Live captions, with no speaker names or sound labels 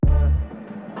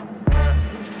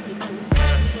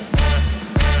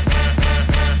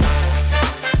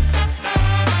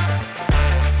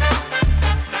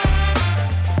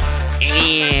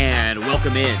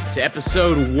in to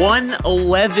episode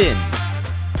 111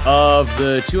 of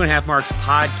the 2.5 Marks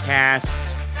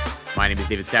podcast. My name is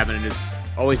David Savin, and as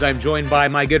always, I'm joined by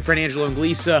my good friend Angelo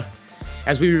Inglisa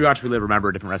as we rewatch, relive, remember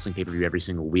a different wrestling pay-per-view every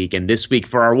single week. And this week,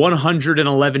 for our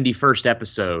 111st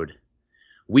episode,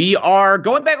 we are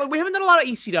going back. We haven't done a lot of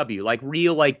ECW, like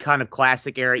real, like kind of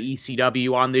classic era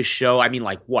ECW on this show. I mean,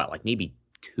 like what? Like maybe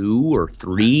 2 or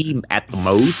 3 at the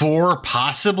most. 4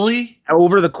 possibly?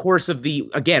 Over the course of the,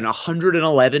 again,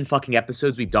 111 fucking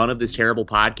episodes we've done of this terrible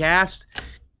podcast.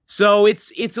 So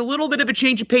it's a little bit of a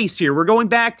change of pace here. We're going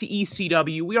back to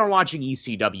ECW. We are watching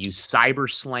ECW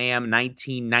CyberSlam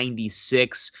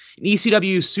 1996, an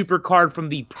ECW supercard from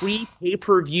the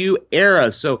pre-pay-per-view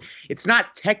era. So it's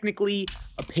not technically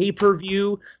a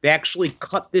pay-per-view. They actually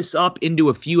cut this up into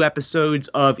a few episodes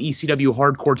of ECW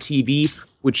Hardcore TV,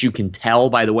 which you can tell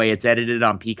by the way it's edited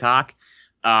on Peacock.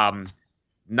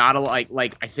 Not a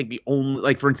like I think the only,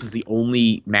 like for instance, the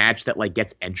only match that like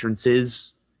gets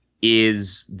entrances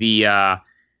is the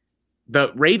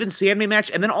Raven Sandman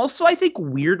match, and then also I think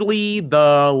weirdly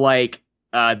the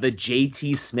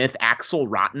JT Smith Axel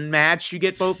Rotten match, you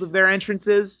get both of their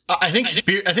entrances. I think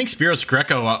Spiros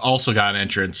Greco also got an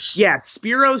entrance. Yeah,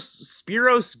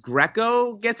 Spiros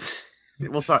Greco gets.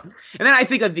 We'll talk, and then I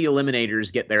think that the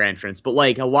Eliminators get their entrance, but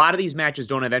like a lot of these matches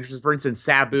don't have entrances. For instance,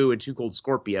 Sabu and Too Cold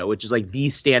Scorpio, which is like the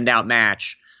standout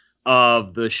match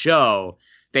of the show.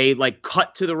 They like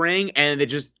cut to the ring and they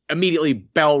just immediately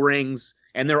bell rings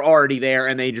and they're already there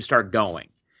and they just start going.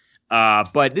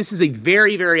 But this is a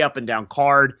very, very up and down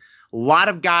card. A lot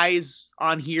of guys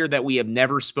on here that we have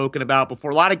never spoken about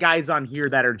before. A lot of guys on here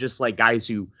that are just like guys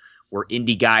who were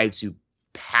indie guys who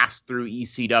passed through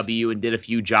ECW and did a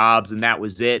few jobs and that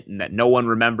was it, and that no one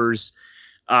remembers.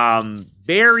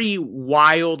 Very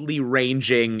wildly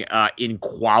ranging in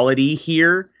quality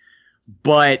here,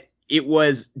 but it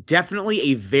was definitely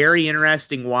a very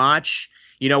interesting watch.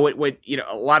 You know, what you know,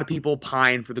 a lot of people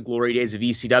pine for the glory days of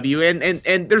ECW,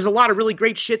 and there's a lot of really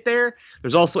great shit there.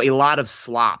 There's also a lot of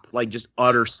slop, like just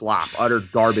utter slop, utter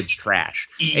garbage trash.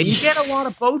 And you get a lot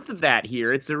of both of that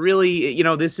here. It's a really, you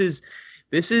know, this is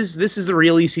the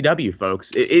real ECW,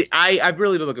 folks. I've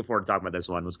really been looking forward to talking about this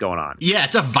one. What's going on? Yeah,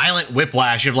 it's a violent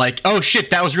whiplash of like, oh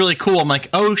shit, that was really cool. I'm like,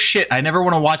 oh shit, I never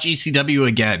want to watch ECW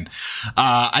again.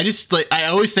 I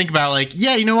always think about like,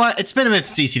 yeah, you know what? It's been a minute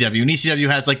since ECW, and ECW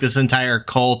has like this entire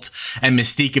cult and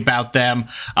mystique about them.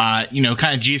 You know,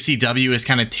 kind of GCW has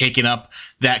kind of taken up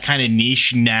that kind of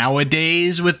niche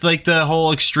nowadays with like the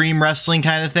whole extreme wrestling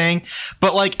kind of thing.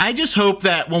 But like, I just hope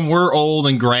that when we're old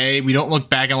and gray, we don't look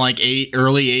back on like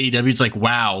early AEW. It's like,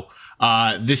 wow,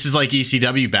 this is like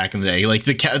ECW back in the day. Like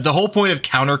the whole point of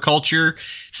counterculture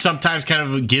sometimes kind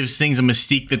of gives things a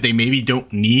mystique that they maybe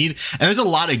don't need. And there's a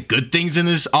lot of good things in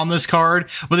this, on this card,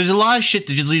 but there's a lot of shit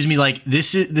that just leaves me like,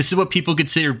 this is what people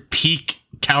consider peak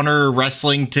counter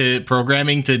wrestling to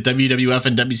programming to WWF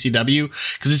and WCW,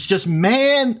 because it's just,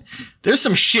 man, there's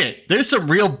some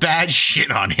real bad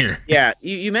shit on here. Yeah,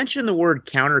 you mentioned the word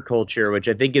counterculture, which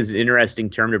I think is an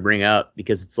interesting term to bring up,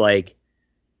 because it's like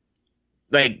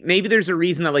maybe there's a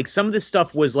reason that like some of this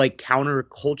stuff was like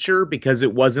counterculture because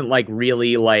it wasn't like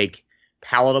really like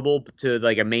palatable to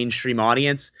like a mainstream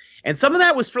audience, and some of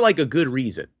that was for like a good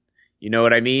reason. You know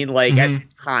what I mean? Like at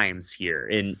times here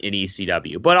in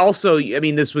ECW. But also, I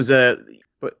mean, this was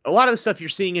but a lot of the stuff you're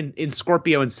seeing in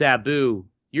Scorpio and Sabu,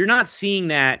 you're not seeing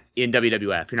that in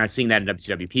WWF. You're not seeing that in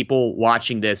WCW. People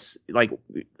watching this, like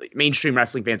mainstream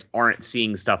wrestling fans, aren't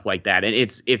seeing stuff like that. And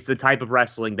it's the type of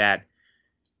wrestling that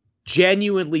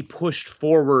genuinely pushed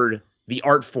forward the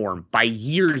art form by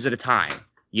years at a time.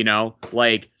 You know,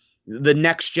 like the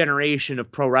next generation of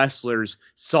pro wrestlers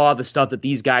saw the stuff that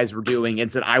these guys were doing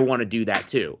and said, I want to do that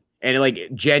too. And it like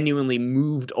genuinely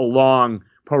moved along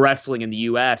pro wrestling in the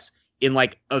US in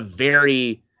like a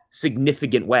very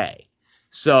significant way.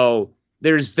 So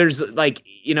there's like,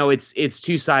 you know, it's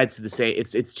two sides to the same.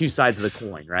 It's two sides of the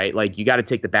coin, right? Like you got to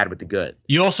take the bad with the good.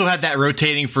 You also had that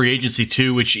rotating free agency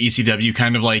too, which ECW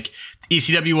kind of like,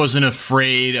 ECW wasn't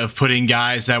afraid of putting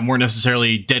guys that weren't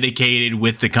necessarily dedicated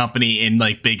with the company in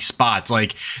like big spots.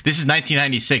 Like this is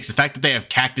 1996. The fact that they have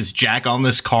Cactus Jack on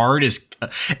this card is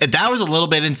that was a little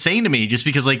bit insane to me, just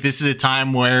because like this is a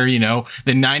time where, you know,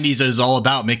 the 90s is all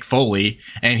about Mick Foley,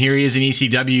 and here he is in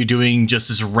ECW doing just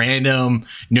this random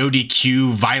no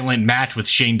DQ violent match with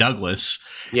Shane Douglas.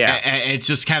 Yeah, and it's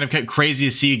just kind of crazy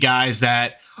to see guys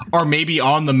that are maybe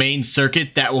on the main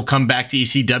circuit that will come back to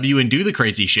ECW and do the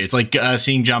crazy shit. It's like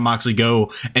seeing Jon Moxley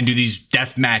go and do these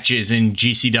death matches in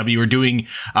GCW, or doing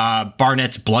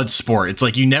Barnett's Bloodsport. It's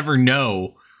like you never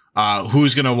know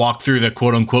who's going to walk through the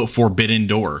quote unquote forbidden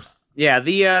door. Yeah,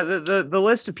 the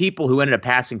list of people who ended up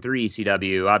passing through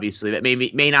ECW, obviously, that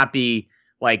may not be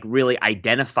like really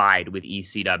identified with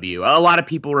ECW. A lot of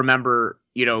people remember,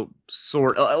 a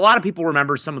lot of people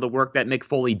remember some of the work that Mick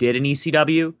Foley did in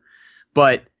ECW,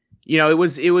 but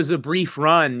it was a brief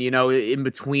run, in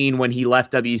between when he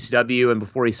left WCW and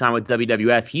before he signed with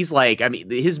WWF. He's like, I mean,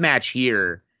 his match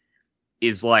here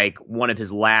is like one of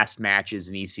his last matches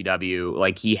in ECW.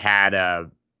 Like he had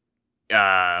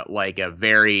like a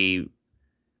very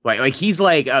like he's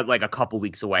like a couple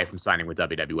weeks away from signing with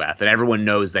WWF, and everyone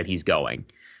knows that he's going.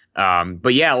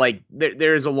 But yeah, like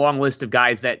there's a long list of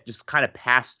guys that just kind of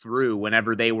passed through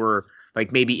whenever they were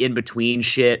like maybe in between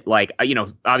shit. Like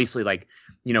obviously like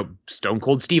Stone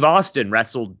Cold Steve Austin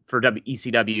wrestled for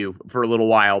ECW for a little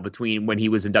while between when he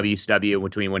was in WCW and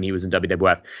between when he was in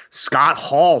WWF. Scott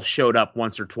Hall showed up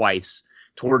once or twice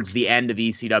towards the end of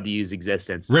ECW's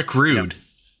existence. Rick Rude.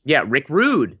 Yeah, Rick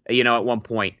Rude, at one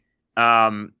point.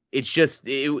 It's just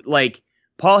like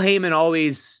Paul Heyman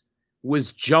always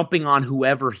was jumping on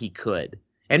whoever he could.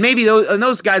 And maybe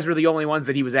those guys were the only ones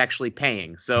that he was actually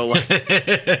paying. So like,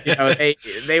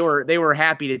 they were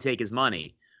happy to take his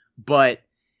money. But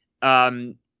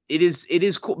it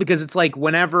is cool because it's like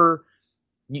whenever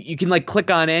you can like click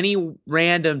on any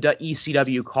random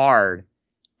ECW card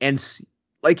and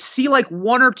see like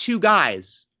one or two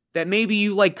guys that maybe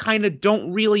you like kind of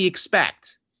don't really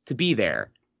expect to be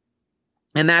there.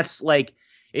 And that's like,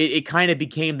 it kind of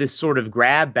became this sort of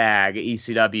grab bag at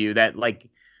ECW that like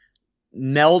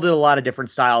melded a lot of different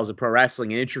styles of pro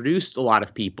wrestling and introduced a lot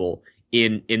of people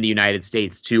in the United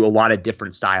States to a lot of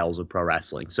different styles of pro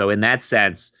wrestling. So in that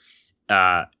sense,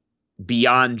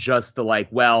 beyond just the like,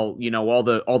 well, all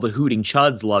the hooting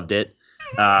chuds loved it,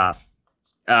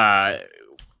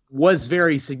 was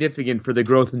very significant for the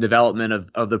growth and development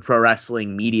of the pro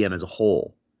wrestling medium as a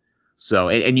whole. So,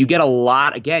 and you get a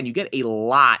lot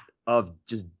of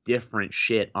just different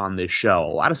shit on this show.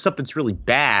 A lot of stuff that's really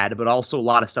bad, but also a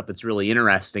lot of stuff that's really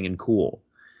interesting and cool.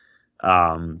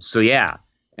 So yeah,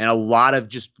 and a lot of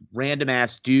just random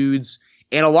ass dudes,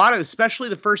 and a lot of, especially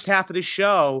the first half of the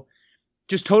show,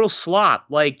 just total slop.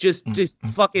 Like just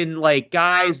fucking like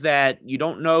guys that you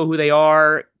don't know who they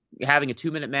are having a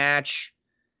 2-minute match.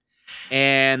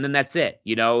 And then that's it.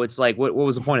 It's like, what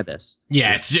was the point of this?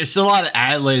 Yeah, it's just a lot of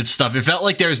ad-lib stuff. It felt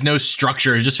like there was no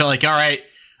structure. It just felt like, all right,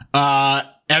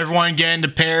 everyone get into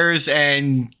pairs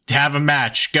and have a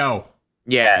match. Go.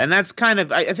 Yeah, and that's kind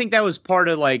of, I think that was part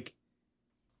of like,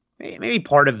 maybe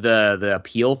part of the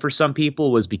appeal for some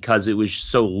people was because it was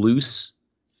so loose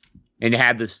and it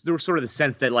had there was sort of the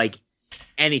sense that like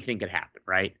anything could happen,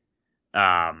 right?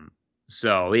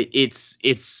 So it's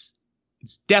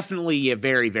definitely a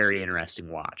very, very interesting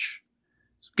watch.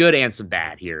 It's good and some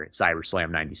bad here at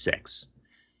CyberSlam 96.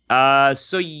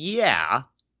 So yeah,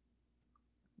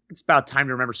 it's about time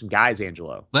to remember some guys,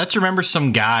 Angelo. Let's remember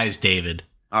some guys, David.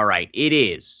 All right, it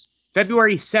is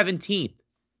February 17th,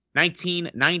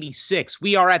 1996.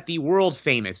 We are at the world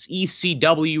famous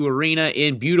ECW Arena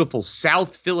in beautiful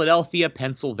South Philadelphia,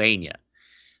 Pennsylvania.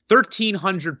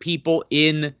 1,300 people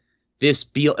in this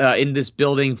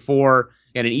building for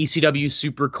an ECW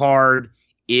Supercard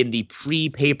in the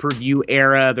pre-pay-per-view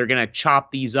era. They're going to chop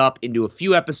these up into a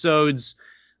few episodes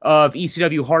of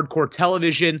ECW Hardcore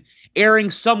Television,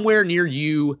 airing somewhere near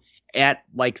you at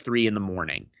like 3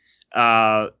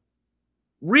 a.m.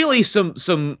 Really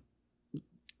some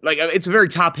like, it's a very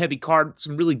top-heavy card.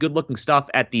 Some really good-looking stuff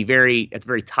at the very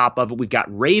top of it. We've got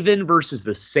Raven versus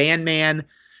the Sandman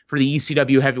for the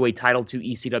ECW Heavyweight title, 2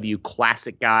 ECW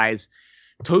classic guys.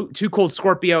 Too Cold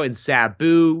Scorpio and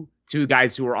Sabu, 2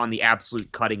 guys who are on the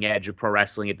absolute cutting edge of pro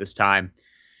wrestling at this time.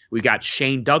 We've got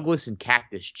Shane Douglas and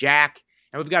Cactus Jack.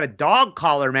 And we've got a dog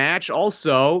collar match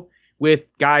also with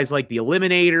guys like the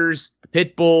Eliminators, the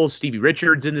Pitbulls, Stevie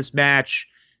Richards in this match.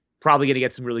 Probably going to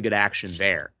get some really good action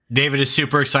there. David is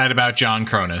super excited about John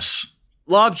Cronus.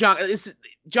 Love John.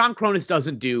 John Cronus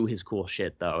doesn't do his cool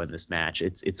shit, though, in this match.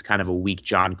 It's kind of a weak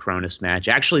John Cronus match.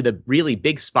 Actually, the really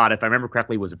big spot, if I remember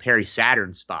correctly, was a Perry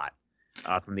Saturn spot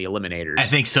from the Eliminators. I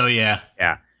think so, yeah.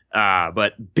 Yeah.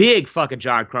 But big fucking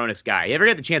John Cronus guy. You ever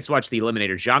get the chance to watch the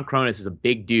Eliminators? John Cronus is a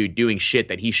big dude doing shit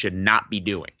that he should not be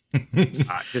doing.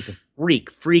 Just a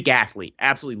freak athlete.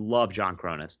 Absolutely love John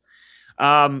Cronus.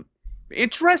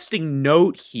 Interesting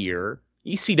note here.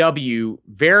 ECW,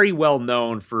 very well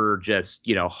known for just,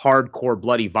 hardcore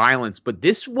bloody violence, but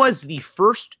this was the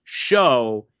first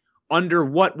show under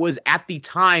what was at the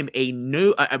time a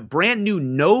brand new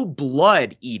no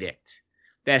blood edict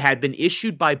that had been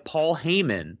issued by Paul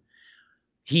Heyman.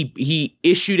 He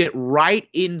issued it right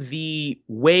in the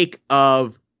wake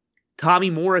of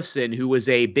Tommy Morrison, who was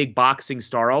a big boxing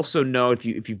star, also known if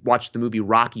you've watched the movie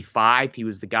Rocky V, he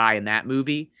was the guy in that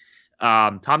movie.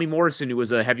 Tommy Morrison, who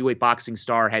was a heavyweight boxing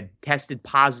star, had tested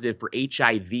positive for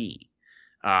HIV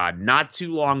not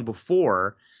too long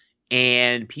before,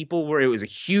 and it was a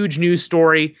huge news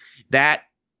story that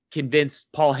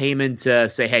convinced Paul Heyman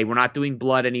to say, hey, we're not doing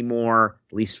blood anymore,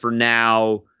 at least for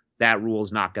now. That rule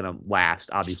is not going to last,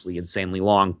 obviously, insanely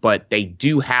long, but they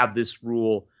do have this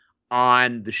rule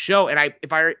on the show. And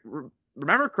if I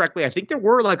remember correctly, I think there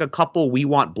were like a couple "We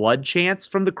Want Blood" chants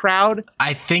from the crowd.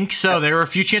 I think so. There were a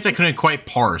few chants I couldn't quite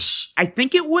parse. I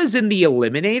think it was in the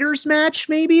Eliminators match,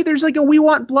 maybe. There's like a "We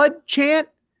Want Blood" chant,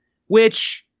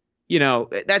 which, you know,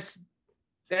 that's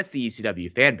the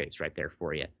ECW fan base right there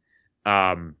for you.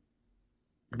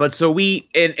 But so we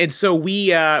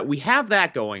have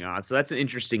that going on. So that's an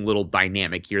interesting little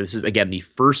dynamic here. This is, again, the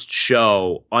first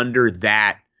show under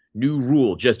that new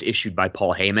rule just issued by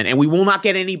Paul Heyman, and we will not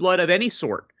get any blood of any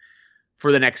sort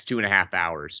for the next 2.5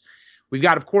 hours. We've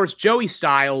got, of course, Joey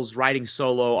Styles riding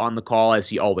solo on the call, as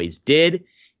he always did,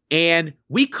 and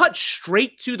we cut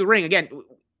straight to the ring. Again,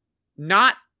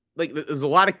 not like there's a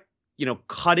lot of, you know,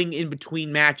 cutting in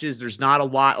between matches. There's not a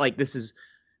lot, like, this is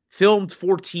filmed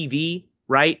for TV,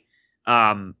 right?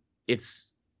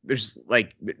 It's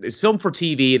filmed for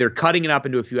TV. They're cutting it up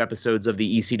into a few episodes of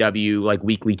the ECW like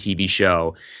weekly TV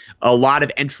show. A lot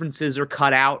of entrances are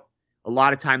cut out. A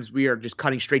lot of times we are just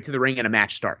cutting straight to the ring and a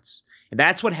match starts. And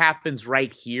that's what happens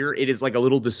right here. It is like a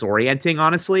little disorienting,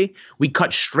 honestly. We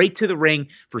cut straight to the ring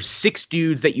for 6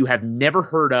 dudes that you have never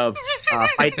heard of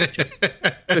fighting.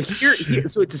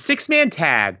 So it's a 6-man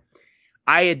tag.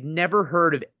 I had never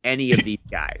heard of any of these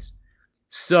guys.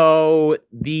 So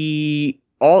they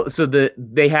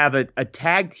have a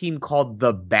tag team called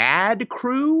the Bad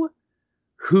Crew,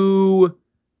 who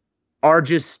are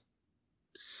just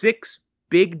 6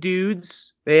 big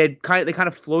dudes. They kind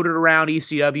of floated around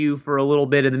ECW for a little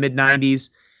bit in the mid-90s.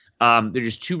 They're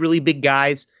just 2 really big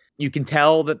guys. You can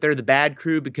tell that they're the Bad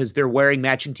Crew because they're wearing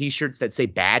matching T-shirts that say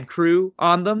Bad Crew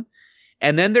on them.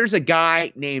 And then there's a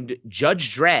guy named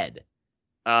Judge Dredd,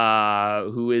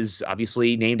 who is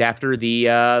obviously named after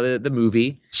the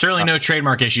movie. Certainly no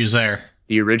trademark issues there.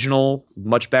 The original,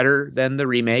 much better than the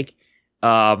remake.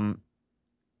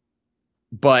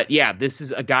 But yeah, this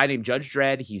is a guy named Judge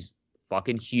Dredd. He's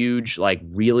fucking huge, like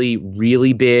really,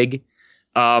 really big.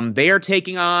 They are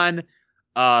taking on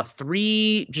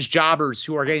 3 just jobbers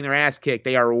who are getting their ass kicked.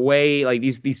 They are way, like,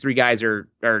 these 3 guys are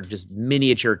just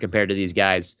miniature compared to these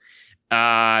guys.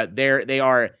 They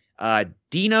are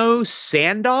Dino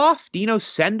Sendoff.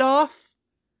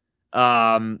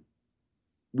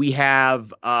 We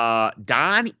have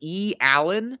Don E.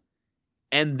 Allen,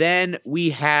 and then we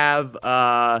have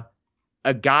a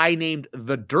guy named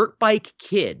the Dirt Bike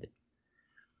Kid,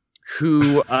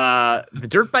 who the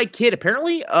Dirt Bike Kid,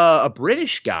 apparently a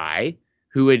British guy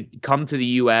who had come to the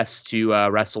U.S. to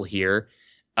wrestle here,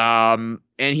 and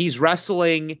he's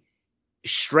wrestling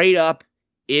straight up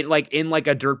in a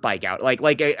dirt bike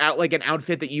like an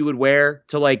outfit that you would wear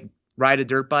to like ride a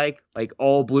dirt bike, like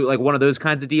all blue, like one of those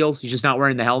kinds of deals. He's just not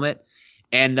wearing the helmet.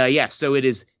 And so it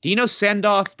is Dino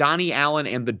Sendoff, Donnie Allen,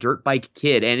 and the Dirt Bike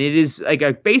Kid, and it is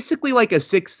like basically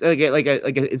it's a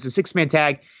 6-man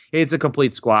tag. It's a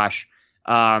complete squash.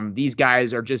 These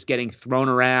guys are just getting thrown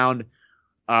around.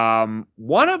 I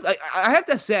have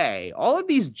to say, all of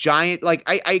these giant, like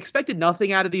I expected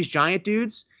nothing out of these giant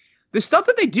dudes. The stuff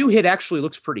that they do hit actually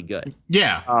looks pretty good.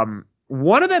 Yeah.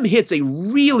 One of them hits a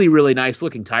really, really nice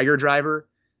looking Tiger Driver.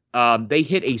 They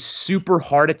hit a super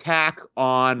heart attack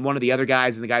on one of the other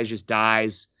guys, and the guy just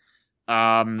dies.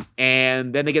 And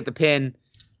then they get the pin.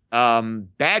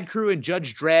 Bad Crew and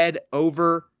Judge Dredd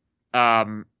over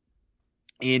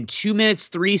in 2 minutes,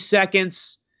 3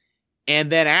 seconds.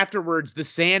 And then afterwards, the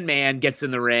Sandman gets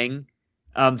in the ring.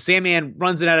 Sandman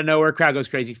runs in out of nowhere. Crowd goes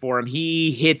crazy for him.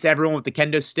 He hits everyone with the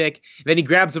kendo stick. Then he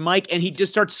grabs a mic and he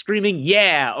just starts screaming,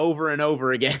 "Yeah," over and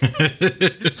over again.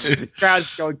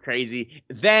 Crowd's going crazy.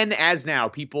 Then, as now,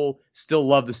 people still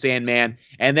love the Sandman.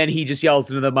 And then he just yells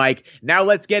into the mic, "Now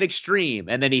let's get extreme."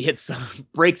 And then he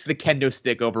breaks the kendo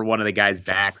stick over one of the guys'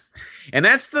 backs. And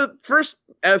that's the first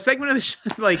segment of the show.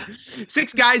 Like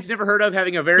 6 guys never heard of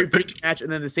having a very big match,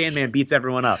 and then the Sandman beats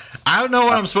everyone up. I don't know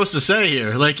what I'm supposed to say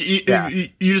here. Like,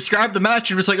 you described the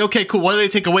match, you're just like, okay, cool. What did they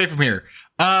take away from here?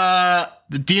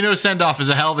 The Dino Sendoff is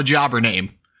a hell of a jobber name.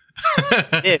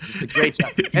 It's a great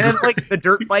job. And then, like, the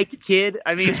Dirt Bike Kid.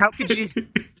 I mean, how could you?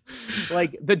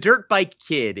 Like, the Dirt Bike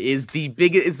Kid is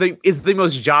the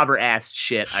most jobber ass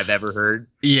shit I've ever heard.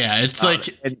 Yeah, it's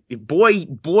like, and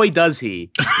boy does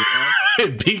he. You know?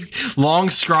 Big, long,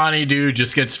 scrawny dude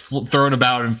just gets thrown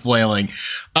about and flailing.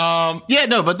 Yeah,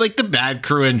 no, but like the Bad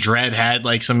Crew and Dread had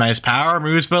like some nice power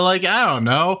moves, but like, I don't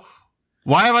know.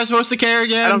 Why am I supposed to care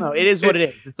again? I don't know. It is what it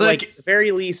is. It's like at the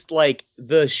very least, like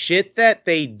the shit that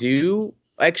they do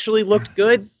actually looked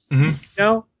good. Mm-hmm. You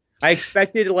know, I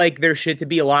expected like their shit to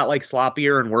be a lot like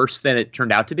sloppier and worse than it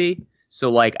turned out to be.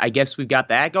 So like, I guess we've got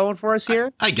that going for us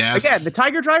here. I guess. Again, the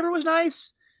Tiger Driver was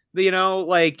nice. You know,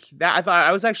 like that. I thought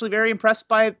I was actually very impressed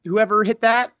by whoever hit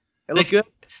that. It looked good.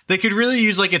 They could really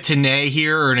use like a Tenay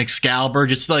here or an Excalibur,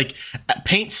 just to, like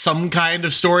paint some kind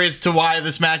of story as to why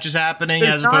this match is happening,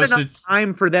 There's as not opposed enough to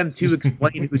time for them to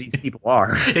explain who these people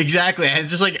are. Exactly. And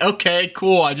it's just like, okay,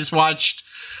 cool. I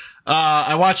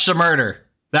watched a murder.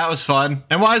 That was fun.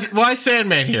 And why is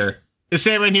Sandman here? Is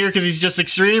Sandman here because he's just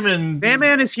extreme? And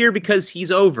Sandman is here because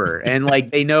he's over, and like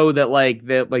they know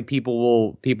that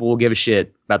people will give a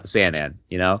shit about the Sandman.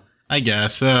 You know, I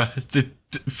guess it's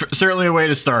certainly a way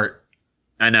to start.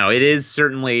 I know it is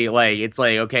certainly like it's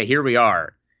like okay, here we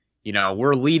are. You know,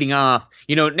 we're leading off.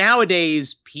 You know,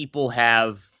 nowadays people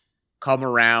have come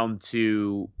around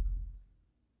to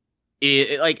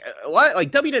it like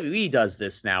WWE does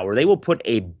this now, where they will put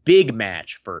a big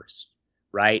match first.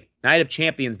 Right? Night of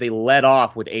Champions, they led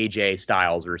off with AJ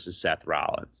Styles versus Seth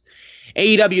Rollins.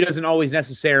 AEW doesn't always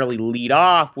necessarily lead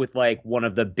off with like one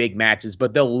of the big matches,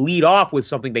 but they'll lead off with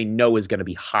something they know is going to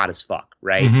be hot as fuck,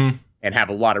 right? Mm-hmm. And have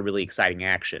a lot of really exciting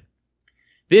action.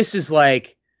 This is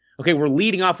like, okay, we're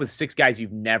leading off with 6 guys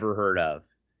you've never heard of,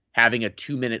 having a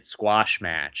 2-minute squash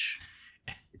match.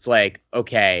 It's like,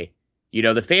 okay, you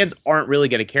know, the fans aren't really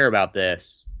going to care about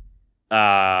this.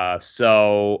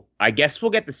 So I guess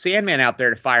we'll get the Sandman out there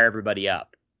to fire everybody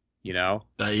up, you know?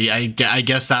 I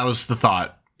guess that was the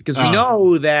thought. Because we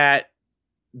know that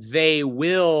they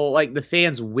will, like, the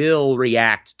fans will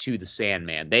react to the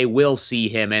Sandman. They will see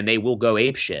him and they will go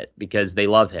apeshit because they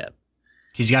love him.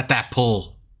 He's got that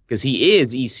pull. Because he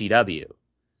is ECW.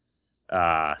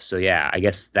 So yeah, I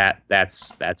guess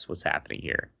that's what's happening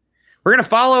here. We're going to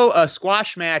follow a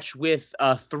squash match with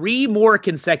 3 more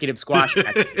consecutive squash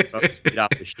matches to get off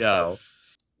the show.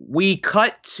 We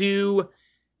cut to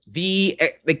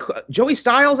Joey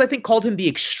Styles, I think, called him the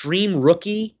Extreme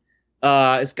Rookie.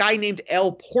 This guy named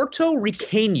El Puerto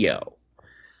Riqueño,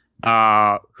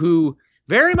 who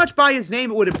very much by his name,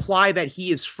 it would imply that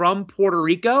he is from Puerto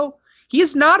Rico. He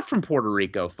is not from Puerto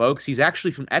Rico, folks. He's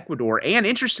actually from Ecuador. And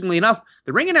interestingly enough,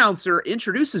 the ring announcer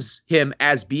introduces him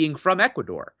as being from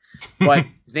Ecuador. But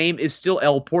his name is still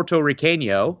El Puerto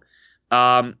Riqueño.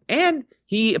 And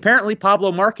he apparently,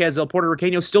 Pablo Marquez, El Puerto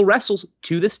Riqueño, still wrestles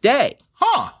to this day.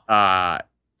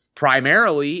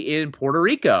 Primarily in Puerto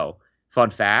Rico. Fun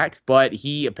fact. But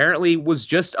he apparently was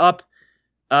just up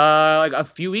like a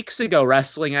few weeks ago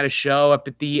wrestling at a show up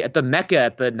at the Mecca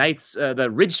at the Knights, the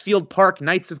Ridgefield Park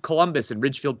Knights of Columbus in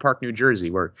Ridgefield Park, New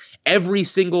Jersey, where every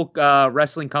single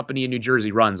wrestling company in New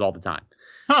Jersey runs all the time.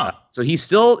 So he's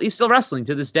still wrestling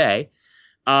to this day.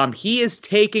 He is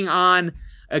taking on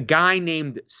a guy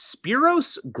named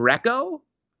Spiros Greco,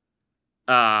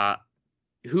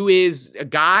 who is a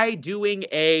guy doing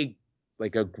a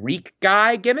Greek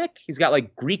guy gimmick. He's got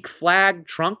like Greek flag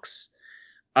trunks.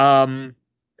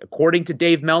 According to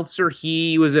Dave Meltzer,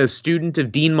 he was a student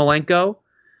of Dean Malenko.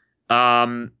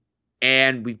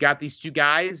 And we've got these 2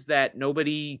 guys that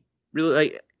nobody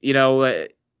really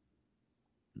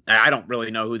I don't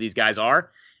really know who these guys are.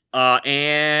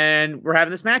 And we're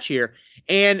having this match here.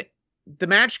 And the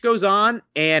match goes on,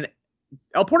 and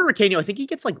El Puerto Riqueño, I think he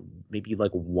gets maybe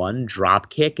 1 drop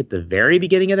kick at the very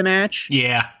beginning of the match.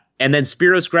 Yeah. And then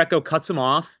Spiros Greco cuts him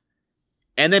off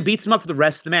and then beats him up for the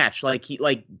rest of the match.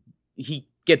 He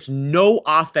gets no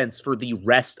offense for the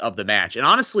rest of the match. And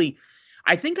honestly,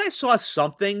 I think I saw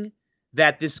something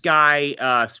that this guy,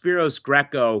 Spiros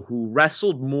Greco, who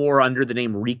wrestled more under the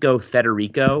name Rico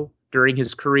Federico during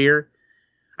his career,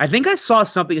 I think I saw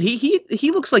something.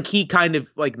 He looks like he kind of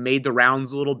made the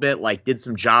rounds a little bit, did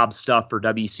some job stuff for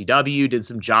WCW, did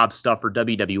some job stuff for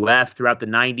WWF throughout the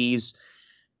 90s.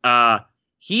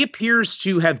 He appears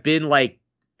to have been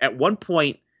at one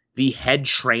point the head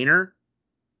trainer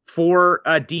for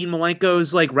Dean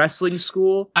Malenko's wrestling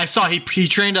school. I saw he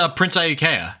trained Prince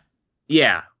Iakea.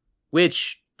 Yeah,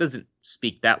 which doesn't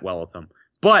speak that well of him.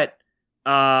 But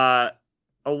a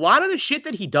lot of the shit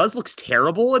that he does looks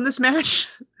terrible in this match.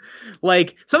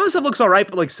 Some of the stuff looks all right,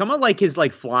 but some of his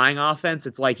flying offense,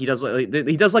 it's he does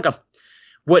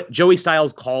what Joey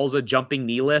Styles calls a jumping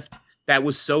knee lift that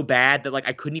was so bad that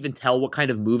I couldn't even tell what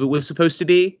kind of move it was supposed to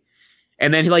be.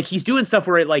 And then he's doing stuff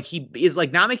where he is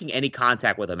not making any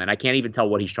contact with him, and I can't even tell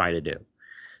what he's trying to do.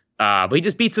 But he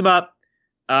just beats him up.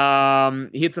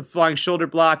 He hits a flying shoulder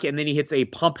block, and then he hits a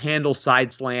pump handle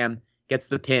side slam, gets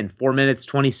the pin. 4 minutes,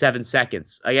 27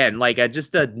 seconds. Again, like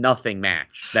just a nothing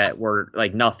match that where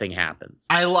like nothing happens.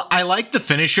 I like the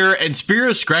finisher, and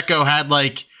Spiros Greco had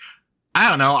like, I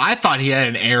don't know, I thought he had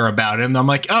an air about him. I'm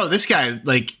like, oh, this guy,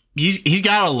 like, he's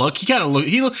got a look.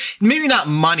 He maybe not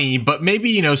money, but maybe,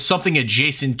 you know, something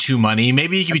adjacent to money.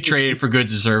 Maybe he could be traded for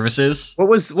goods and services. What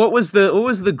was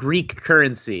the Greek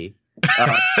currency?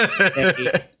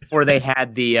 Before they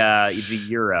had the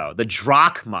euro, the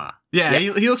drachma. Yeah,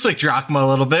 he looks like drachma a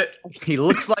little bit. He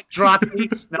looks like drachma. He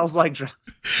smells like drachma.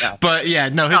 Yeah. But yeah,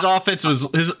 no, his offense was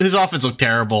his offense looked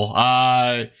terrible.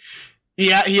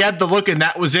 Yeah, he had the look, and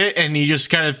that was it. And he just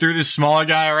kind of threw this smaller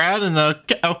guy around, and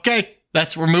okay,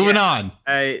 we're moving on.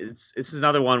 This is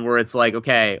another one where it's like,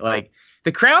 okay, like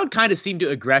the crowd kind of seemed to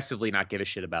aggressively not give a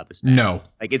shit about this match. No,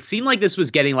 like it seemed like this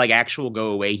was getting like actual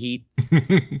go away heat,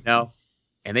 you know,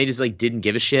 and they just like didn't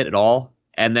give a shit at all.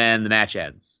 And then the match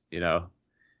ends, you know,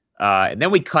 and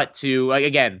then we cut to like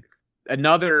again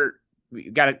we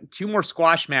got two more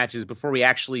squash matches before we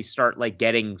actually start like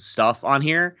getting stuff on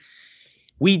here.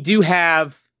 We do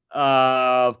have,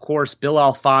 of course, Bill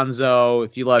Alfonso.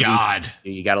 If you love God,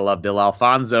 you gotta love Bill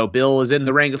Alfonso. Bill is in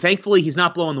the ring. Thankfully, he's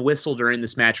not blowing the whistle during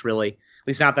this match. Really, at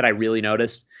least not that I really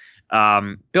noticed.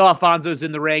 Bill Alfonso is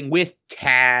in the ring with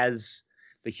Taz,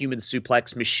 the human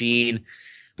suplex machine.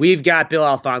 We've got Bill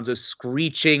Alfonso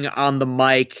screeching on the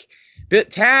mic.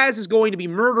 Taz is going to be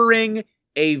murdering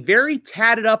a very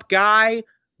tatted up guy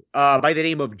by the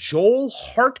name of Joel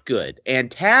Hartgood. And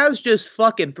Taz just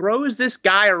fucking throws this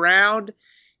guy around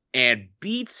and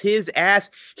beats his ass.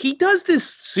 He does this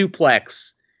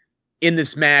suplex in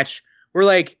this match where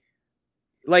like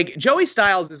Joey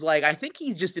Styles is like, I think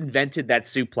he's just invented that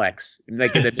suplex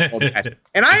like in the middle of the match.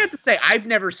 And I have to say, I've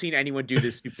never seen anyone do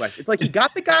this suplex. It's like he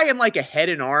got the guy in like a head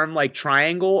and arm like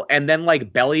triangle and then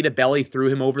like belly to belly threw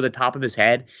him over the top of his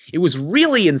head. It was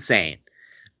really insane.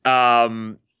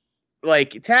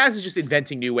 Like Taz is just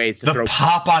inventing new ways to throw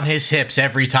pop on his hips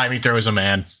every time he throws a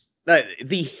man.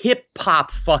 The hip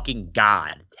hop fucking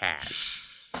god, Taz.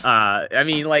 I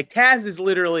mean, like Taz is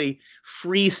literally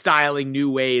freestyling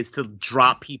new ways to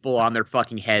drop people on their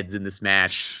fucking heads in this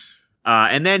match.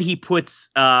 And then he puts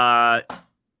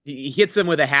he hits him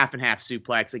with a half and half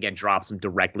suplex, again, drops him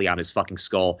directly on his fucking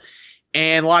skull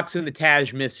and locks in the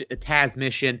Taz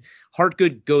mission.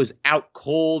 Hartgood goes out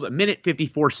cold,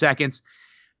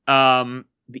 1:54.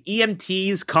 The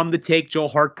EMTs come to take Joel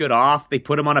Hartgood off. They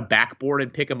put him on a backboard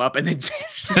and pick him up and then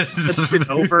just it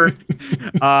over.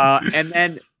 And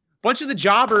then a bunch of the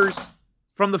jobbers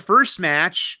from the first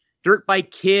match, Dirt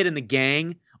Bike Kid and the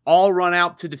gang, all run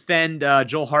out to defend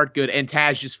Joel Hartgood, and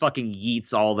Taz just fucking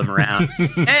yeets all of them around.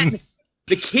 And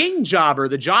the King jobber,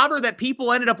 the jobber that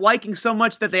people ended up liking so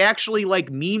much that they actually like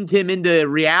memed him into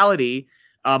reality,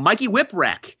 Mikey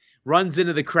Whipwreck runs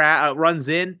into the crowd, runs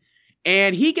in.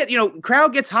 And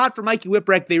crowd gets hot for Mikey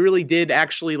Whipwreck. They really did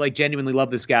actually like genuinely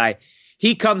love this guy.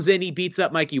 He comes in, he beats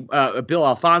up Bill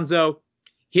Alfonso,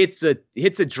 hits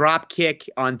a drop kick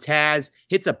on Taz,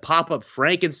 hits a pop-up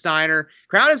Frankensteiner.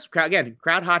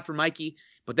 Crowd hot for Mikey,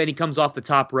 but then he comes off the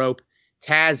top rope.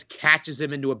 Taz catches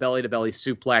him into a belly-to-belly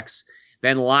suplex,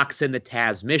 then locks in the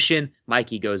Taz mission.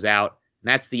 Mikey goes out.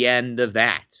 And that's the end of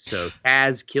that. So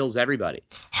Taz kills everybody.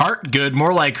 Hartgood,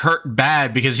 more like hurt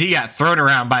bad because he got thrown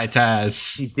around by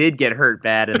Taz. He did get hurt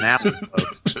bad in that one,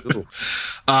 folks.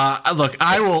 Look,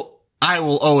 I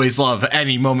will always love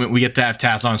any moment we get to have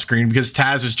Taz on screen because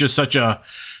Taz is just such a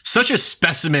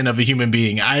specimen of a human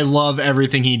being. I love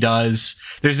everything he does.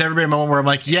 There's never been a moment where I'm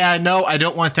like, yeah, no, I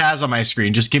don't want Taz on my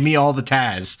screen. Just give me all the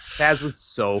Taz. Taz was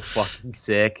so fucking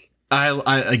sick.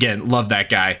 I again love that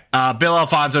guy. Bill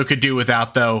Alfonso could do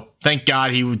without though. Thank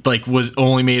God he was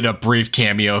only made a brief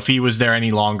cameo. If he was there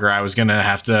any longer, I was gonna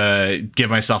have to give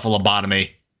myself a lobotomy.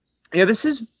 Yeah, this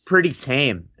is pretty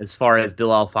tame as far as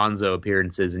Bill Alfonso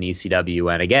appearances in ECW.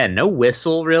 And again, no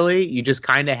whistle really. You just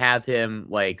kind of have him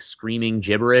like screaming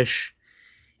gibberish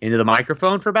into the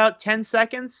microphone for about 10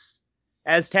 seconds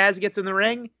as Taz gets in the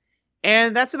ring,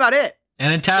 and that's about it.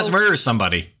 And then Taz murders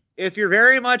somebody. If you're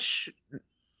very much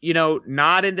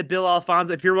not into Bill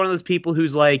Alfonso, if you're one of those people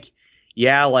who's like,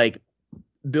 yeah, like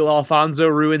Bill Alfonso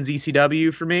ruins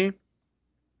ECW for me,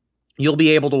 you'll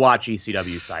be able to watch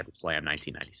ECW CyberSlam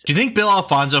 1996. Do you think Bill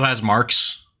Alfonso has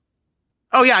marks?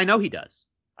 Oh yeah, I know he does.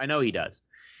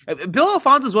 Bill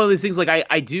Alfonso is one of these things, like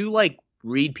I do like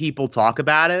read people talk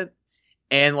about it,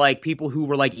 and like people who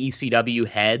were like ECW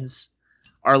heads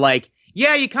are like,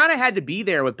 yeah, you kind of had to be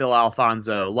there with Bill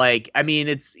Alfonso. Like, I mean,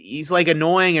 he's like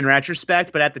annoying in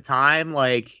retrospect, but at the time,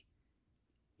 like,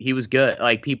 he was good.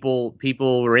 Like people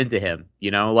were into him,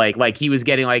 you know, like he was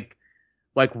getting like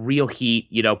real heat,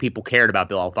 you know, people cared about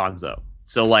Bill Alfonso.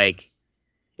 So like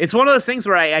it's one of those things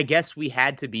where I guess we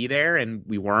had to be there and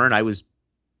we weren't. I was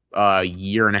a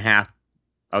year and a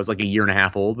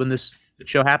half old when this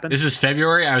show happened. This is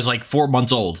February. I was like 4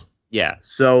 months old. Yeah.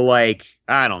 So like,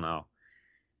 I don't know.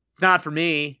 It's not for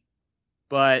me,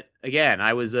 but again,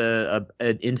 I was an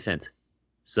infant.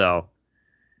 So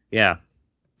yeah,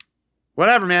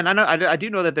 whatever, man. I do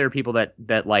know that there are people that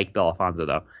like Bill Alfonso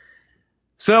though.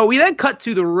 So we then cut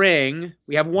to the ring.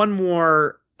 We have one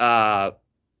more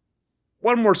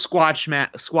squash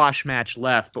match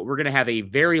left, but we're going to have a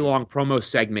very long promo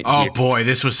segment. Oh here. Boy,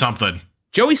 this was something.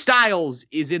 Joey Styles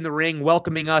is in the ring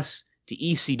welcoming us to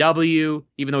ECW,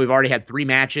 even though we've already had 3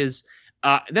 matches.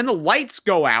 Then the lights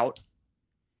go out,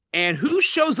 and who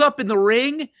shows up in the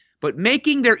ring but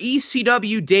making their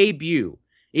ECW debut?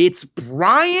 It's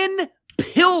Brian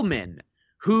Pillman,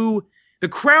 who the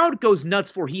crowd goes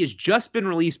nuts for. He has just been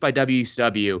released by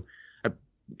WCW.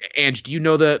 Ange, do you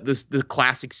know the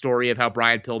classic story of how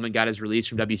Brian Pillman got his release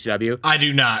from WCW? I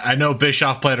do not. I know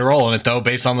Bischoff played a role in it, though,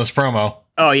 based on this promo.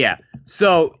 Oh, yeah.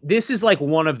 So this is like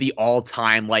one of the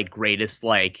all-time like greatest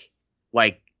like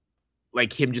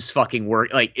him just fucking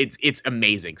work. Like it's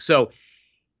amazing. So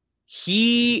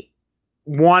he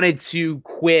wanted to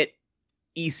quit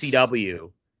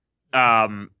ECW.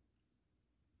 And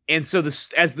so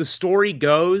as the story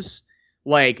goes,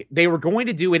 like they were going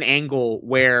to do an angle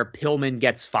where Pillman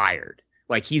gets fired.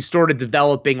 Like he started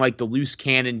developing like the loose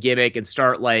cannon gimmick and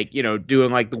start like, you know,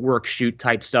 doing like the work shoot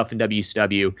type stuff in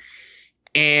WCW.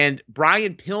 And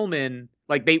Brian Pillman,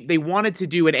 like they wanted to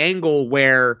do an angle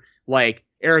where like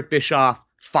Eric Bischoff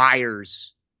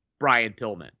fires Brian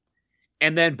Pillman.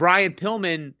 And then Brian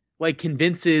Pillman like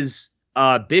convinces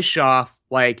Bischoff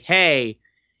like, hey,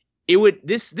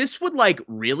 this would like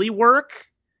really work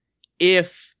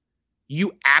if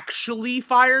you actually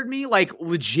fired me, like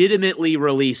legitimately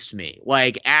released me,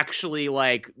 like actually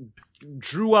like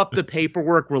drew up the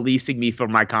paperwork releasing me from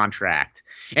my contract.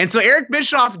 And so Eric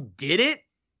Bischoff did it.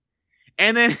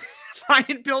 And then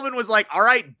Brian Pillman was like, all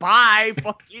right, bye,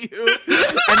 fuck you.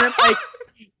 And then like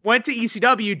went to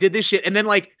ECW, did this shit, and then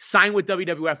like signed with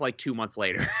WWF like 2 months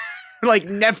later. Like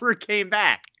never came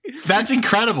back. That's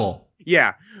incredible.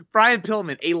 Yeah, Brian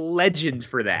Pillman, a legend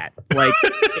for that. Like,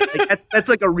 that's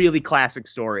like a really classic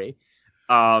story.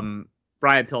 Brian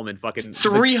Pillman, fucking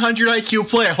 300 IQ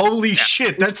player. Holy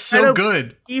shit, that's so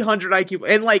good. 300 IQ,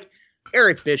 and like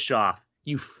Eric Bischoff,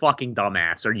 you fucking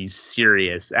dumbass. Are you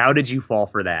serious? How did you fall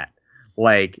for that?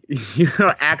 Like, you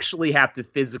actually have to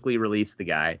physically release the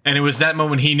guy. And it was that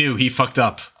moment he knew he fucked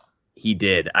up. He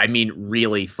did. I mean,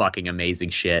 really fucking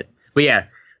amazing shit. But yeah,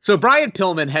 so Brian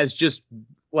Pillman has just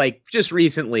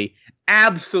recently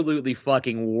absolutely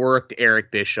fucking worked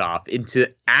Eric Bischoff into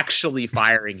actually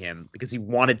firing him because he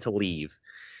wanted to leave.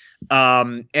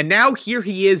 And now here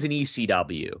he is in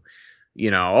ECW.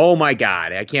 You know, oh my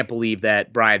God, I can't believe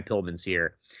that Brian Pillman's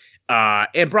here.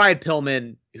 And Brian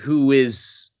Pillman, who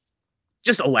is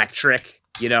just electric,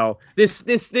 you know, this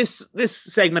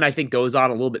segment I think goes on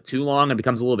a little bit too long and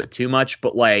becomes a little bit too much,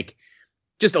 but like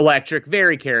just electric,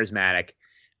 very charismatic.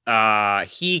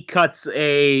 He cuts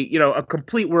a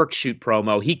complete work shoot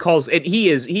promo. He calls it. He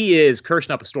is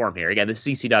cursing up a storm here. Again, this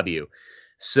is CCW.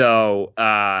 So,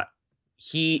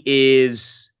 he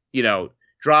is, you know,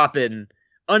 dropping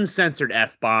uncensored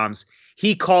F-bombs.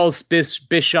 He calls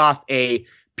Bischoff a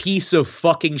piece of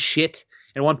fucking shit.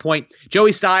 At one point,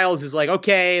 Joey Styles is like,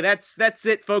 okay, that's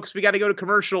it, folks. We got to go to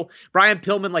commercial. Brian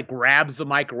Pillman like grabs the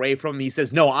mic away from him. He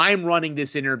says, no, I'm running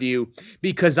this interview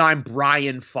because I'm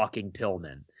Brian fucking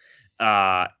Pillman.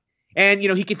 And, you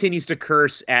know, he continues to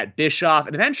curse at Bischoff,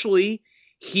 and eventually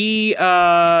he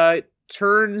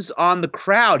turns on the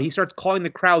crowd. He starts calling the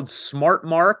crowd smart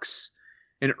marks,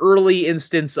 an early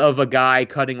instance of a guy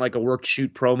cutting like a work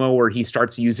shoot promo where he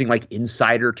starts using like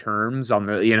insider terms on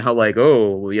the, you know, like,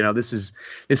 oh, you know, this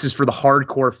is for the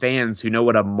hardcore fans who know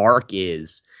what a mark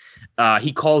is.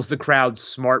 He calls the crowd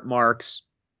smart marks.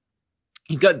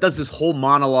 He does this whole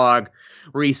monologue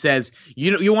where he says,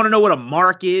 you want to know what a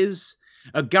mark is?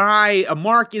 A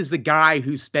mark is the guy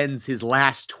who spends his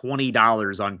last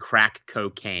 $20 on crack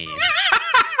cocaine.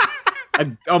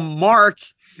 a mark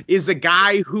is a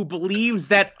guy who believes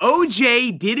that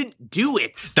OJ didn't do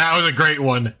it. That was a great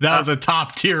one. That was a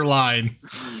top tier line.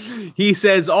 He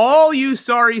says, all you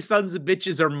sorry sons of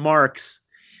bitches are marks.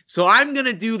 So I'm going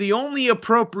to do the only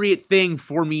appropriate thing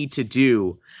for me to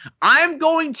do. I'm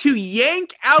going to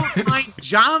yank out my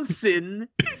Johnson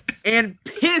and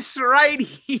piss right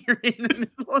here in the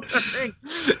middle of the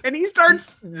ring. And he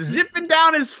starts zipping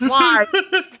down his fly.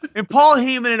 And Paul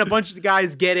Heyman and a bunch of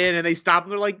guys get in and they stop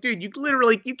and they're like, dude, you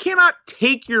cannot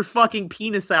take your fucking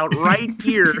penis out right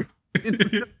here in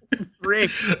the ring.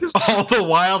 All the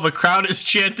while the crowd is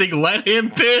chanting, "Let him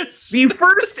piss." The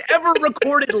first ever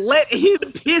recorded "Let him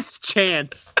piss"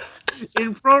 chant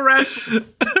in pro wrestling.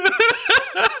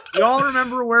 Y'all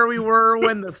remember where we were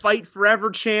when the Fight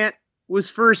Forever chant was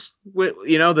first, the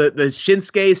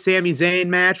Shinsuke Sami Zayn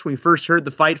match, when we first heard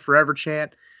the Fight Forever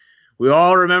chant. We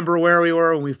all remember where we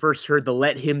were when we first heard the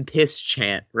 "Let him piss"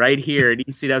 chant right here at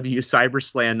ECW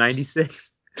CyberSlam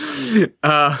 96.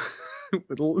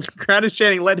 The crowd is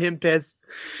chanting "Let him piss"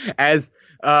 as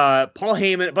Paul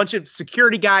Heyman, a bunch of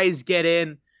security guys get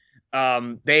in.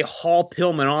 They haul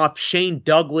Pillman off. Shane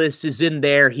Douglas is in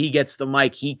there. He gets the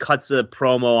mic. He cuts a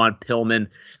promo on Pillman.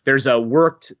 There's a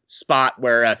worked spot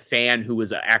where a fan who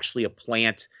was actually a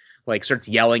plant starts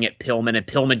yelling at Pillman, and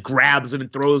Pillman grabs him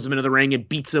and throws him into the ring and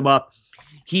beats him up.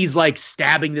 He's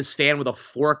stabbing this fan with a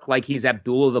fork like he's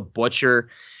Abdullah the Butcher.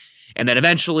 And then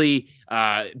eventually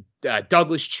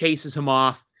Douglas chases him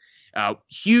off.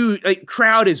 Huge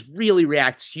crowd really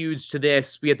reacts huge to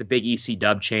this. We get the big EC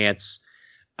dub chants.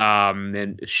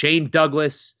 And Shane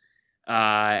Douglas,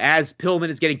 as Pillman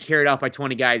is getting carried off by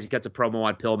 20 guys, he cuts a promo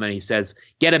on Pillman. He says,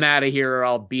 "Get him out of here or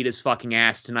I'll beat his fucking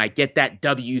ass tonight. Get that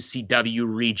WCW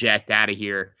reject out of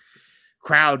here."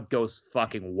 Crowd goes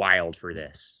fucking wild for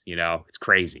this. It's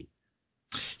crazy.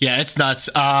 Yeah, it's nuts.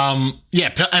 And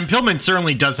Pillman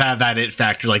certainly does have that it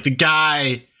factor. The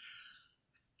guy,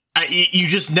 you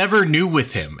just never knew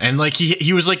with him. And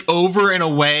he was over in a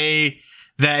way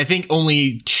that I think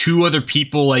only two other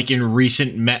people in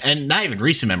recent and not even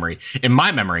recent memory, in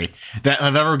my memory, that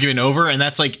have ever given over. And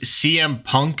that's CM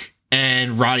Punk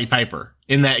and Roddy Piper,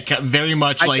 in that very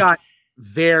much I got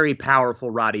very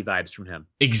powerful Roddy vibes from him.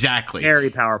 Exactly. Very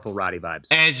powerful Roddy vibes.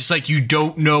 And it's just you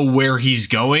don't know where he's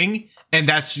going. And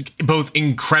that's both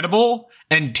incredible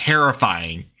and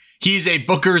terrifying. He's a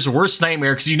booker's worst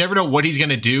nightmare because you never know what he's going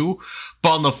to do.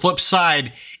 But on the flip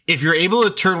side, if you're able to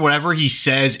turn whatever he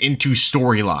says into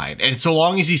storyline, and so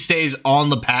long as he stays on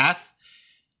the path,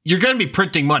 you're going to be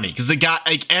printing money because the guy,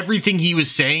 everything he was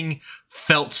saying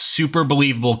felt super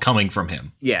believable coming from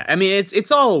him. Yeah, I mean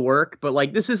it's all a work,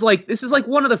 but this is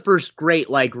one of the first great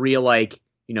real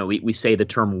we say the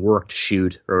term worked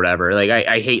shoot or whatever.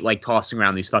 I hate tossing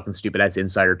around these fucking stupid ass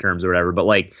insider terms or whatever, but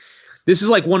this is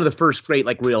one of the first great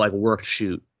real worked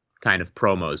shoot kind of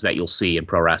promos that you'll see in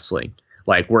pro wrestling.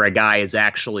 Where a guy is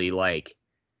actually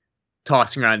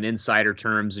tossing around insider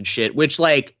terms and shit, which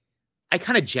I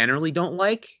kind of generally don't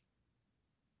like.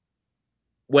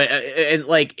 When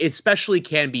and especially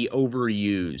can be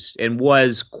overused and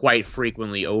was quite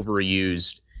frequently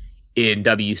overused in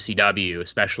WCW,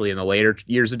 especially in the later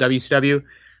years of WCW.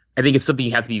 I think it's something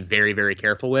you have to be very, very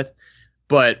careful with.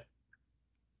 But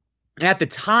at the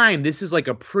time, this is a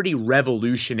pretty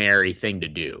revolutionary thing to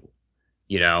do,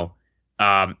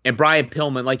 and Brian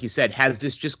Pillman, like you said, has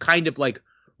this just kind of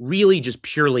really just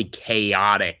purely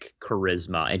chaotic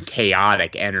charisma and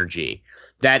chaotic energy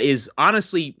that is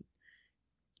honestly,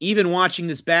 even watching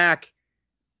this back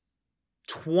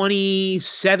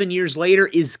 27 years later,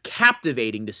 is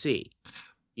captivating to see.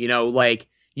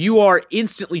 You are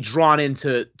instantly drawn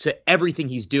into everything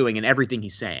he's doing and everything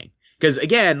he's saying. Because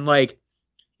again,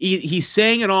 he's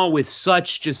saying it all with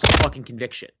such just fucking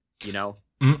conviction,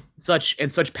 Mm-hmm.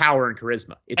 Such power and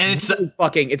charisma.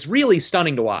 It's really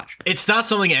stunning to watch. It's not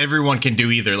something everyone can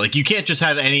do either. You can't just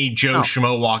have any Joe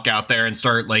Schmo walk out there and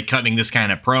start cutting this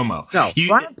kind of promo. No,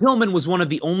 Brian Pillman was one of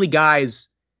the only guys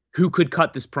who could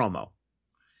cut this promo.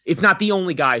 If not the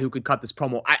only guy who could cut this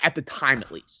promo at the time,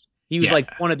 at least. He was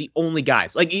one of the only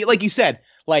guys. Like you said,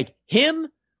 him,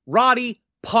 Roddy,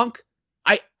 Punk,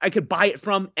 I could buy it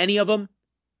from any of them.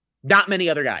 Not many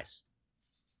other guys.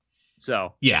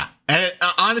 So yeah, and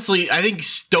honestly, I think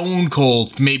Stone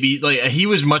Cold maybe he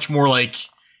was much more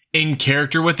in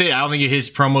character with it. I don't think his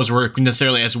promos were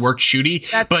necessarily as work shooty.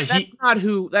 That's not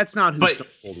who Stone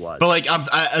Cold was.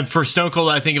 But for Stone Cold,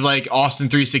 I think of Austin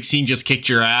 316 just kicked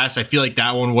your ass. I feel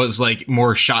that one was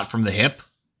more shot from the hip.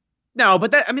 No, but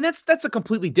that's a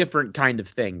completely different kind of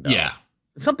thing, though. Yeah,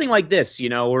 something like this,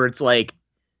 where it's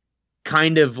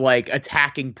kind of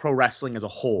attacking pro wrestling as a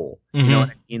whole. You know what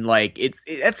I mean?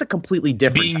 That's a completely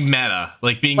different being meta,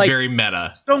 being very meta.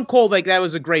 Stone Cold, that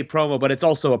was a great promo, but it's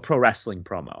also a pro wrestling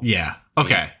promo. Yeah.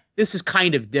 Okay. This is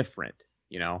kind of different,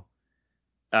 again,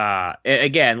 I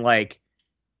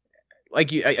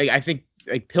think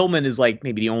Pillman is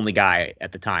maybe the only guy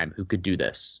at the time who could do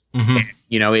this. And,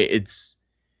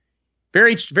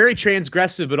 very, very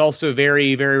transgressive, but also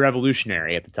very, very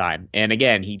revolutionary at the time. And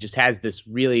again, he just has this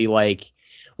really like,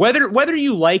 whether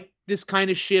you like this kind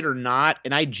of shit or not,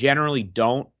 and I generally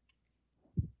don't,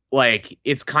 like,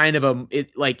 it's kind of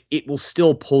it will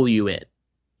still pull you in,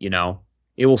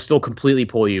 it will still completely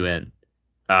pull you in.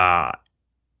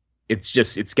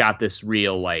 It's got this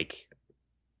real, like,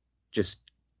 just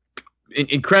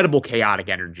incredible chaotic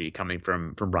energy coming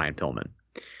from Brian Pillman.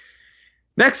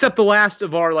 Next up, the last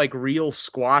of our like real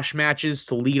squash matches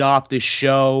to lead off this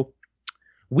show.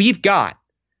 We've got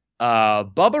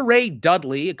Bubba Ray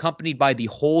Dudley, accompanied by the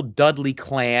whole Dudley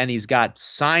clan. He's got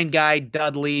Sign Guy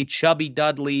Dudley, Chubby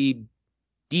Dudley,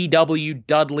 DW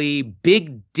Dudley,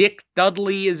 Big Dick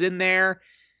Dudley is in there.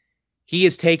 He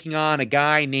is taking on a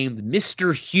guy named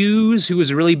Mr. Hughes, who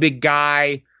is a really big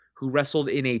guy who wrestled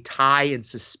in a tie and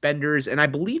suspenders, and I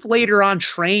believe later on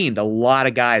trained a lot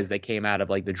of guys that came out of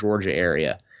like the Georgia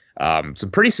area.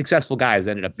 Some pretty successful guys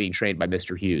ended up being trained by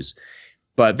Mr. Hughes,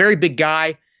 but very big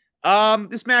guy.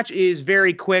 This match is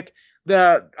very quick.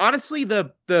 Honestly,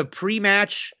 the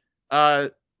pre-match,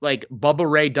 like Bubba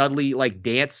Ray Dudley like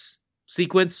dance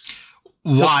sequence,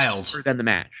 wild than the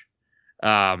match.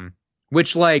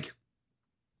 Which like,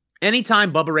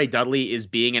 anytime Bubba Ray Dudley is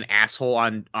being an asshole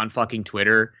on fucking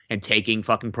Twitter and taking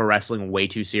fucking pro wrestling way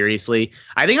too seriously,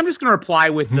 I think I'm just gonna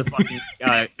reply with the fucking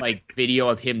like video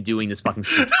of him doing this fucking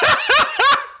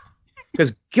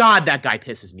because God, that guy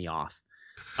pisses me off.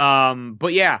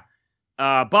 But yeah,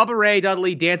 Bubba Ray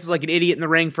Dudley dances like an idiot in the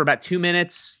ring for about 2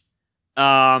 minutes.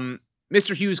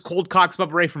 Mr. Hughes cold cocks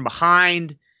Bubba Ray from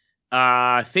behind,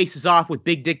 faces off with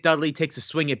Big Dick Dudley, takes a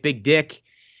swing at Big Dick,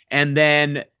 and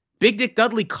then Big Dick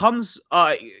Dudley comes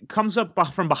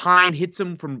up from behind, hits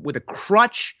him with a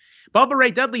crutch. Bubba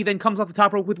Ray Dudley then comes off the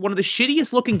top rope with one of the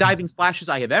shittiest looking diving splashes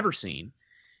I have ever seen.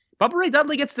 Bubba Ray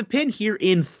Dudley gets the pin here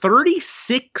in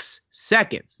 36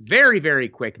 seconds. Very, very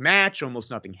quick match.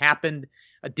 Almost nothing happened.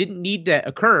 Didn't need to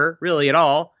occur really at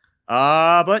all.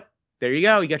 But there you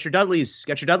go. You got your Dudleys.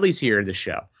 Got your Dudleys here in this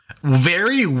show.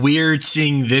 Very weird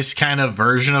seeing this kind of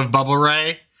version of Bubba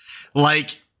Ray.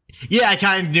 Like, yeah, I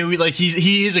kind of knew like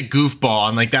he is a goofball,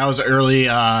 and like that was early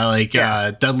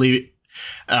Dudley,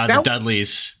 the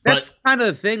Dudleys. That's kind of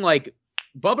the thing. Like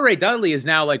Bubba Ray Dudley is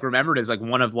now like remembered as like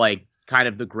one of like kind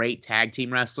of the great tag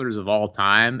team wrestlers of all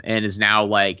time, and is now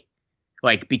like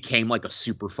became like a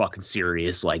super fucking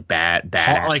serious like bad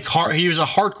he was a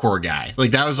hardcore guy.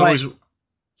 Like that was always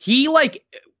he like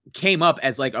came up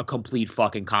as like a complete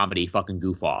fucking comedy fucking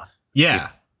goof off. Yeah.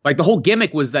 Like the whole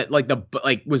gimmick was that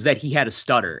was that he had a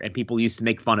stutter and people used to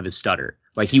make fun of his stutter.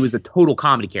 Like he was a total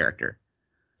comedy character.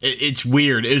 It's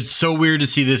weird. It's so weird to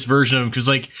see this version of him because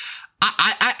like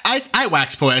I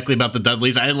wax poetically about the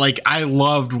Dudleys. I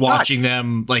loved watching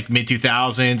them like mid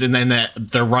 2000s and then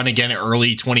their run again at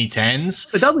early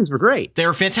 2010s. The Dudleys were great. They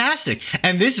were fantastic.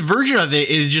 And this version of it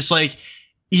is just like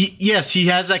he has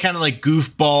that kind of like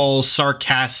goofball,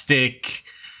 sarcastic,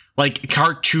 like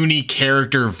cartoony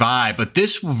character vibe, but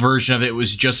this version of it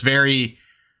was just very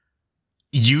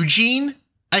Eugene,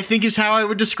 I think is how I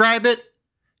would describe it.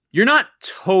 You're not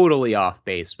totally off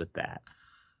base with that.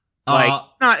 Like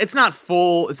it's not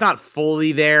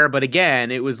fully there, but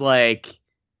again, it was like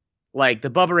the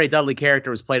Bubba Ray Dudley character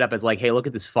was played up as like, hey, look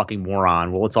at this fucking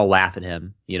moron. Well, let's all laugh at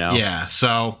him, Yeah,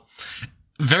 so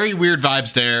very weird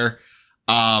vibes there.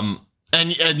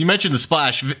 And you mentioned the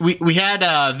splash. We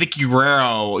had Vicky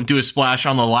Guerrero do a splash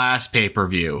on the last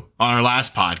pay-per-view on our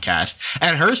last podcast,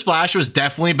 and her splash was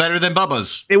definitely better than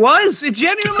Bubba's. It was. It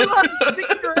genuinely was.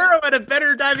 Vicky Guerrero had a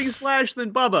better diving splash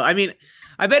than Bubba. I mean,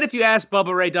 I bet if you asked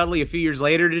Bubba Ray Dudley a few years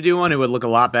later to do one, it would look a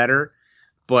lot better.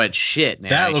 But shit, man.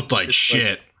 That looked like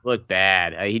shit. Looked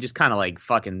bad. He just kind of like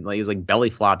fucking, like, he was like belly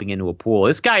flopping into a pool.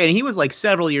 This guy, and he was like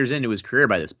several years into his career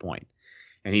by this point,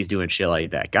 and he's doing shit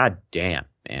like that. God damn,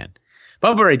 man.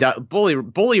 Bubba Ray,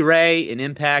 Bully Ray in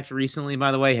Impact recently,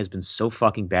 by the way, has been so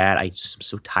fucking bad. I'm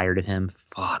so tired of him.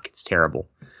 Fuck, it's terrible.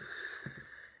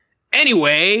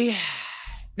 Anyway,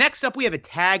 next up we have a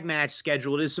tag match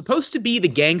scheduled. It is supposed to be the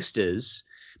Gangstas,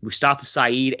 Mustafa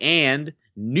Saeed and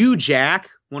New Jack,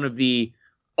 one of the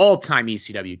all-time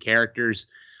ECW characters.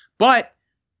 But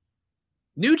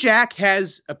New Jack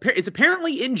is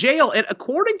apparently in jail, and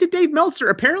according to Dave Meltzer,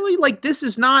 apparently like this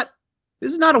is not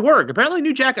a work. Apparently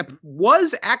New Jack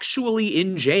was actually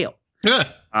in jail.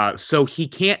 So he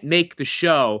can't make the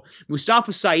show.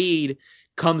 Mustafa Saeed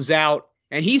comes out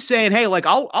and he's saying, hey, like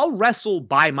I'll wrestle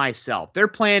by myself. They're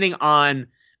planning on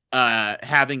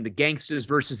having the Gangstas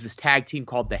versus this tag team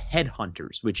called the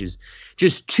Headhunters, which is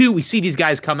just two. We see these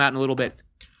guys come out in a little bit.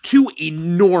 Two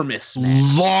enormous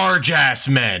men. Large ass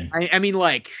men. I mean,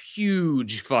 like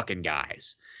huge fucking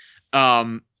guys.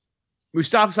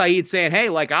 Mustafa Saeed saying, hey,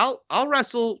 like, I'll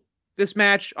wrestle this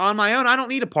match on my own. I don't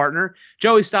need a partner.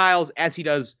 Joey Styles, as he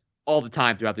does all the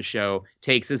time throughout the show,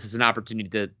 takes this as an opportunity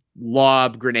to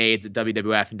lob grenades at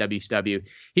WWF and WCW.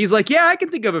 He's like, yeah, I can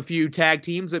think of a few tag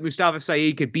teams that Mustafa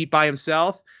Saeed could beat by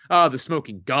himself. The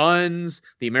Smoking Guns,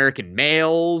 the American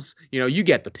Males. You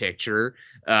get the picture.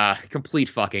 Complete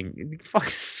fucking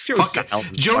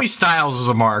Joey Styles is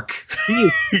a mark. He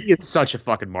is such a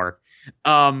fucking mark.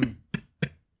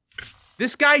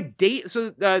 This guy,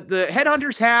 the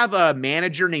Headhunters have a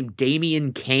manager named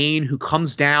Damian Kane who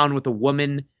comes down with a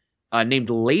woman named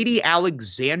Lady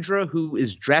Alexandra who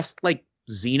is dressed like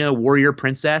Xena, warrior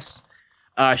princess.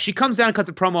 She comes down and cuts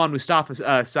a promo on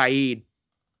Mustafa Saeed.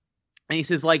 And he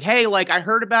says, like, hey, like, I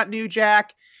heard about New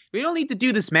Jack. We don't need to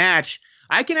do this match.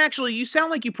 I can actually, you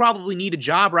sound like you probably need a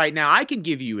job right now. I can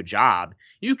give you a job.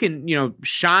 You can,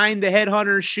 shine the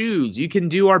Headhunter's shoes. You can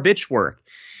do our bitch work.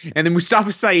 And then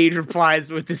Mustafa Saeed replies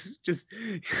with this just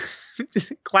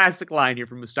classic line here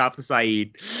from Mustafa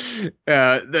Saeed.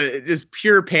 Just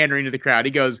pure pandering to the crowd.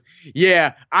 He goes,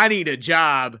 yeah, I need a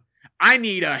job. I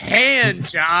need a hand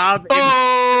job.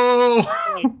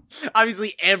 Oh!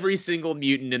 Obviously, every single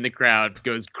mutant in the crowd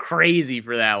goes crazy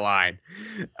for that line.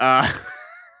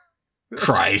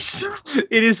 Christ.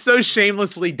 It is so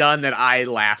shamelessly done that I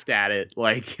laughed at it.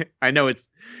 Like, I know it's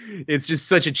just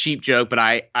such a cheap joke, but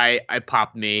I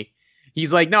popped me.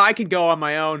 He's like, no, I can go on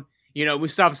my own.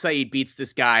 Mustafa Saeed beats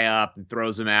this guy up and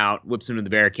throws him out, whips him to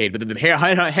the barricade. But then the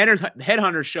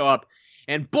Headhunters show up,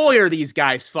 and boy, are these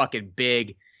guys fucking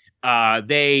big.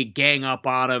 They gang up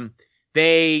on him.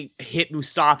 They hit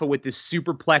Mustafa with this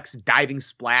superplex diving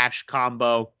splash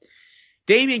combo.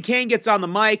 Damian Kane gets on the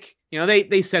mic.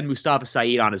 They send Mustafa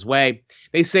Saeed on his way.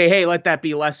 They say, hey, let that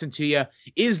be a lesson to you.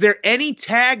 Is there any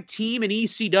tag team in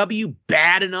ECW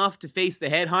bad enough to face the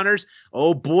Headhunters?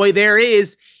 Oh boy, there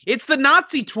is. It's the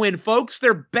Nazi twin, folks.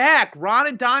 They're back. Ron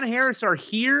and Don Harris are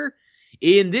here.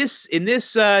 In this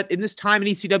time in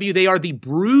ECW, they are the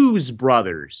Bruise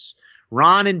Brothers.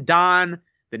 Ron and Don,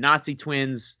 the Nazi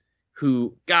twins,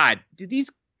 who, God, these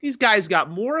guys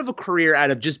got more of a career out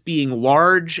of just being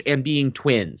large and being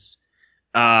twins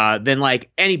than like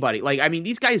anybody. Like, I mean,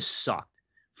 these guys sucked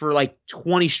for like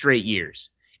 20 straight years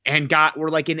and were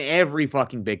like in every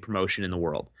fucking big promotion in the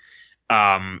world.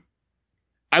 I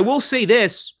will say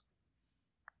this: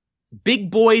 big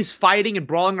boys fighting and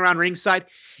brawling around ringside,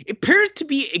 it appears to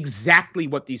be exactly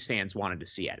what these fans wanted to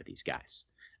see out of these guys.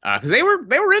 Because they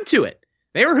were into it.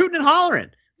 They were hooting and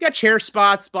hollering. We got chair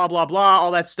spots, blah, blah, blah,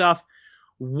 all that stuff.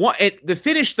 The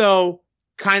finish, though,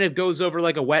 kind of goes over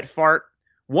like a wet fart.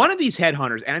 One of these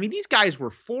Headhunters, and I mean, these guys were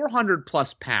 400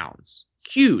 plus pounds.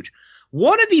 Huge.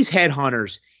 One of these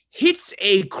Headhunters hits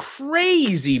a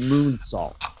crazy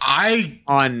moonsault. I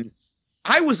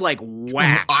was like,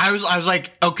 wow. I was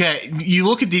like, okay, you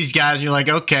look at these guys and you're like,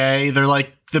 okay, they're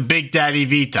like the Big Daddy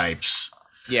V types.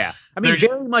 Yeah. I mean,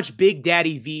 very much Big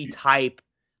Daddy V type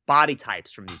body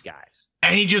types from these guys.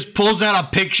 And he just pulls out a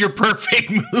picture-perfect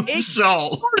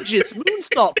moonsault. Gorgeous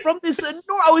moonsault from this enormous...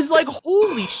 I was like,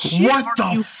 holy shit, what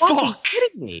the fuck?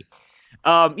 Kidding me?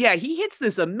 Yeah, he hits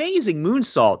this amazing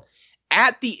moonsault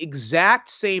at the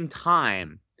exact same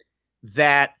time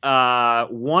that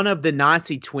one of the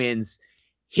Nazi twins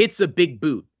hits a big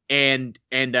boot and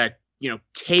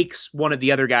takes one of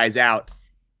the other guys out.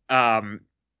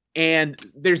 And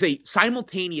there's a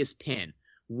simultaneous pin.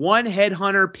 One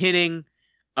Headhunter pinning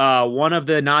one of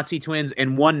the Nazi twins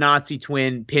and one Nazi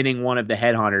twin pinning one of the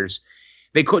Headhunters.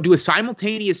 They could do a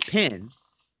simultaneous pin.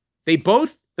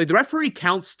 The referee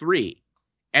counts 3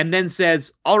 and then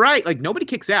says, all right, like nobody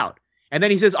kicks out. And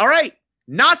then he says, all right,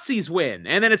 Nazis win.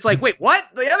 And then it's like, wait, what?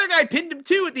 The other guy pinned him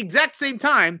too at the exact same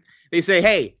time. They say,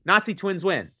 hey, Nazi twins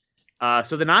win.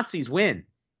 So the Nazis win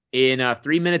in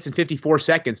 3 minutes and 54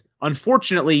 seconds.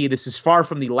 Unfortunately, this is far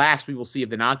from the last we will see of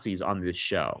the Nazis on this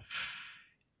show.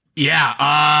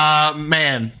 Yeah,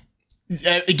 man.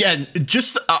 Again,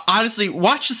 just honestly,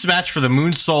 watch this match for the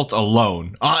moonsault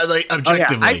alone. Like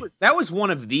objectively, oh, yeah. That was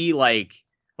one of the like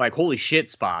holy shit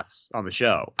spots on the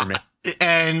show for me.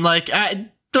 And like,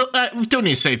 don't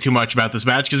need to say too much about this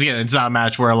match because again, it's not a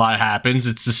match where a lot happens.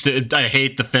 It's just I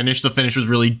hate the finish. The finish was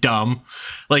really dumb.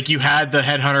 Like you had the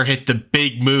Headhunter hit the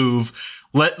big move.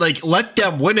 Let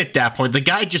them win at that point. The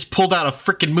guy just pulled out a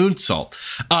freaking moonsault.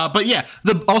 But yeah,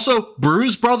 also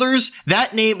Bruise Brothers.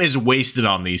 That name is wasted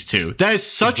on these two. That is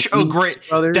such a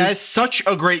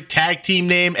great tag team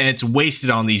name, and it's wasted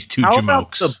on these two jamokes. How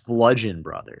about the Bludgeon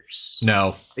Brothers?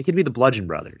 No, they could be the Bludgeon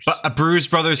Brothers. But Bruise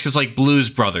Brothers because like Blues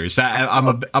Brothers. I'm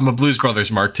a Blues Brothers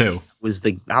mark too.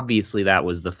 Obviously that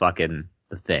was the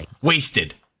thing.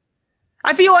 Wasted.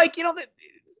 I feel like, the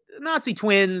Nazi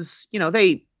twins,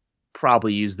 they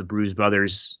probably used the Bruise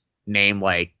Brothers name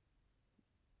like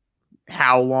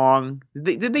how long?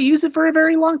 Did they use it for a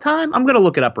very long time? I'm going to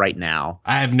look it up right now.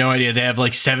 I have no idea. They have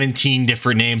like 17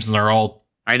 different names and they're all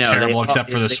terrible except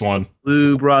for this one.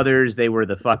 Blue Brothers. They were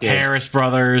the fucking Harris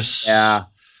Brothers. Yeah.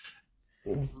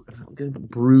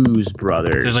 Bruise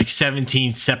Brothers. There's like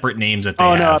 17 separate names that they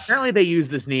have. Oh, no. Apparently they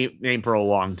used this name for a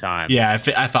long time. Yeah,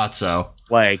 I thought so.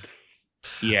 Like,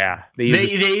 yeah. They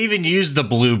even used the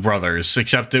Blue Brothers,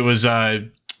 except it was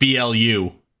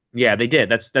BLU. Yeah, they did.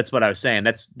 That's what I was saying.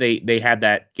 They had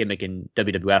that gimmick in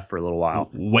WWF for a little while.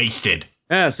 Wasted.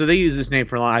 Yeah, so they use this name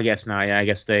for long. I guess now. Yeah, I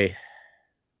guess they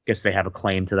have a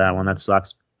claim to that one. That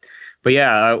sucks. But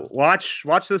yeah, watch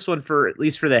this one for at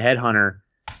least for the Headhunter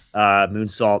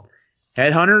Moonsault.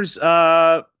 Headhunters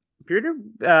appear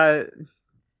to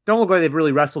don't look like they've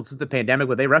really wrestled since the pandemic,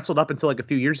 but they wrestled up until like a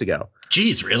few years ago.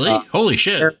 Jeez, really? Holy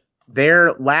shit.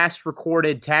 Their last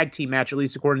recorded tag team match, at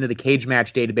least according to the Cage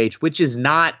Match database, which is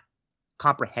not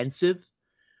comprehensive,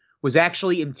 was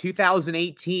actually in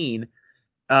 2018.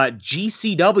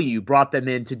 GCW brought them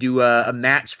in to do a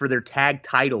match for their tag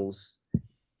titles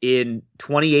in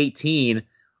 2018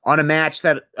 on a match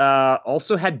that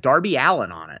also had Darby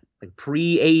Allin on it, like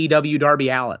pre-AEW Darby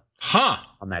Allin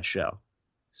on that show.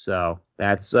 So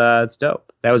that's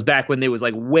dope. That was back when there was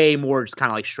like way more just kind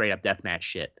of like straight up deathmatch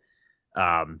shit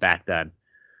back then.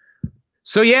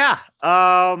 So yeah,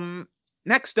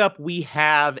 next up we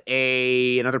have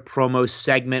another promo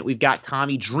segment. We've got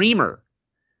Tommy Dreamer,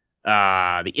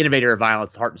 the innovator of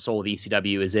violence, the heart and soul of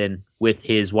ECW, is in with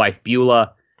his wife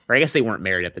Beulah. Or I guess they weren't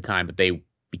married at the time, but they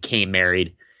became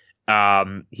married.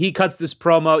 He cuts this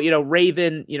promo.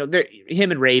 Raven,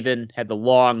 him and Raven had the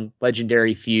long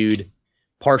legendary feud,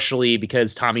 partially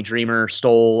because Tommy Dreamer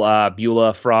stole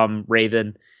Beulah from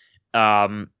Raven.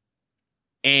 And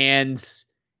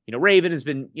Raven has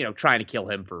been, trying to kill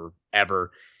him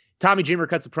forever. Tommy Dreamer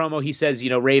cuts a promo. He says,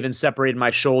 Raven separated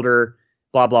my shoulder,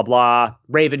 blah, blah, blah.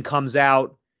 Raven comes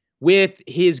out with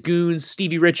his goons,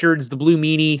 Stevie Richards, the Blue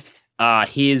Meanie,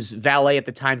 his valet at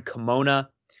the time, Kimona.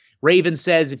 Raven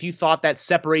says, if you thought that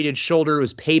separated shoulder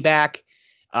was payback,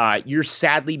 you're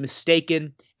sadly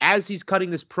mistaken. As he's cutting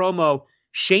this promo,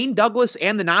 Shane Douglas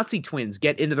and the Nazi twins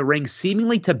get into the ring,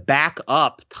 seemingly to back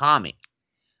up Tommy.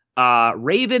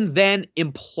 Raven then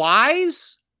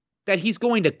implies that he's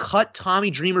going to cut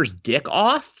Tommy Dreamer's dick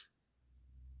off.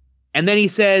 And then he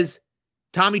says,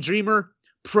 Tommy Dreamer,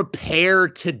 prepare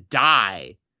to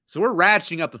die. So we're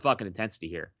ratcheting up the fucking intensity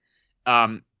here.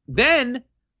 Then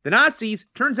the Nazis,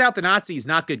 turns out the Nazis,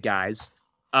 not good guys.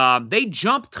 They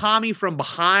jump Tommy from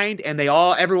behind and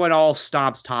everyone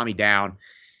stomps Tommy down.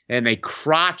 And they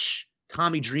crotch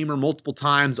Tommy Dreamer multiple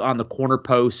times on the corner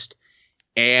post.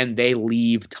 And they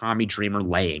leave Tommy Dreamer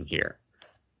laying here.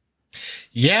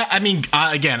 Yeah, I mean,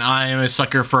 again, I am a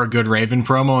sucker for a good Raven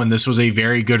promo, and this was a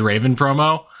very good Raven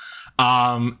promo.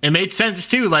 It made sense,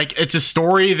 too. Like, it's a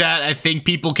story that I think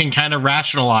people can kind of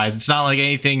rationalize. It's not like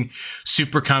anything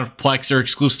super complex or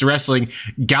exclusive to wrestling.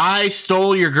 Guy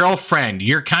stole your girlfriend.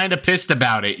 You're kind of pissed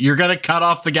about it. You're going to cut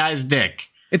off the guy's dick.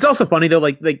 It's also funny, though,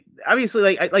 like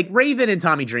obviously, like Raven and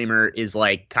Tommy Dreamer is,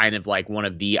 like, kind of like one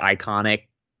of the iconic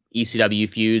ECW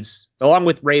feuds, along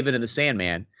with Raven and the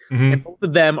Sandman. Mm-hmm. And both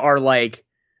of them are like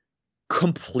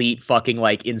complete fucking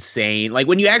like insane. Like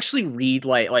when you actually read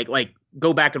like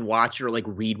go back and watch or like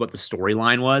read what the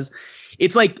storyline was,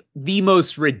 it's like the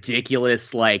most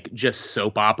ridiculous like just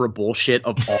soap opera bullshit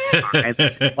of all time.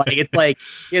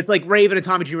 it's like Raven and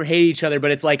Tommy Dreamer hate each other, but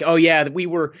it's like, oh yeah, we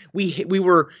were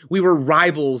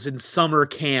rivals in summer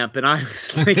camp, and I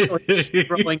was like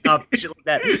growing up, shit like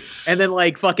that. And then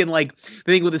like fucking like the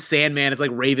thing with the Sandman, it's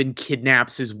like Raven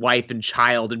kidnaps his wife and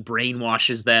child and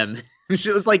brainwashes them.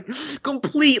 It's like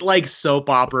complete like soap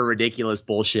opera ridiculous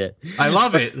bullshit. I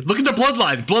love it. Look at the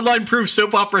Bloodline. Bloodline proves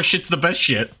soap opera shit's the best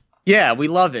shit. Yeah, we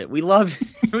love it. We love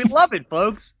it,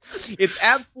 folks. It's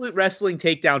absolute wrestling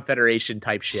takedown federation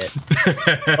type shit.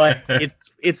 But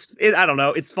it's I don't know,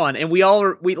 it's fun. And we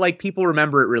like people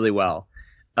remember it really well.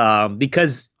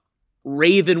 Because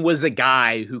Raven was a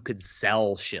guy who could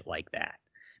sell shit like that.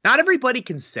 Not everybody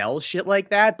can sell shit like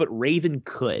that, but Raven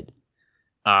could.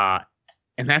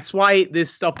 And that's why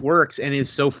this stuff works and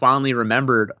is so fondly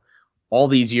remembered all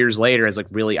these years later as like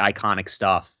really iconic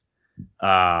stuff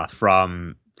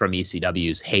from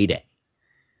ECW's heyday.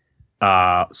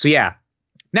 So yeah,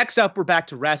 next up, we're back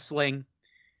to wrestling.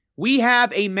 We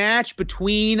have a match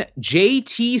between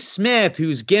JT Smith,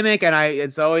 whose gimmick, and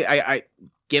I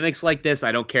gimmicks like this,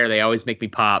 I don't care. They always make me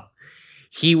pop.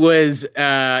 He was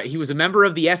a member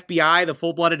of the FBI, the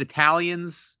Full-Blooded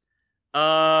Italians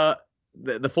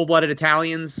the full-blooded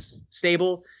Italians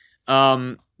stable.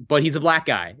 But he's a black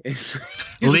guy.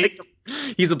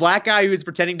 He's a black guy who's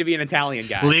pretending to be an Italian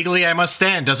guy. Legally, I must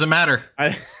stand. Doesn't matter.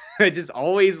 I just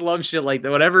always love shit like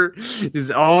that. Whatever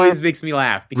just always makes me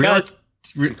laugh because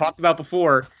we talked about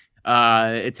before.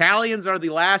 Italians are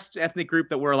the last ethnic group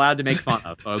that we're allowed to make fun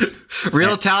of, folks.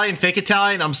 Real Italian, fake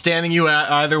Italian. I'm standing you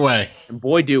either way. And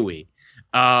boy, do we.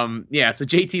 So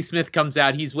JT Smith comes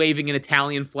out. He's waving an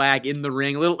Italian flag in the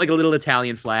ring, a little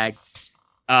Italian flag.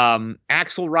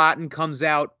 Axel Rotten comes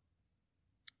out.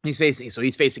 He's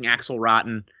facing Axel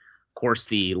Rotten, of course,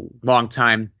 the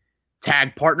longtime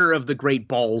tag partner of the great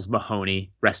Balls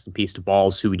Mahoney. Rest in peace to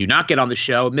Balls, who we do not get on the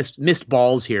show. Missed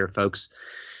Balls here, folks.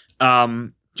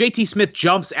 JT Smith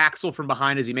jumps Axel from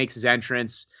behind as he makes his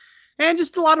entrance. And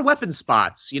just a lot of weapon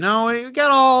spots. We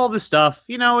got all the stuff.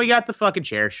 We got the fucking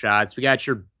chair shots. We got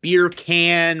your beer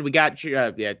can. We got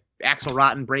your Axel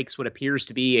Rotten breaks what appears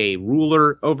to be a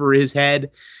ruler over his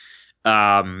head.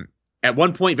 At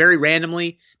one point, very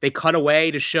randomly, they cut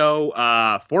away to show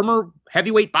former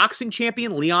heavyweight boxing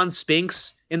champion Leon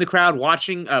Spinks in the crowd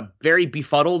watching, very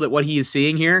befuddled at what he is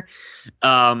seeing here.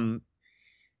 And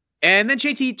then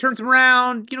JT turns him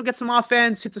around, gets some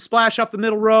offense, hits a splash off the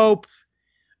middle rope.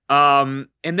 And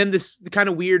then the kind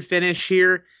of weird finish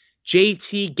here.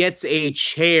 JT gets a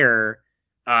chair,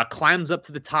 climbs up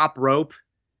to the top rope,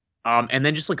 and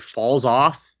then just falls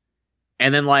off.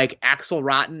 And then Axel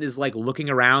Rotten is looking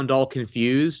around all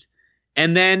confused.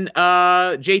 And then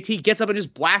JT gets up and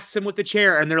just blasts him with the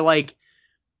chair. And they're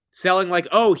selling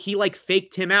oh, he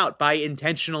faked him out by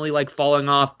intentionally falling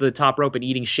off the top rope and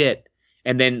eating shit.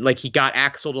 And then he got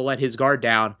Axel to let his guard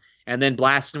down and then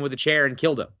blasted him with a chair and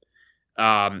killed him.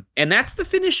 And that's the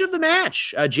finish of the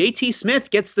match. JT Smith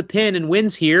gets the pin and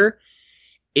wins here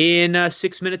in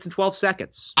 6 minutes and 12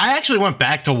 seconds. I actually went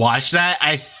back to watch that.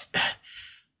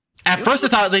 At first I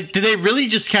thought, did they really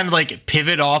just kind of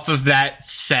pivot off of that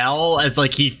sell as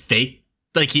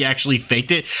he actually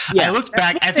faked it? Yeah, I looked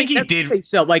back. I think he did.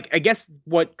 So I guess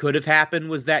what could have happened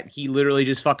was that he literally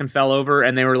just fucking fell over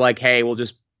and they were like, hey, we'll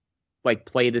just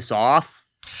play this off.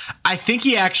 I think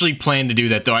he actually planned to do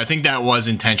that though. I think that was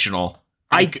intentional.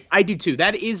 I do too.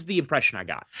 That is the impression I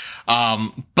got.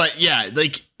 But yeah,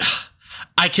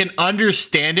 I can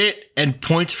understand it and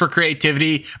points for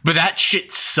creativity, but that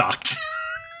shit sucked.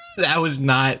 That was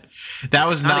not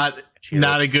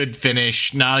a good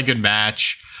finish, not a good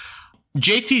match.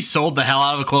 JT sold the hell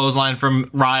out of a clothesline from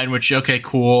Ryan, which, okay,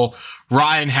 cool.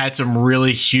 Ryan had some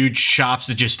really huge chops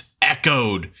that just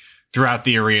echoed throughout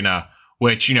the arena,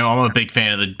 which, I'm a big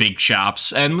fan of the big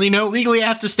chops. And, legally I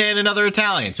have to stand another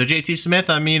Italian. So JT Smith,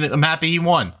 I'm happy he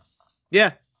won.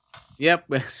 Yeah. Yep.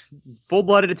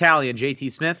 Full-blooded Italian,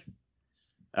 JT Smith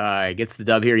gets the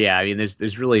dub here. Yeah,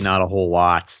 there's really not a whole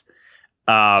lot.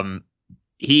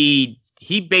 He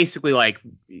basically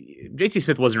JT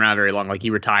Smith wasn't around very long. He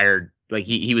retired.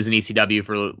 He was in ECW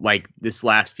for this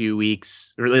last few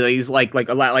weeks. Or he's a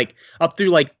lot up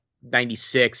through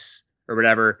 96 or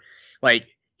whatever.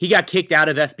 He got kicked out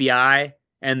of FBI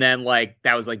and then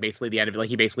that was basically the end of it.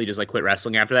 He basically just quit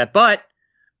wrestling after that. But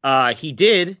he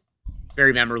did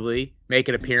very memorably make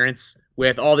an appearance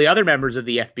with all the other members of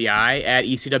the FBI at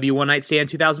ECW One Night Stand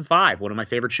 2005, one of my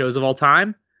favorite shows of all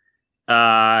time.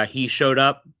 He showed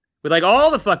up with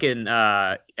all the fucking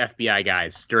FBI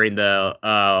guys during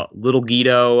the Little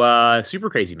Guido Super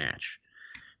Crazy match,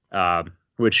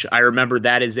 which I remember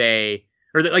that is the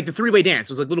three-way dance.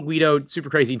 It was Little Guido, Super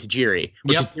Crazy, and Tajiri,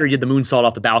 which Tajiri did the moonsault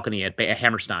off the balcony at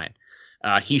Hammerstein.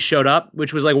 He showed up,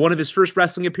 which was one of his first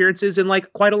wrestling appearances in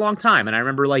quite a long time, and I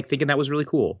remember thinking that was really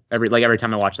cool every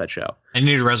time I watched that show. I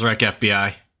need to resurrect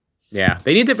FBI. Yeah,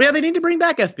 they need to bring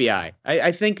back FBI.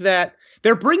 I think that.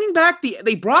 They're bringing back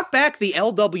they brought back the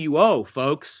LWO,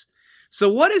 folks.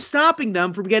 So what is stopping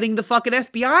them from getting the fucking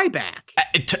FBI back?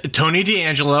 Tony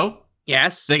D'Angelo.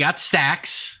 Yes. They got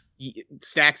Stax.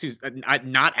 Stax, who's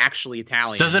not actually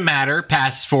Italian. Doesn't matter.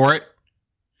 Pass for it.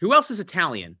 Who else is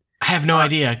Italian? I have no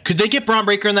idea. Could they get Braun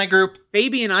Breaker in that group?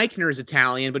 Fabian Eichner is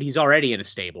Italian, but he's already in a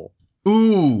stable.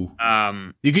 Ooh.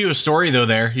 You could do a story though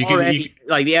there. The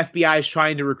FBI is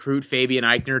trying to recruit Fabian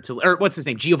Eichner or what's his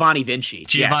name? Giovanni Vinci.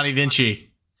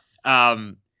 Vinci.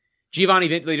 Giovanni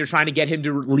Vinci, they're trying to get him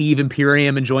to leave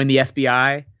Imperium and join the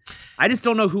FBI. I just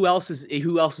don't know who else is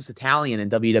Italian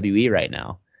in WWE right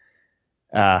now.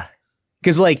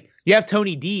 Cuz you have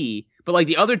Tony D, but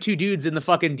the other two dudes in the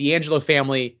fucking D'Angelo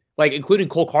family, including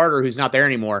Cole Carter, who's not there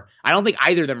anymore, I don't think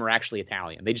either of them are actually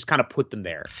Italian. They just kind of put them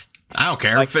there. I don't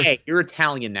care. Hey, you're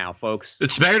Italian now, folks.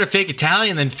 It's better to fake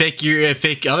Italian than fake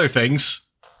other things.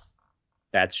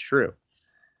 That's true.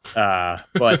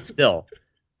 But still,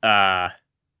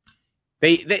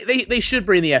 They should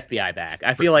bring the FBI back.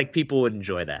 I feel like people would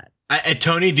enjoy that.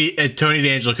 Tony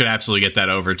D'Angelo could absolutely get that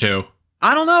over too.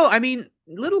 I don't know. I mean,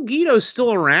 Little Guido's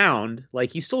still around.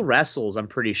 Like, he still wrestles, I'm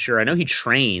pretty sure. I know he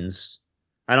trains.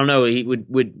 I don't know. He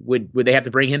would they have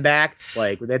to bring him back?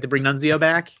 Like, would they have to bring Nunzio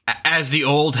back? As the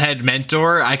old head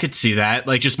mentor, I could see that.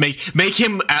 Like, just make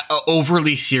him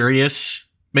overly serious.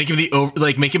 Make him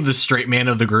the straight man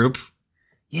of the group.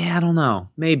 Yeah, I don't know.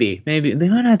 Maybe they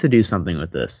might have to do something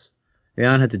with this.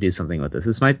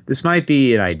 This might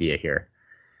be an idea here.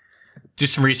 Do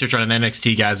some research on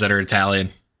NXT guys that are Italian.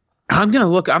 I'm gonna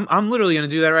look. I'm literally gonna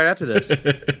do that right after this.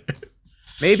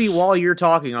 Maybe while you're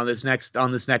talking on this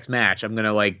next match, I'm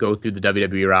gonna like go through the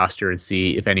WWE roster and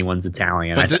see if anyone's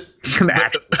Italian. But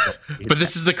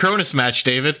this is the Cronus match,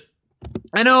 David.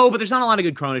 I know, but there's not a lot of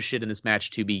good Cronus shit in this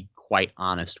match, to be quite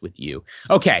honest with you.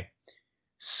 Okay,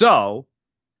 so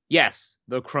yes,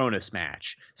 the Cronus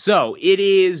match. So it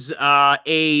is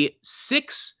a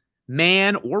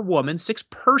 6-man or woman,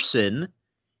 6-person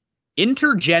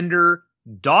intergender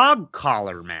dog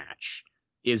collar match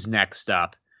is next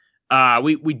up.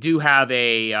 We do have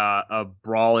a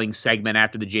brawling segment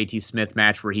after the JT Smith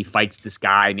match where he fights this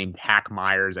guy named Hack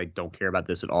Myers. I don't care about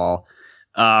this at all.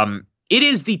 It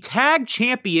is the tag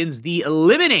champions, the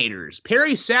Eliminators,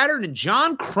 Perry Saturn and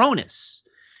John Cronus.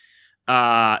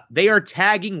 They are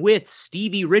tagging with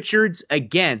Stevie Richards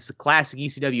against the classic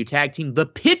ECW tag team, the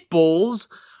Pitbulls,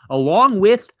 along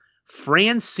with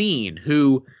Francine,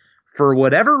 who, for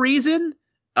whatever reason,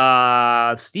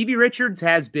 Stevie Richards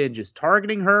has been just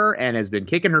targeting her and has been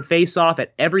kicking her face off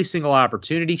at every single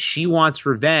opportunity. She wants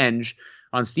revenge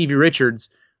on Stevie Richards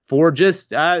for just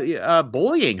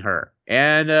bullying her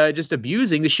and just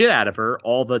abusing the shit out of her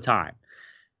all the time.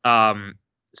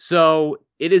 So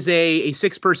it is a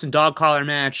 6-person dog collar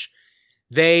match.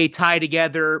 They tie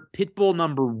together Pitbull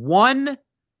number 1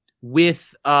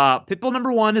 with Pitbull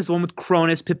number 1 is the one with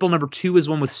Cronus. Pitbull number 2 is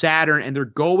one with Saturn, and they're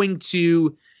going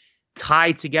to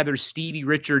tie together Stevie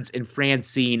Richards and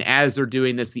Francine as they're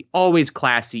doing this. The always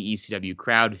classy ECW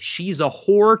crowd. She's a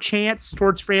whore chants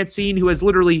towards Francine, who has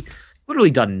literally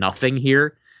done nothing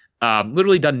here.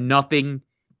 Literally done nothing.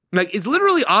 Like, is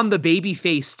literally on the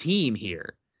babyface team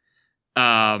here.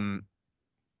 But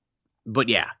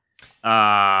yeah,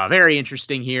 very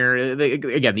interesting here.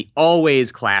 Again, the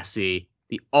always classy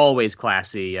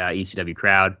ECW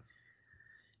crowd.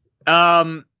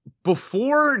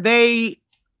 Before they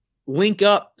link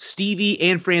up Stevie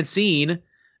and Francine,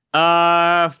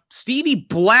 Stevie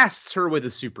blasts her with a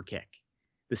super kick,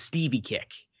 the Stevie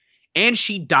kick, and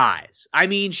she dies. I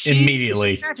mean,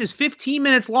 immediately. This match is 15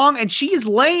 minutes long, and she is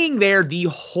laying there the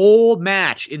whole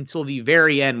match until the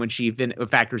very end when she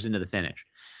factors into the finish.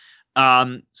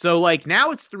 So like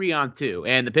now it's 3-on-2,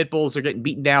 and the Pitbulls are getting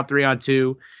beaten down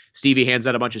 3-on-2. Stevie hands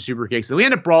out a bunch of super kicks, and we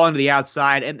end up brawling to the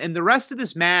outside, and the rest of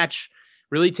this match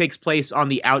really takes place on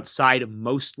the outside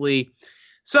mostly.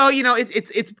 So, you know,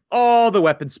 it's all the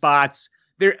weapon spots.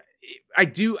 There I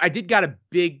did got a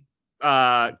big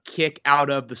kick out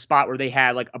of the spot where they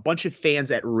had like a bunch of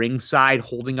fans at ringside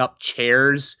holding up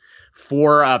chairs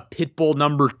for Pitbull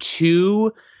number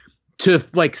 2 to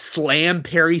like slam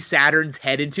Perry Saturn's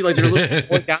head into. Like they're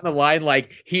looking down the line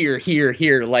like here,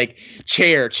 like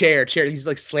chair. He's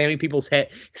like slamming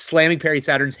Perry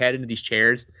Saturn's head into these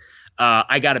chairs.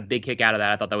 I got a big kick out of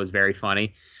that. I thought that was very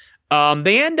funny.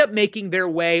 They end up making their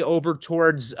way over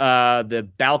towards the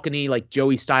balcony, like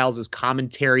Joey Styles'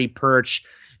 commentary perch.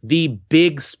 The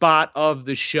big spot of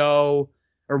the show,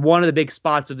 or one of the big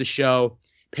spots of the show,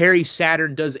 Perry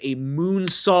Saturn does a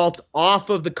moonsault off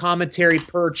of the commentary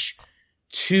perch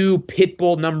to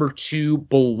Pitbull number 2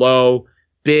 below.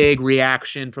 Big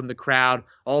reaction from the crowd.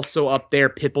 Also up there,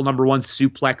 Pitbull number 1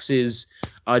 suplexes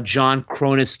John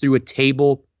Cronus through a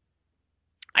table.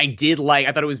 I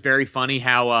thought it was very funny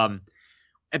how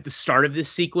at the start of this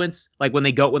sequence, like when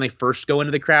they first go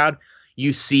into the crowd,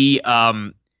 you see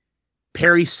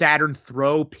Perry Saturn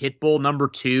throw Pitbull number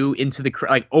 2 into the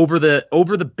like over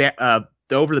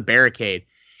the barricade,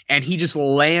 and he just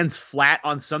lands flat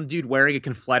on some dude wearing a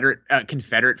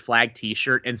Confederate flag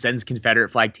T-shirt and sends Confederate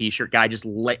flag T-shirt guy just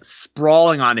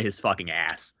sprawling onto his fucking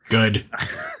ass. Good.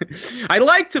 I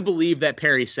like to believe that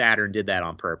Perry Saturn did that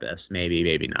on purpose.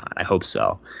 Maybe not. I hope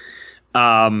so.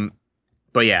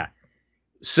 But yeah.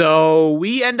 So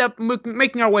we end up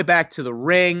making our way back to the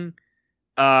ring.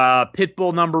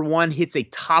 Pitbull number 1 hits a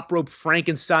top rope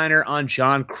Frankensteiner on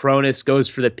John Cronus, goes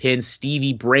for the pin.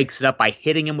 Stevie breaks it up by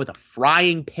hitting him with a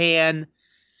frying pan.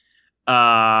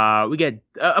 We get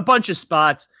a bunch of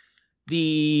spots.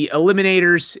 The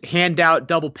Eliminators hand out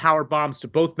double power bombs to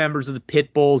both members of the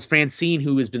Pitbulls. Francine,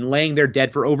 who has been laying there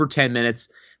dead for over 10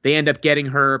 minutes, They end up getting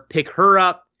her, pick her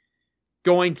up,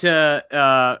 going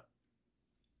to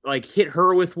like hit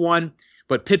her with one,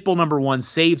 but Pitbull number one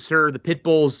saves her. The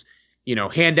Pitbulls,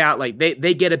 hand out, like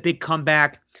they get a big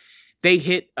comeback. They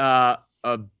hit a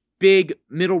big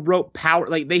middle rope power,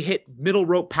 like they hit middle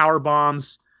rope power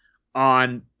bombs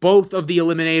on both of the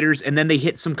Eliminators, and then they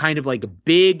hit some kind of like a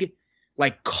big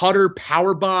like cutter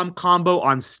power bomb combo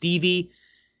on Stevie.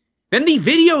 Then the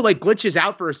video like glitches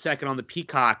out for a second on the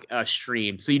Peacock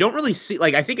stream, so you don't really see,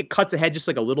 like, I think it cuts ahead just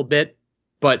like a little bit,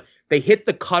 but they hit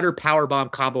the cutter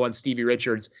powerbomb combo on Stevie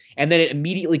Richards, and then it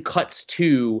immediately cuts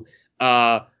to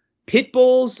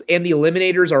Pitbulls and the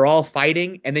Eliminators are all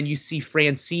fighting, and then you see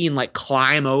Francine like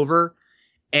climb over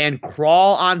and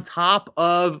crawl on top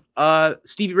of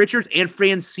Stevie Richards, and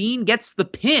Francine gets the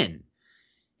pin.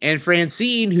 And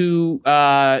Francine, who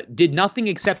did nothing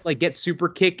except like get super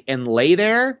kick and lay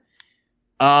there,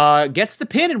 gets the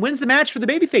pin and wins the match for the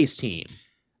babyface team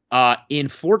in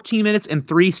 14 minutes and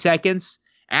 3 seconds.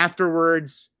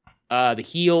 Afterwards, the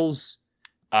heels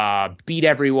beat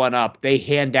everyone up. They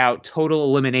hand out total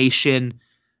elimination.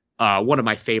 One of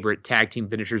my favorite tag team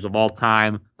finishers of all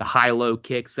time, the high-low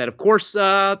kicks that, of course,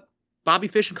 Bobby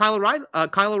Fish and Kyle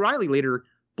O'Reilly later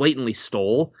blatantly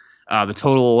stole. The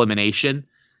total elimination.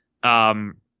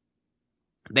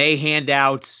 They hand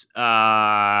out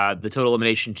the total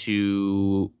elimination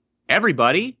to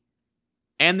everybody,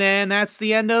 and then that's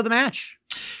the end of the match.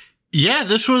 Yeah,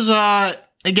 this was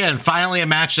again finally a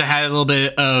match that had a little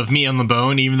bit of meat on the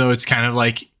bone, even though it's kind of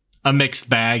like a mixed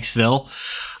bag still.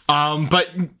 But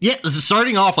yeah,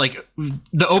 starting off like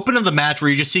the open of the match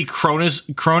where you just see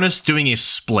Cronus doing a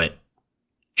split.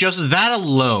 Just that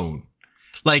alone,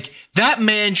 like that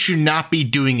man should not be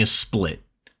doing a split.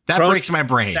 That Cronus breaks my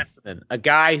brain. A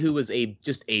guy who was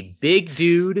just a big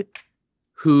dude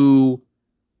who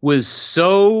was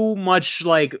so much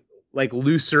like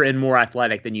looser and more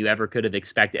athletic than you ever could have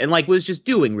expected, and like was just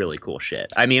doing really cool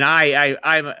shit. I mean,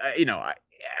 I'm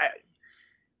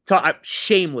a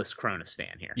shameless Cronus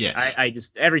fan here. Yeah, I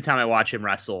just every time I watch him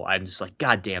wrestle, I'm just like,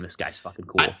 God damn, this guy's fucking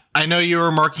cool. I know you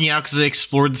were marking out because they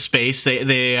explored the space.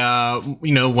 They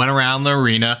went around the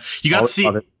arena. You got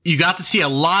to see a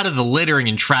lot of the littering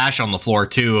and trash on the floor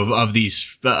too of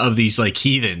these like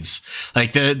heathens.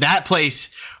 Like that place.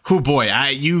 Oh boy,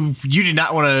 you did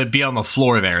not want to be on the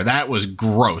floor there. That was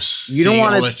gross. You don't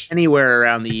want to anywhere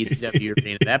around the ECW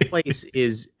arena. That place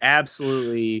is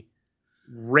absolutely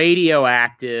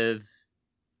radioactive.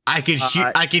 I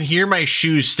can hear my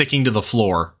shoes sticking to the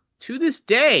floor. To this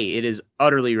day, it is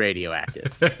utterly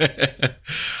radioactive. But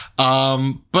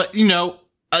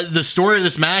the story of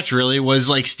this match really was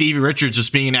like Stevie Richards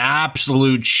just being an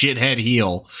absolute shithead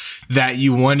heel that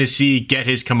you wanted to see get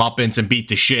his comeuppance and beat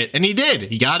the shit. And he did.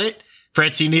 He got it.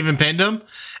 Francine even pinned him.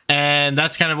 And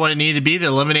that's kind of what it needed to be. The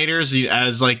Eliminators,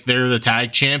 as like they're the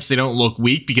tag champs, they don't look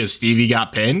weak because Stevie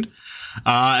got pinned.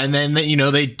 And then, they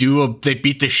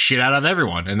beat the shit out of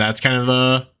everyone. And that's kind of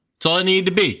that's all it needed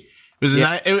to be.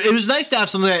 It was nice to have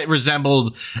something that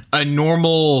resembled a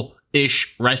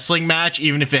normal-ish wrestling match,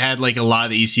 even if it had like a lot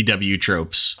of the ECW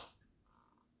tropes.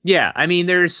 Yeah, I mean,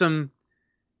 there's some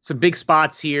big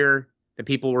spots here that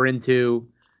people were into,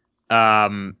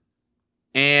 and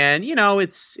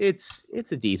it's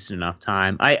a decent enough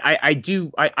time.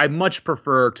 I much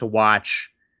prefer to watch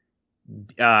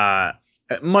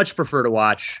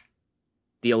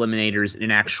the Eliminators in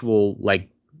an actual like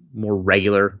more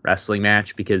regular wrestling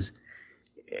match, because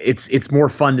it's more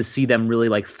fun to see them really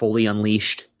like fully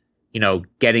unleashed.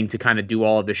 Getting to kind of do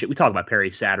all of this shit. We talk about Perry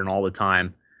Saturn all the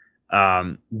time.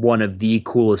 One of the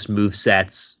coolest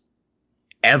movesets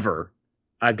ever.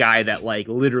 A guy that like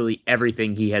literally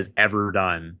everything he has ever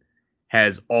done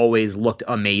has always looked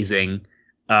amazing.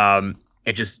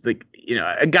 It just like,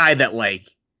 a guy that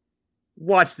like,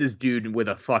 watch this dude with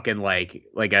a fucking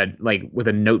with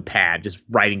a notepad, just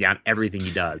writing down everything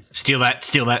he does. Steal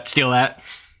that.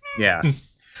 Yeah.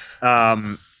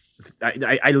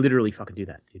 I literally fucking do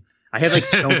that, dude. I have like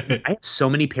I have so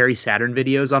many Perry Saturn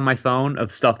videos on my phone of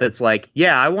stuff that's like,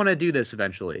 yeah, I want to do this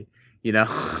eventually.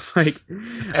 Like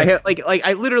I have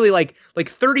I literally like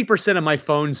 30% of my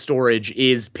phone storage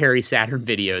is Perry Saturn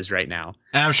videos right now.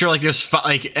 And I'm sure like there's for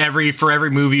every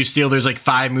move you steal, there's like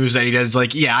 5 moves that he does.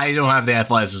 Like, yeah, I don't have the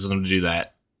athleticism to do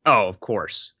that. Oh, of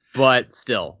course, but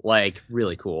still, like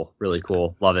really cool,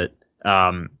 love it.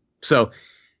 So.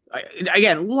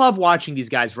 Again, love watching these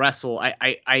guys wrestle.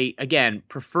 I again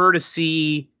prefer to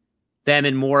see them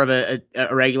in more of a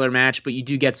regular match, but you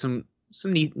do get some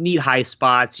neat high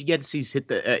spots. You get to see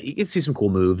you get to see some cool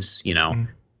moves. You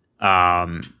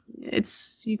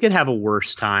could have a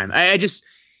worse time. I just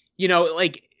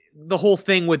like the whole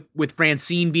thing with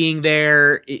Francine being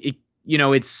there, it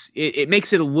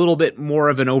makes it a little bit more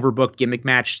of an overbooked gimmick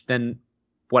match than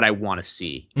what I want to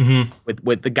see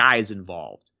with the guys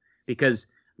involved. Because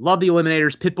love the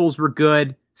Eliminators. Pitbulls were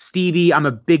good. Stevie, I'm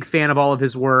a big fan of all of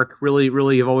his work. Really,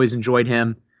 really have always enjoyed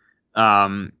him.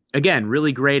 Again,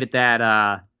 really great at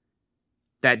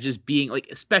that just being like,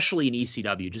 especially in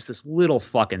ECW, just this little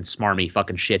fucking smarmy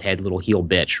fucking shithead little heel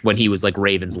bitch when he was like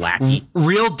Raven's lackey.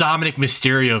 Real Dominic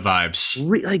Mysterio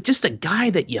vibes. Like just a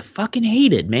guy that you fucking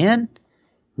hated, man.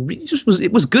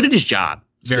 It was good at his job.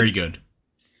 Very good.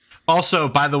 Also,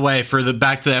 by the way, for the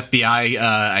back to the FBI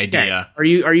idea.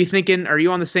 Okay. Are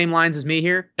you on the same lines as me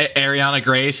here? Ariana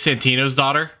Grace, Santino's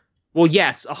daughter? Well,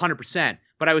 yes, 100%.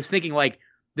 But I was thinking like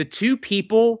the two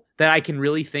people that I can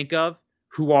really think of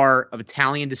who are of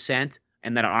Italian descent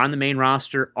and that are on the main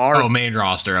roster are main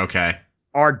roster, okay.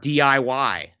 Are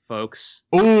DIY folks.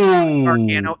 Ooh.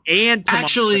 Gargano and Tommaso.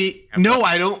 Actually, no,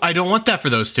 I don't want that for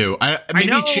those two.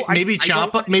 Maybe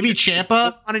Ciampa, maybe Ciampa. I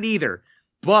don't want it either.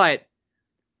 But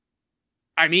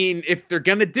I mean, if they're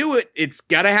gonna do it, it's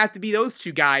gotta have to be those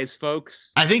two guys,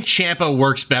 folks. I think Ciampa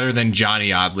works better than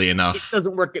Johnny, oddly enough. It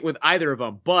doesn't work with either of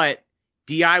them, but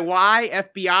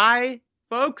DIY, FBI,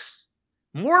 folks.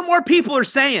 More and more people are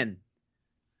saying.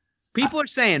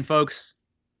 Folks.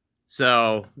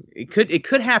 So it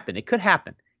could happen. It could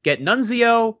happen. Get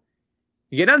Nunzio.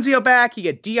 You get Nunzio back. You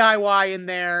get DIY in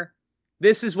there.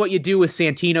 This is what you do with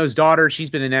Santino's daughter. She's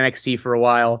been in NXT for a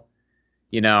while.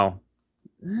 Who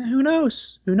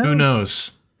knows? Who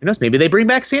knows? Maybe they bring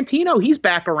back Santino. He's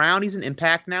back around. He's an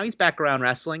Impact now. He's back around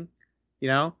wrestling.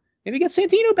 Maybe get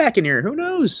Santino back in here. Who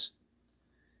knows?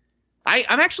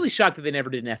 I'm actually shocked that they never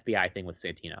did an FBI thing with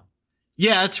Santino.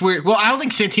 Yeah, that's weird. Well, I don't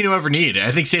think Santino ever needed it.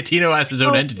 I think Santino has his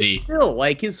own entity. Still,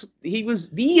 like he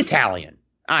was the Italian.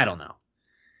 I don't know.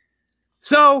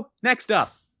 So, next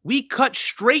up, we cut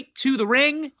straight to the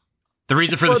ring. The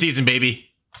reason for the season,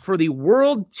 baby. For the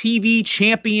World TV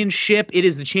Championship, it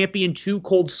is the champion 2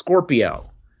 Cold Scorpio.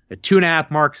 The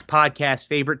 2.5 Marks podcast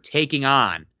favorite taking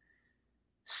on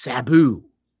Sabu.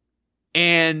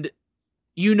 And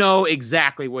you know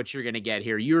exactly what you're going to get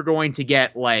here. You're going to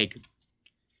get like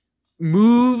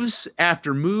moves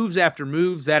after moves after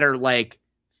moves that are like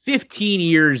 15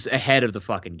 years ahead of the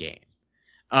fucking game.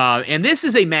 And this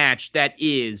is a match that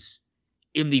is,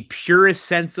 in the purest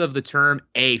sense of the term,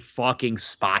 a fucking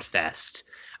spot fest.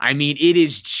 I mean, it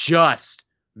is just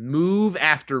move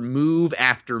after move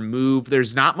after move.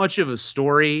 There's not much of a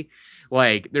story.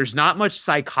 Like, there's not much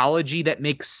psychology that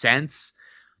makes sense.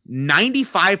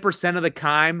 95% of the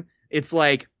time, it's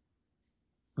like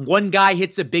one guy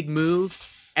hits a big move,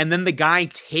 and then the guy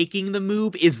taking the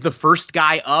move is the first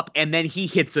guy up, and then he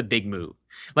hits a big move.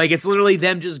 Like, it's literally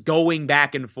them just going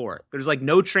back and forth. There's like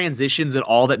no transitions at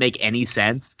all that make any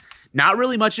sense. Not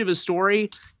really much of a story,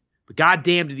 but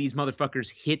goddamn do these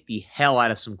motherfuckers hit the hell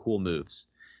out of some cool moves.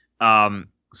 So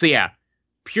yeah,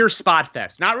 pure spot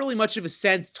fest. Not really much of a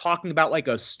sense talking about like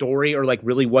a story or like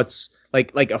really what's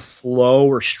like a flow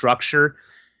or structure.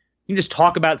 You can just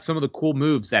talk about some of the cool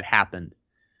moves that happened.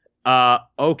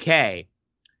 Okay.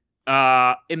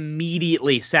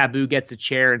 Immediately Sabu gets a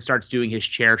chair and starts doing his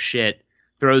chair shit.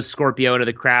 Throws Scorpio into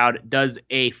the crowd. Does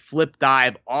a flip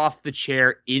dive off the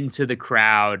chair into the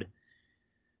crowd.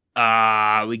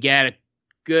 We get a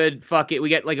good we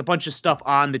get like a bunch of stuff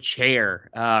on the chair.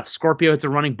 Scorpio hits a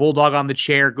running bulldog on the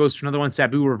chair. Goes to another one.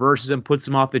 Sabu reverses him. Puts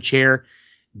him off the chair.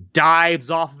 Dives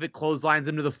off of it, clotheslines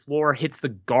him to the floor, hits the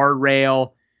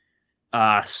guardrail,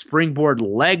 springboard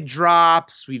leg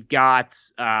drops. We've got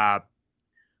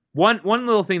one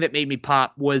little thing that made me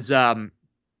pop was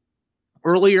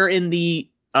earlier in the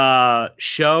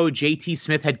show, JT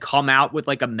Smith had come out with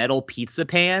like a metal pizza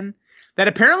pan that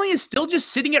apparently is still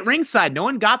just sitting at ringside. No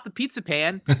one got the pizza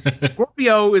pan.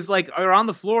 Scorpio is like on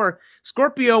the floor.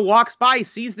 Scorpio walks by,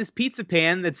 sees this pizza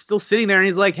pan that's still sitting there, and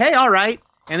he's like, "Hey, all right."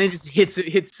 And then just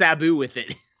hits Sabu with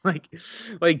it. like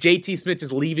JT Smith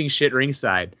just leaving shit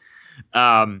ringside.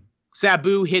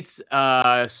 Sabu hits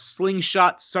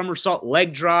slingshot, somersault,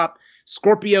 leg drop.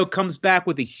 Scorpio comes back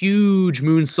with a huge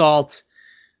moonsault.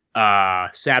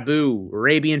 Sabu,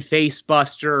 Arabian face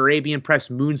buster, Arabian press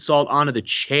moonsault onto the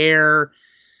chair.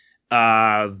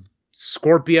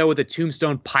 Scorpio with a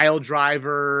tombstone pile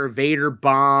driver, Vader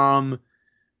bomb.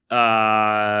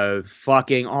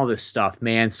 Fucking all this stuff,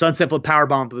 man. Sunset flip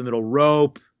powerbomb to the middle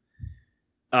rope.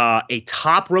 A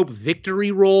top rope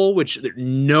victory roll, which there's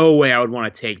no way I would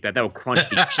want to take that. That would crunch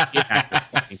the shit out of the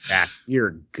fucking back.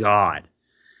 Dear God.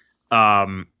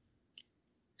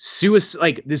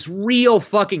 like this real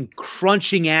fucking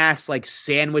crunching ass, like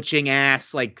sandwiching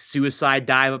ass, like suicide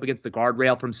dive up against the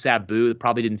guardrail from Sabu. That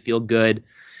probably didn't feel good.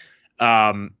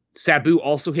 Sabu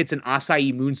also hits an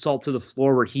acai moonsault to the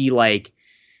floor where he like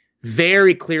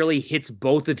very clearly hits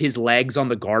both of his legs on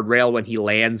the guardrail when he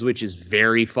lands, which is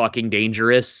very fucking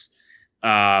dangerous.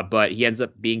 But he ends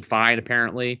up being fine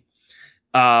apparently.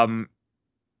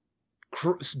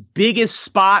 Biggest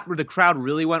spot where the crowd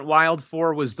really went wild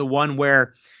for was the one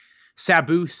where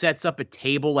Sabu sets up a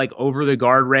table like over the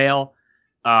guardrail,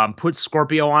 puts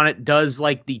Scorpio on it, does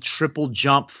like the triple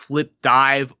jump flip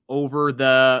dive over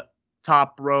the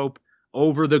top rope,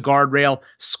 over the guardrail.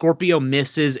 Scorpio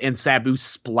misses and Sabu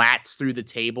splats through the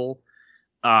table.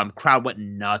 Crowd went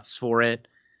nuts for it.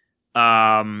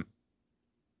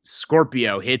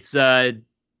 Scorpio hits a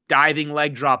diving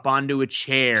leg drop onto a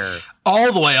chair.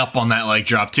 All the way up on that leg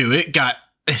drop, too. It got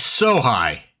so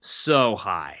high. So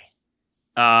high.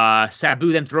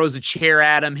 Sabu then throws a chair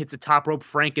at him, hits a top rope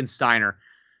Frankensteiner.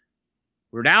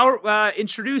 We're now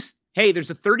introduced. Hey,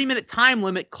 there's a 30-minute time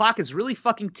limit. Clock is really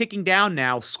fucking ticking down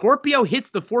now. Scorpio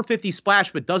hits the 450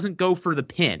 splash, but doesn't go for the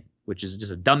pin, which is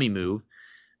just a dummy move.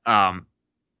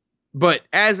 But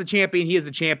as a champion, he is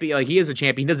a champion. Like, he is a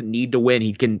champion. He doesn't need to win.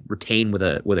 He can retain with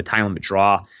a time limit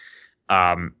draw.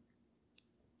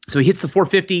 So he hits the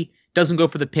 450, doesn't go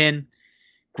for the pin,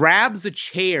 grabs a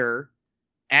chair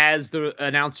as the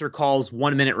announcer calls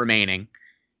 1 minute remaining,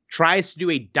 tries to do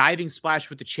a diving splash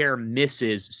with the chair,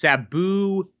 misses.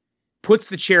 Sabu puts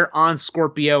the chair on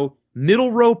Scorpio,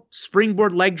 middle rope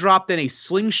springboard leg drop, then a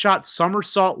slingshot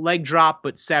somersault leg drop,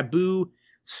 but Sabu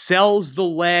sells the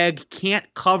leg,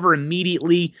 can't cover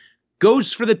immediately,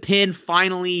 goes for the pin.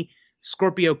 Finally,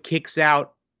 Scorpio kicks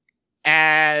out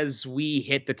as we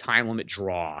hit the time limit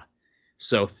draw.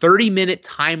 So 30-minute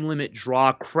time limit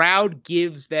draw. Crowd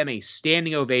gives them a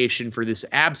standing ovation for this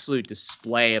absolute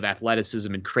display of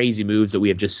athleticism and crazy moves that we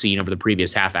have just seen over the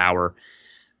previous half hour.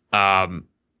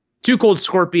 Too Cold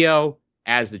Scorpio,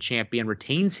 as the champion,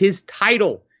 retains his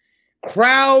title.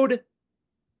 Crowd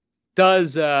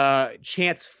does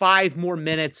chants 5 more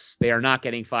minutes. They are not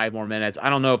getting 5 more minutes. I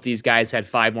don't know if these guys had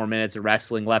 5 more minutes of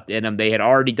wrestling left in them. They had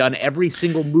already done every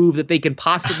single move that they can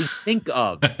possibly think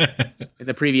of in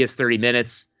the previous 30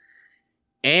 minutes.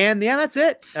 And yeah, that's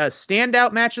it.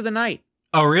 Standout match of the night.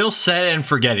 A real set and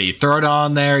forget it. You throw it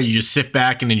on there, you just sit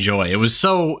back and enjoy. It was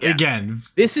so, again.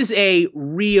 This is a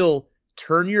real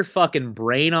turn your fucking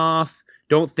brain off.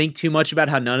 Don't think too much about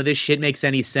how none of this shit makes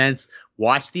any sense.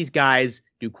 Watch these guys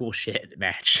do cool shit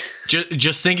match.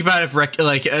 Just think about if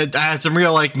I had some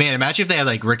real man. Imagine if they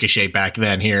had Ricochet back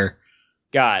then here.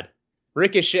 God,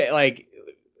 Ricochet.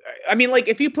 I mean,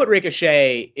 if you put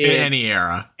Ricochet in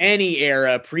any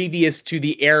era previous to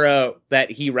the era that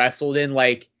he wrestled in,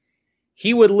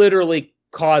 he would literally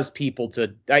cause people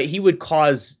to. He would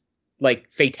cause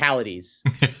fatalities.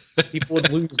 People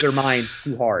would lose their minds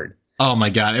too hard. Oh my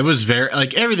God. It was very,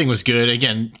 everything was good.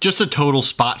 Again, just a total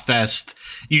spot fest.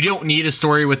 You don't need a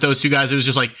story with those two guys. It was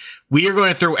just we are going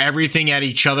to throw everything at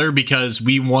each other because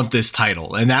we want this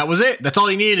title. And that was it. That's all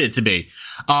he needed it to be.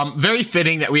 Very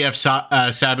fitting that we have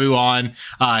Sabu on,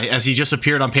 as he just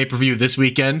appeared on pay-per-view this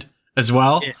weekend as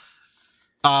well.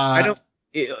 Yeah.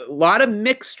 A lot of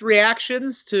mixed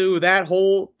reactions to that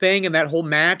whole thing and that whole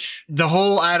match. The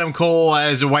whole Adam Cole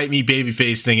as a white meat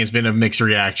babyface thing has been a mixed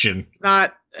reaction. It's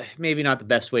maybe not the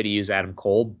best way to use Adam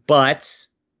Cole, but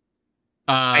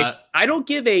I don't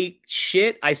give a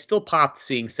shit. I still popped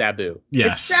seeing Sabu.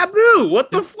 Yes. It's Sabu.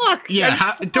 What the fuck?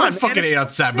 Yeah. Don't fucking hate on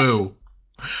Sabu.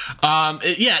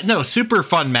 Super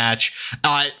fun match.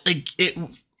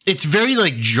 It's very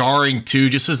jarring too,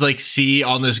 just as see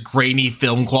on this grainy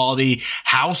film quality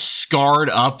how scarred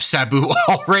up Sabu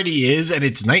already is, and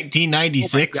it's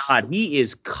 1996. Oh my God, he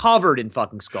is covered in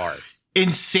fucking scars.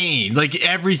 Insane.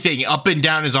 Everything up and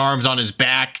down his arms, on his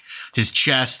back, his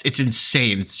chest. It's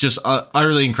insane. It's just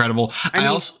utterly incredible.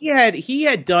 He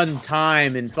had done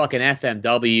time in fucking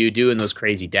FMW doing those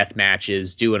crazy death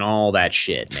matches, doing all that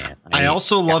shit, man. I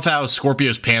also love how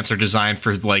Scorpio's pants are designed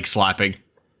for slapping.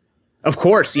 Of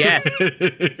course, yes.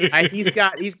 He's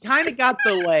kind of got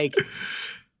the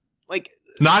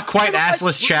not quite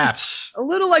assless chaps. A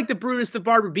little like the Brutus the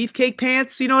Barber beefcake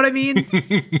pants, you know what I mean?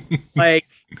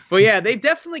 But yeah, they've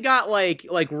definitely got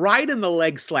right in the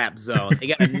leg slap zone. They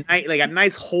got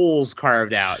nice holes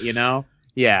carved out, you know?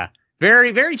 Yeah.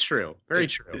 Very, very true. Very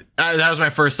true. That was my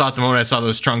first thought the moment I saw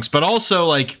those trunks, but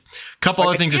also a couple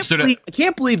other things that stood out. I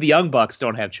can't believe the Young Bucks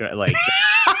don't have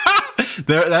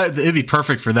it'd be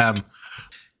perfect for them.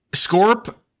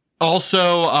 Scorp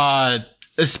also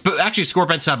Actually,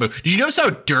 Scorpion and Sabu. Did you notice how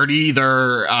dirty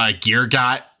their gear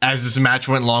got as this match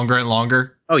went longer and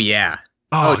longer? Oh, yeah.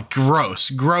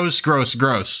 Gross.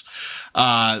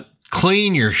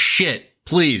 Clean your shit,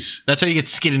 please. That's how you get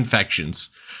skin infections.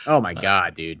 Oh my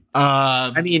God, dude.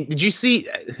 I mean, did you see?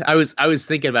 I was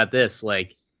thinking about this.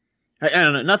 Like, I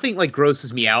don't know. Nothing like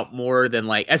grosses me out more than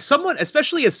like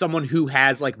especially as someone who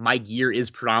has like my gear is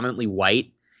predominantly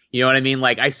white. You know what I mean?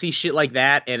 Like, I see shit like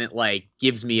that, and it like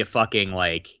gives me a fucking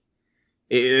like,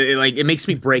 it makes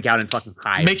me break out in fucking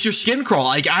hives. Makes your skin crawl.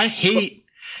 Like, I hate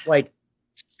like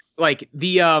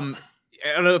the I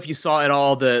don't know if you saw at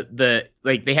all the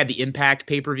like they had the Impact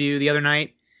pay-per-view the other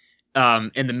night.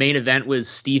 And the main event was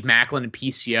Steve Maclin and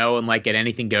PCO and like an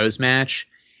Anything Goes match.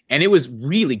 And it was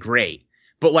really great.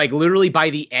 But like literally by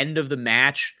the end of the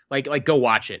match, like go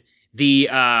watch it.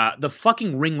 The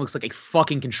fucking ring looks like a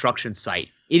fucking construction site.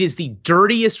 It is the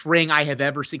dirtiest ring I have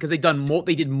ever seen, because they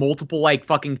did multiple like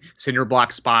fucking cinder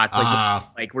block spots,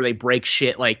 like where they break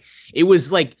shit. Like, it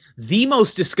was like the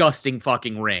most disgusting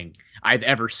fucking ring I've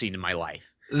ever seen in my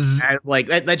life. And it's like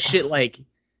that shit like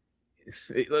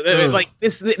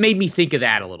this, it made me think of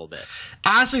that a little bit.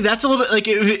 Honestly, that's a little bit like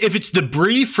if it's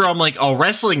debris from like a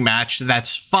wrestling match,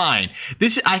 that's fine.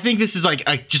 I think this is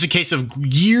like just a case of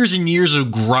years and years of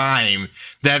grime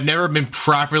that have never been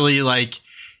properly like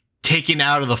taken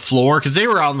out of the floor, because they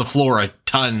were on the floor a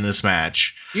ton in this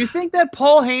match. Do you think that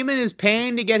Paul Heyman is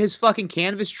paying to get his fucking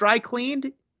canvas dry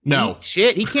cleaned? No.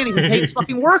 Shit, he can't even pay his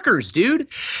fucking workers, dude.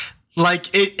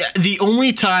 Like, the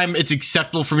only time it's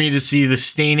acceptable for me to see the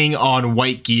staining on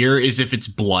white gear is if it's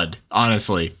blood.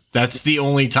 Honestly, that's the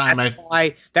only time.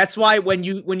 That's why when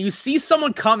you see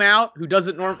someone come out who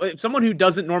doesn't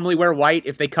normally wear white,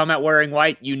 if they come out wearing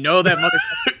white, you know that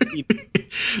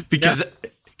motherfucker.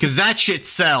 because that shit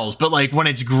sells. But like when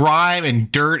it's grime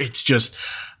and dirt, it's just.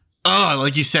 Oh,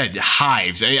 like you said,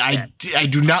 hives. I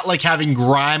do not like having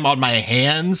grime on my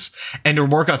hands, and to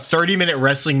work a 30-minute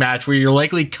wrestling match where you're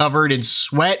likely covered in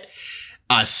sweat,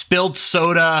 spilled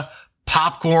soda,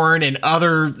 popcorn, and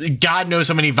other God knows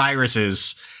how many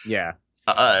viruses. Yeah.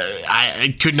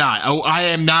 I could not. I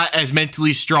am not as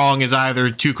mentally strong as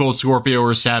either Too Cold Scorpio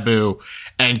or Sabu,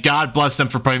 and God bless them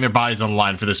for putting their bodies on the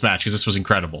line for this match, because this was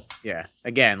incredible. Yeah.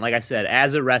 Again, like I said,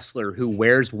 as a wrestler who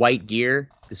wears white gear,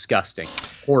 disgusting,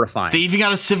 horrifying. They even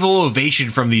got a civil ovation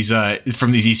from these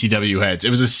ECW heads. It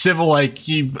was a civil, a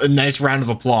nice round of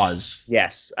applause.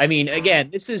 Yes. I mean, again,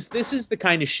 this is the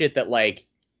kind of shit that like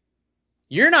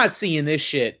you're not seeing this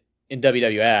shit in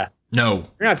WWF. No.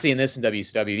 You're not seeing this in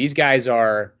WCW. These guys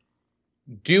are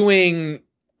doing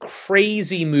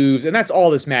crazy moves, and that's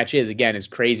all this match is, again, is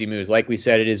crazy moves. Like we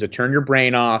said, it is a turn your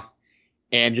brain off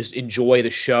and just enjoy the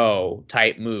show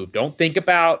type move. Don't think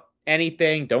about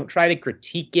anything. Don't try to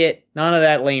critique it. None of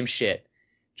that lame shit.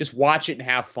 Just watch it and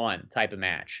have fun type of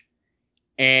match.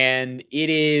 And it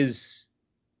is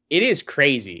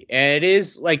crazy. And it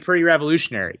is like pretty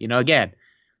revolutionary. You know, again,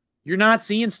 you're not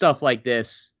seeing stuff like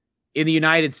this in the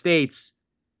United States,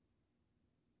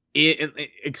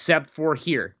 except for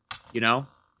here. You know,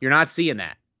 you're not seeing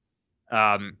that.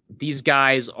 These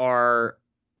guys are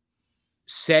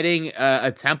setting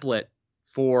a template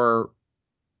for,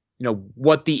 you know,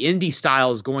 what the indie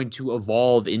style is going to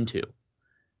evolve into.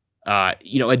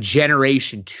 You know, a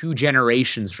generation, 2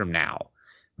 generations from now,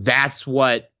 that's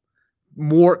what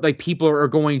more like people are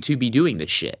going to be doing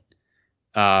this shit.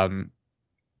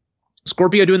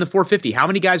 Scorpio doing the 450. How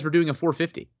many guys were doing a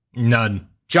 450? None.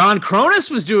 John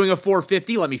Cronus was doing a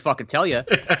 450. Let me fucking tell you.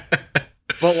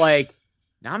 But like,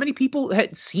 not many people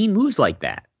had seen moves like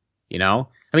that. You know,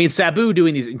 I mean, Sabu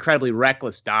doing these incredibly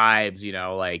reckless dives. You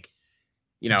know, like,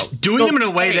 you know, doing them in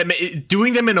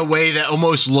a way that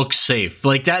almost looks safe.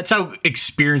 Like, that's how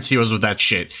experienced he was with that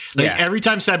shit. Like, every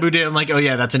time Sabu did it, I'm like, oh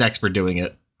yeah, that's an expert doing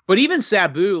it. But even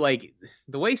Sabu, like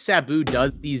the way Sabu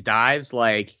does these dives,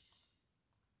 like.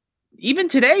 Even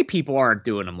today, people aren't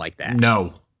doing them like that.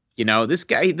 No. You know,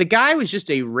 the guy was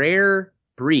just a rare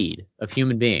breed of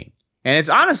human being. And it's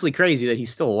honestly crazy that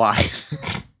he's still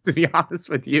alive, to be honest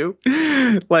with you.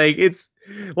 Like, it's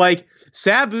like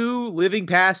Sabu living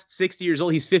past 60 years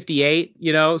old. He's 58,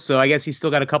 you know, so I guess he's still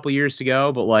got a couple years to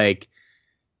go. But like,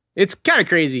 it's kind of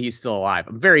crazy he's still alive.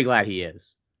 I'm very glad he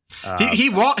is. He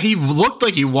looked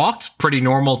like he walked pretty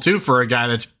normal, too, for a guy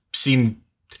that's seen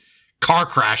car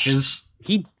crashes.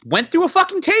 He went through a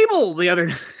fucking table the other,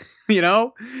 you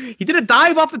know, he did a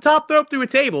dive off the top rope through a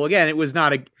table. Again, it was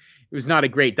not a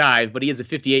great dive, but he is a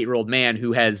 58-year-old man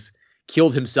who has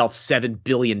killed himself 7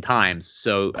 billion times.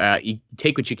 So you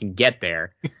take what you can get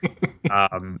there.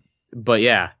 But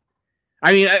yeah,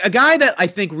 I mean, a guy that I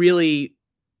think really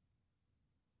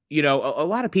a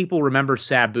lot of people remember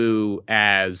Sabu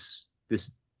as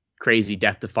this crazy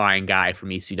death-defying guy from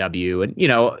ECW. And,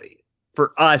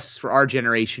 for us, for our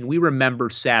generation, we remember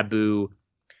Sabu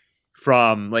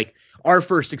from, like, our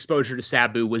first exposure to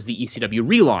Sabu was the ECW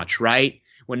relaunch, right?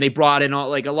 When they brought in a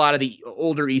lot of the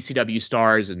older ECW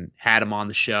stars and had him on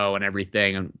the show and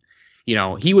everything. And,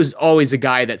 he was always a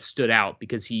guy that stood out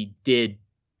because he did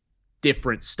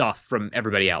different stuff from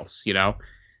everybody else,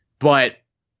 But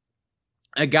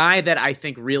a guy that I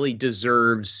think really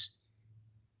deserves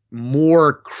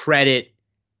more credit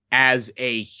as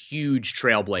a huge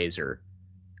trailblazer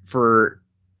for,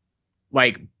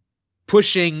 like,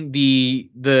 pushing the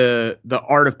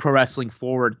art of pro wrestling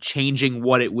forward, changing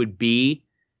what it would be,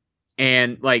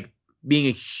 and, like, being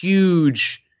a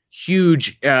huge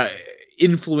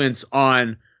influence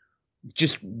on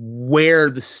just where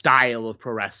the style of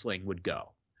pro wrestling would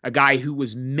go. A guy who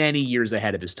was many years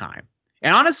ahead of his time.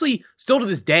 And honestly, still to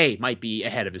this day, might be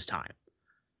ahead of his time.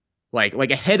 Like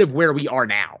ahead of where we are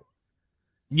now.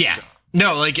 Yeah. So.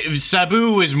 No, like,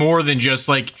 Sabu is more than just,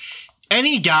 like,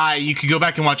 any guy. You could go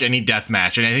back and watch any death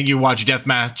match. And I think you watch death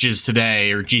matches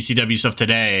today or GCW stuff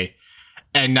today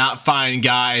and not find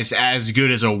guys as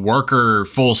good as a worker,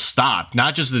 full stop.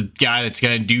 Not just the guy that's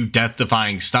going to do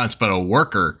death-defying stunts, but a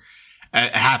worker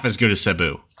half as good as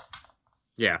Sabu.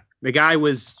 Yeah. The guy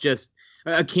was just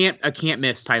a can't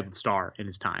miss type of star in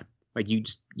his time. Like, you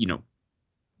just,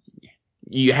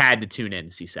 you had to tune in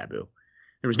to see Sabu.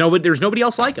 There was nobody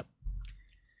else like him.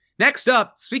 Next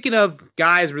up, speaking of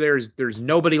guys where there's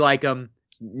nobody like him,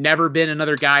 never been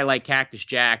another guy like Cactus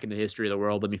Jack in the history of the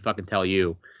world. Let me fucking tell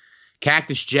you.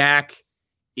 Cactus Jack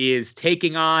is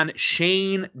taking on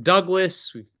Shane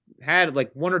Douglas. We've had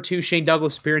like one or two Shane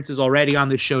Douglas appearances already on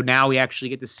this show. Now we actually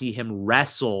get to see him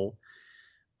wrestle.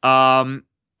 And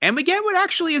we get what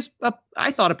actually is,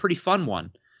 I thought, a pretty fun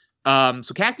one.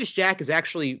 So Cactus Jack is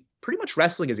actually pretty much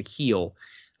wrestling as a heel.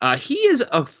 He is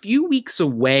a few weeks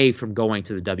away from going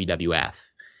to the WWF.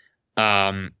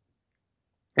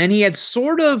 And he had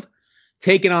sort of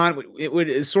taken on,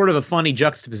 it's sort of a funny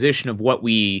juxtaposition of what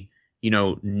we,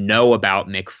 know about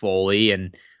Mick Foley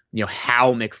and,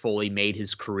 how Mick Foley made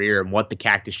his career and what the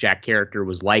Cactus Jack character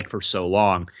was like for so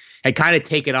long. Had kind of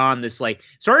taken on this, like,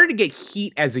 started to get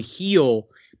heat as a heel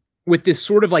with this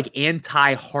sort of like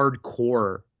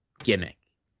anti-hardcore gimmick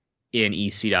in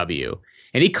ECW.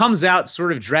 And he comes out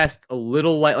sort of dressed a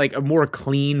little like a more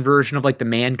clean version of like the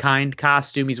Mankind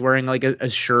costume. He's wearing like a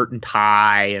shirt and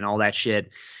tie and all that shit.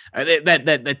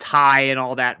 The tie and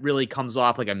all that really comes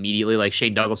off like immediately. Like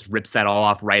Shane Douglas rips that all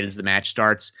off right as the match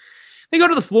starts. They go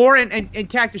to the floor and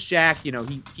Cactus Jack,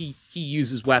 he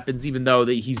uses weapons, even though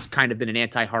he's kind of been an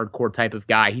anti-hardcore type of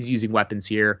guy. He's using weapons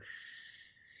here.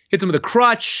 Hits him with a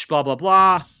crutch, blah, blah,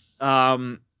 blah.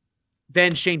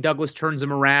 Then Shane Douglas turns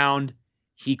him around.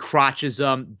 He crotches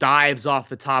him, dives off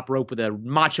the top rope with a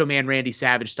Macho Man Randy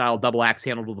Savage style double axe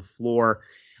handle to the floor.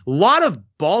 A lot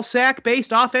of ball sack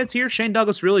based offense here. Shane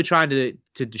Douglas really trying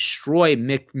to destroy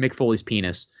Mick Foley's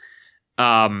penis.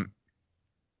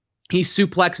 He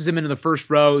suplexes him into the first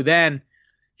row. Then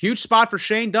huge spot for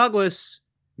Shane Douglas.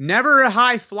 Never a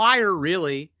high flyer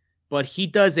really, but he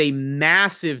does a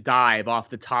massive dive off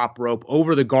the top rope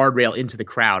over the guardrail into the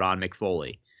crowd on Mick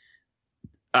Foley.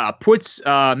 Puts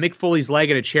Mick Foley's leg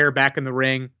in a chair back in the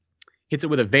ring, hits it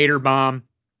with a Vader bomb.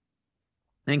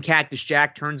 Then Cactus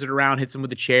Jack turns it around, hits him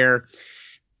with a chair.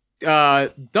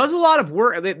 Does a lot of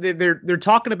work. They're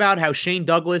talking about how Shane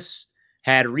Douglas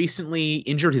had recently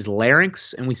injured his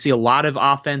larynx, and we see a lot of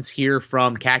offense here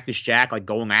from Cactus Jack, like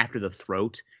going after the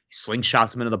throat. He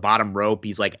slingshots him into the bottom rope.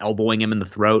 He's like elbowing him in the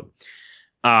throat.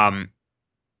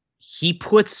 He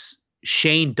puts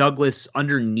Shane Douglas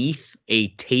underneath a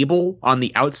table on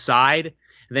the outside,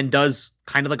 and then does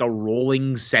kind of like a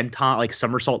rolling senton, like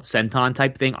somersault senton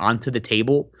type thing onto the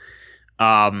table.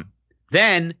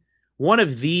 Then one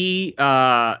of the,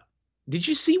 did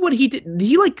you see what he did? Did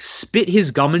he like spit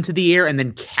his gum into the air and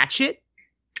then catch it?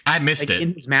 I missed it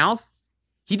in his mouth.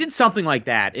 He did something like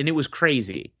that, and it was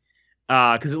crazy.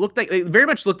 Because it very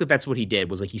much looked like that's what he did.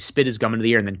 Was like he spit his gum into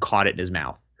the air and then caught it in his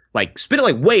mouth, like spit it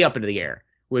like way up into the air,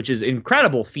 which is an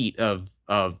incredible feat of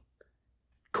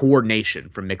coordination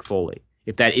from Mick Foley,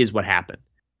 if that is what happened.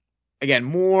 Again,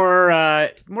 more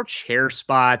chair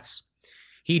spots.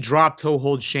 He drop toe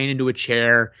holds Shane into a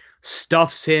chair,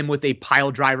 stuffs him with a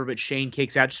pile driver, but Shane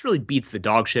kicks out. Just really beats the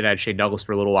dog shit out of Shane Douglas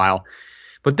for a little while.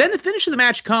 But then the finish of the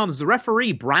match comes. The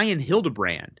referee, Brian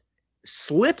Hildebrand,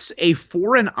 slips a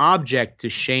foreign object to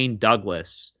Shane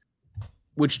Douglas,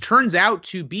 which turns out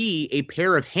to be a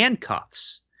pair of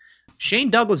handcuffs.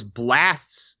 Shane Douglas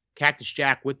blasts Cactus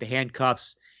Jack with the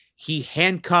handcuffs. He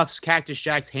handcuffs Cactus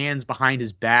Jack's hands behind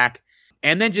his back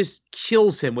and then just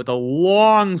kills him with a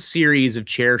long series of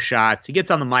chair shots. He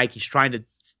gets on the mic. He's trying to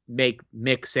make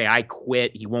Mick say, I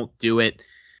quit. He won't do it.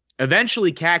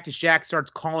 Eventually, Cactus Jack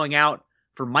starts calling out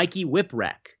for Mikey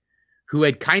Whipwreck, who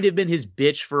had kind of been his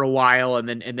bitch for a while, and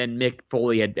then Mick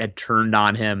Foley had turned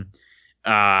on him.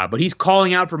 But he's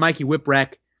calling out for Mikey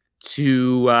Whipwreck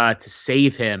to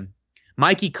save him.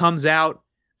 Mikey comes out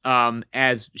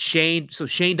as Shane. So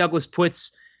Shane Douglas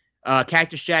puts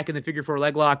Cactus Jack in the figure 4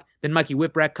 leg lock. Then Mikey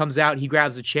Whipwreck comes out. He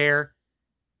grabs a chair.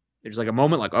 There's like a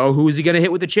moment like, oh, who is he going to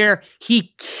hit with the chair?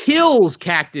 He kills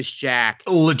Cactus Jack.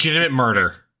 Legitimate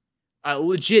murder.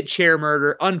 Legit chair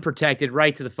murder, unprotected,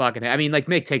 right to the fucking head. I mean, like,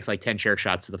 Mick takes like 10 chair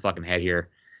shots to the fucking head here,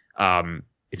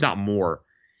 if not more,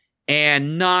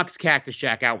 and knocks Cactus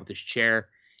Jack out with his chair.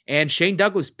 And Shane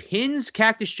Douglas pins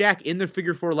Cactus Jack in the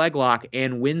figure 4 leg lock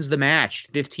and wins the match,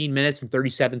 15 minutes and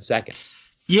 37 seconds.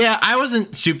 Yeah, I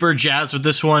wasn't super jazzed with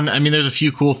this one. I mean, there's a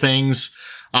few cool things.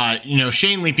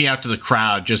 Shane leaping out to the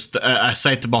crowd, just a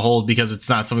sight to behold, because it's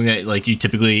not something that like you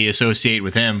typically associate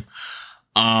with him.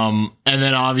 And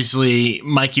then obviously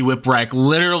Mikey Whipwreck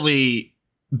literally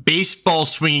baseball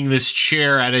swinging this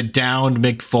chair at a downed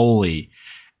Mick Foley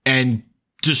and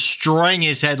destroying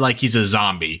his head like he's a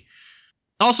zombie.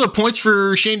 Also points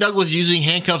for Shane Douglas using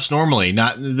handcuffs normally,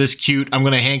 not this cute, I'm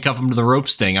going to handcuff him to the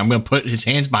ropes thing. I'm going to put his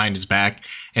hands behind his back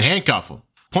and handcuff him.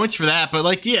 Points for that. But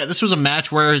like, yeah, this was a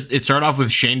match where it started off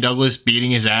with Shane Douglas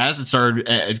beating his ass.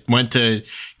 It went to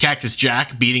Cactus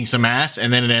Jack beating some ass.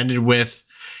 And then it ended with,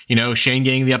 Shane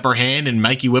getting the upper hand and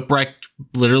Mikey Whipwreck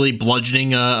literally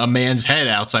bludgeoning a man's head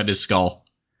outside his skull.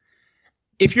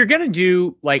 If you're going to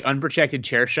do like unprotected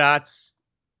chair shots,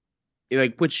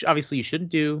 like, which obviously you shouldn't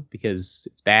do because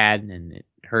it's bad and it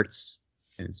hurts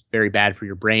and it's very bad for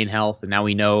your brain health. And now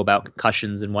we know about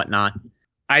concussions and whatnot.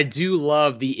 I do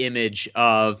love the image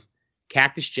of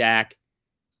Cactus Jack,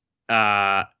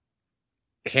 arms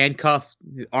handcuffed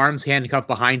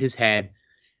behind his head,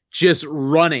 just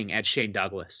running at Shane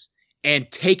Douglas and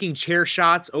taking chair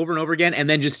shots over and over again, and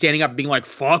then just standing up and being like,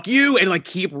 fuck you, and like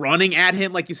keep running at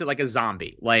him, like you said, like a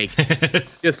zombie. Like,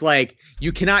 just like,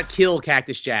 you cannot kill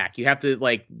Cactus Jack. You have to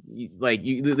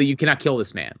you cannot kill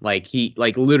this man. Like, he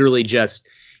like literally just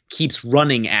keeps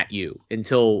running at you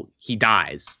until he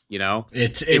dies,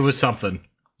 It was something.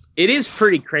 It is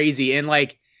pretty crazy, and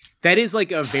like that is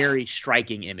like a very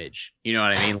striking image. You know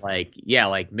what I mean? Like, yeah,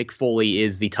 like Mick Foley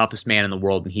is the toughest man in the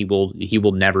world, and he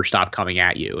will never stop coming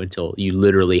at you until you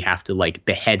literally have to like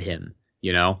behead him,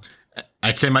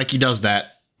 I'd say Mikey does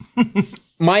that.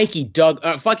 Mikey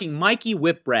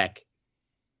Whipwreck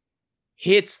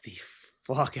hits the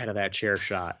fuck out of that chair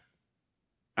shot.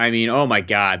 I mean, oh my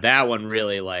God, that one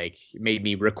really like made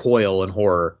me recoil in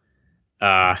horror.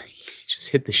 He just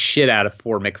hit the shit out of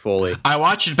poor Mick Foley. I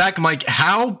watched it back. I'm like,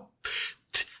 how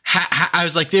I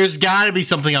was like, there's got to be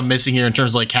something I'm missing here in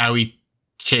terms of like how he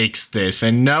takes this.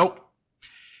 And nope.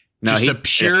 Just a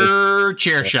pure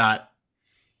chair shot.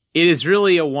 It is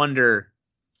really a wonder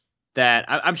that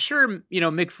I'm sure,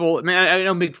 Mick Foley, I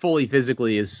know Mick Foley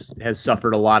physically has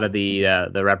suffered a lot of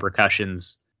the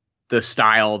repercussions, the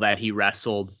style that he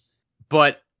wrestled.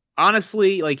 But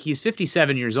honestly, like, he's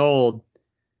 57 years old.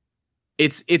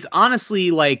 It's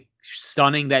honestly like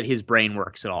stunning that his brain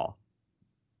works at all.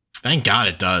 Thank God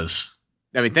it does.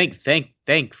 I mean,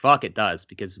 thank fuck it does,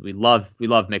 because we love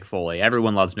Mick Foley.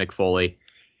 Everyone loves Mick Foley.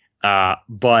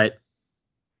 But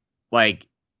like,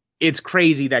 it's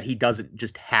crazy that he doesn't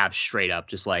just have straight up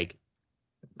just like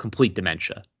complete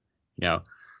dementia.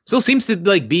 Still seems to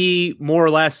like be more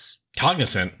or less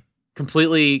cognizant,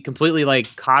 completely like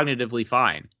cognitively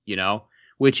fine,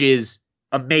 which is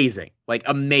amazing. Like,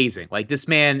 amazing. Like, this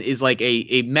man is like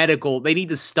a medical, they need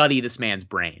to study this man's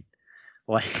brain.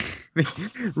 Like,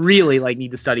 really like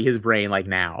need to study his brain like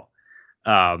now.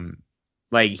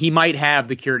 Like, he might have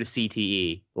the cure to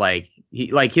CTE. Like,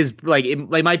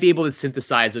 they might be able to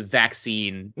synthesize a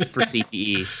vaccine for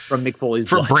CTE from Mick Foley's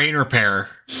for blood. Brain repair.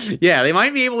 Yeah, they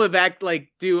might be able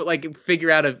to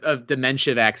figure out a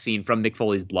dementia vaccine from Mick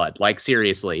Foley's blood. Like,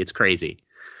 seriously, it's crazy.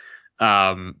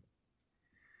 God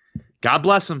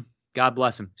bless him. God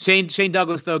bless him. Shane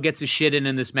Douglas, though, gets his shit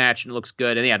in this match, and it looks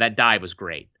good. And yeah, that dive was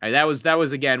great. That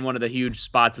was again one of the huge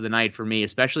spots of the night for me,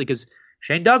 especially because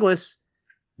Shane Douglas,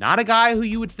 not a guy who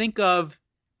you would think of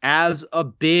as a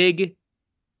big,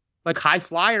 like, high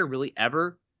flyer really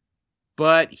ever,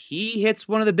 but he hits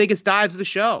one of the biggest dives of the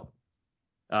show.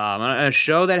 On a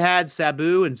show that had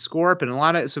Sabu and Scorp and a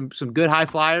lot of some good high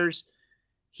flyers,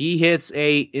 he hits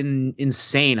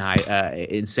insane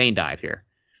dive here.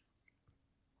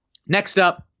 Next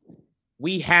up,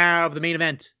 we have the main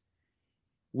event.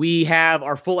 We have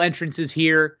our full entrances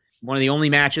here. One of the only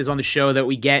matches on the show that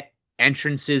we get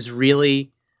entrances,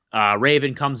 really.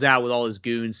 Raven comes out with all his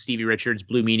goons, Stevie Richards,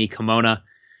 Blue Meanie, Kimona.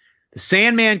 The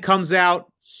Sandman comes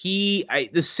out. The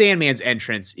Sandman's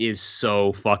entrance is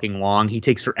so fucking long. He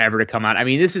takes forever to come out. I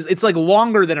mean, it's like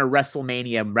longer than a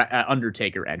WrestleMania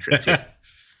Undertaker entrance here.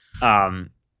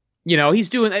 He's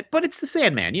doing it, but it's the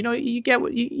Sandman. You get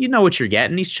what you know what you're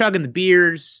getting. He's chugging the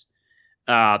beers.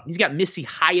 He's got Missy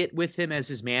Hyatt with him as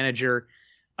his manager.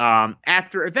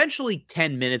 After eventually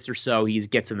 10 minutes or so, he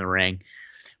gets in the ring.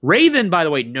 Raven, by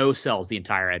the way, no-sells the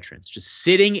entire entrance, just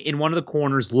sitting in one of the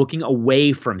corners looking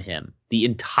away from him the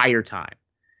entire time.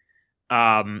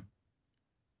 And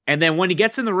then when he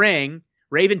gets in the ring,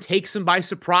 Raven takes him by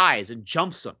surprise and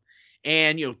jumps him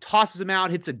and, tosses him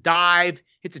out, hits a dive,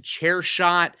 hits a chair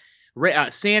shot.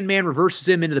 Sandman reverses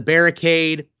him into the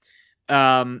barricade.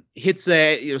 Sandman hits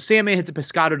a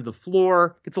pescado to the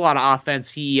floor, gets a lot of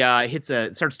offense. He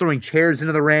starts throwing chairs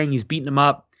into the ring. He's beating him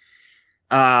up.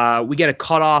 We get a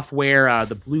cutoff where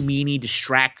the Blue Meanie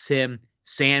distracts him.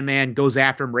 Sandman goes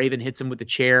after him. Raven hits him with the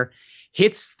chair.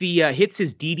 Hits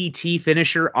his DDT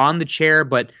finisher on the chair,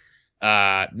 but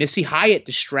Missy Hyatt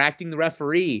distracting the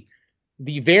referee.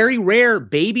 The very rare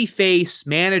babyface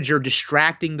manager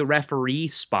distracting the referee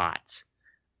spot,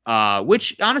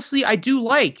 which honestly I do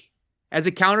like as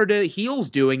a counter to heels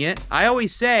doing it. I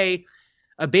always say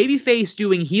a babyface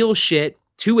doing heel shit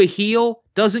to a heel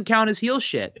doesn't count as heel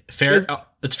shit.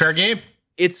 It's fair game.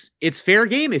 It's fair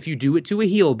game if you do it to a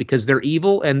heel because they're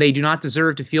evil and they do not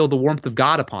deserve to feel the warmth of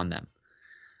God upon them.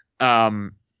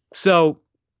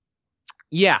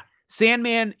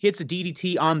 Sandman hits a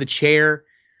DDT on the chair.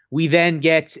 We then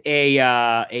get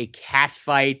a cat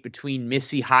fight between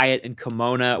Missy Hyatt and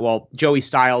Kimona. Well, Joey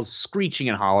Styles screeching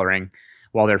and hollering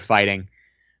while they're fighting.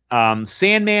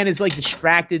 Sandman is like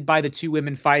distracted by the two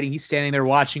women fighting. He's standing there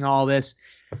watching all this.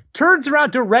 Turns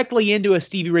around directly into a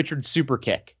Stevie Richards super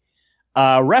kick.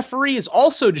 Referee is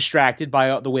also distracted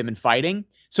by the women fighting.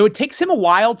 So it takes him a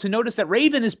while to notice that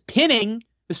Raven is pinning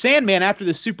the Sandman after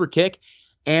the super kick.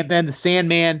 And then the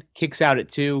Sandman kicks out at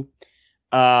 2.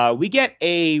 We get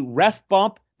a ref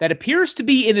bump that appears to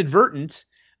be inadvertent.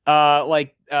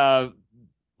 Like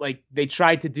they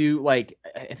tried to do I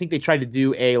think they tried to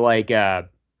do a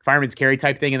fireman's carry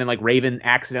type thing. And then Raven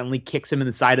accidentally kicks him in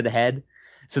the side of the head.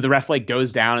 So the ref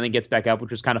goes down and then gets back up,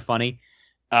 which was kind of funny.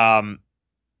 The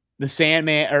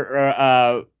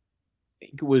Sandman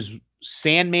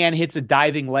Sandman hits a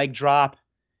diving leg drop.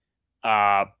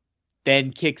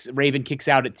 Then Raven kicks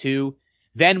out at 2.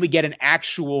 Then we get an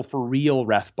actual for real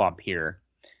ref bump here.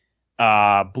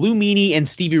 Blue Meanie and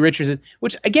Stevie Richards,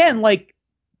 which again,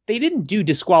 they didn't do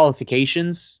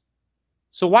disqualifications.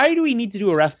 So why do we need to do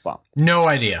a ref bump? No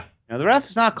idea. The ref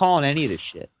is not calling any of this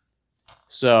shit.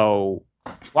 So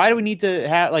why do we need to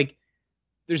have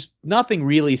there's nothing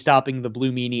really stopping the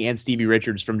Blue Meanie and Stevie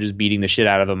Richards from just beating the shit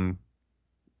out of them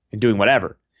and doing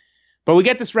whatever. But we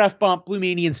get this ref bump. Blue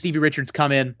Meanie and Stevie Richards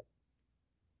come in.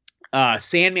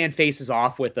 Sandman faces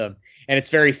off with them. And it's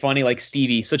very funny.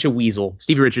 Stevie, such a weasel.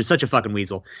 Stevie Richards, such a fucking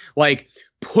weasel.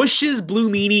 Pushes Blue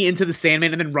Meanie into the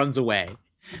Sandman and then runs away.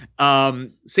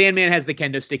 Sandman has the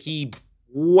kendo stick. He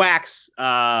whacks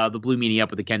the Blue Meanie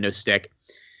up with the kendo stick.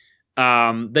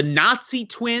 The Nazi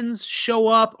twins show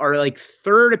up, our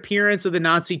third appearance of the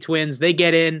Nazi twins. They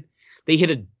get in, they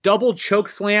hit a double choke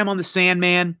slam on the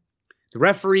Sandman. The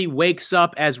referee wakes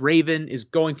up as Raven is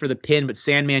going for the pin, but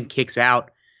Sandman kicks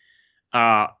out.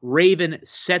 Raven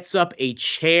sets up a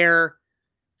chair,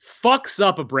 fucks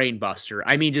up a brainbuster.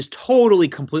 I mean, just totally,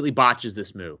 completely botches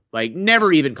this move.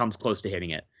 Never even comes close to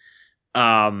hitting it.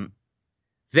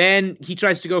 Then he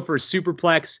tries to go for a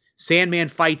superplex. Sandman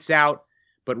fights out,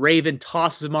 but Raven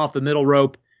tosses him off the middle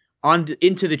rope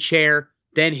into the chair,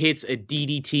 then hits a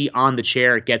DDT on the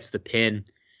chair. It gets the pin.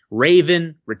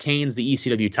 Raven retains the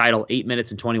ECW title, 8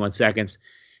 minutes and 21 seconds.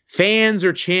 Fans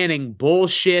are chanting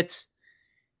bullshit.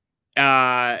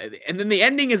 And then the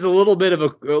ending is a little bit of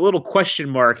a little question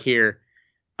mark here.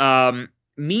 Blue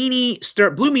Meanie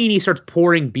starts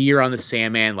pouring beer on the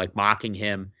Sandman, mocking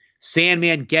him.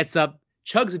 Sandman gets up,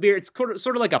 chugs a beer. It's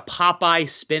sort of like a Popeye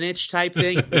spinach type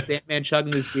thing. The Sandman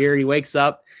chugging this beer. He wakes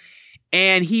up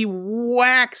and he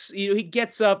whacks. He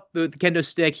gets up with the kendo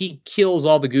stick. He kills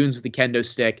all the goons with the kendo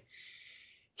stick.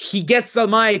 He gets the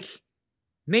mic.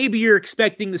 Maybe you're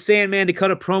expecting the Sandman to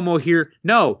cut a promo here.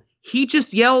 No, he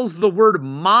just yells the word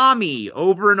 "mommy"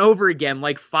 over and over again,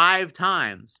 5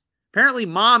 times. Apparently,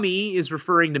 mommy is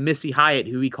referring to Missy Hyatt,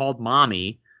 who he called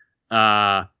mommy.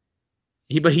 But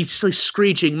he's just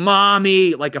screeching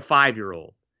 "mommy" like a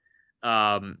 5-year-old.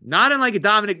 Not in a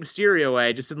Dominic Mysterio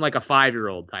way, just in a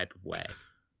 5-year-old type of way.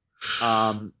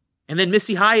 And then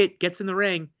Missy Hyatt gets in the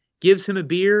ring, gives him a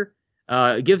beer,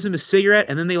 gives him a cigarette,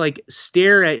 and then they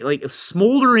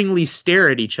smolderingly stare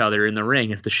at each other in the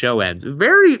ring as the show ends.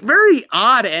 Very, very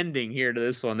odd ending here to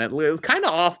this one that was kind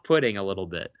of off-putting a little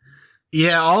bit.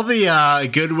 Yeah, all the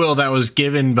goodwill that was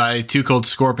given by Too Cold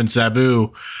Scorp and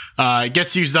Sabu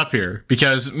gets used up here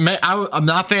because I'm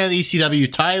not a fan of the ECW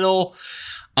title.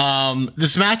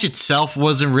 This match itself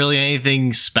wasn't really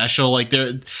anything special. Like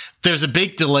there's a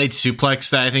big delayed suplex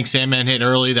that I think Sandman hit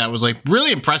early that was like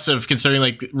really impressive considering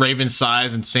like Raven's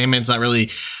size, and Sandman's not really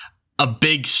a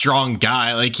big, strong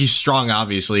guy. Like he's strong,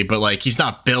 obviously, but like he's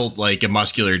not built like a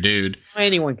muscular dude.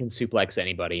 Anyone can suplex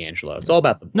anybody, Angelo. It's all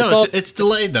about the. It's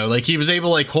delayed though. Like he was able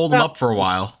to like hold him up for a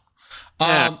while.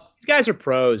 Yeah, these guys are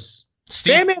pros.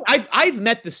 Sandman, I've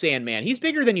met the Sandman. He's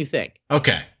bigger than you think.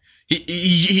 Okay,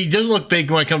 he doesn't look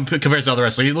big when it compares to other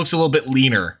wrestlers. He looks a little bit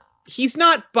leaner. He's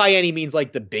not by any means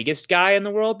like the biggest guy in the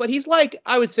world, but he's like,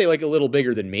 I would say, like a little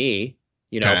bigger than me.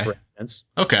 You know, okay. For instance.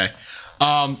 Okay.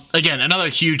 Again, another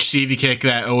huge Stevie kick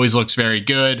that always looks very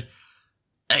good.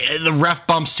 The ref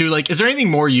bumps too. Like, is there anything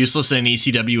more useless than an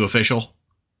ECW official?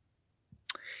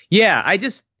 Yeah, I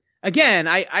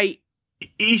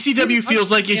ECW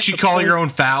feels like you should call your own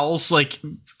fouls, like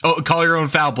call your own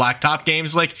foul blacktop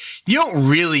games. Like, you don't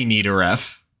really need a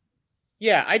ref.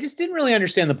 Yeah, I just didn't really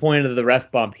understand the point of the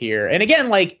ref bump here. And again,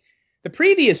 like the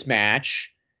previous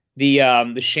match,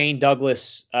 the Shane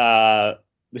Douglas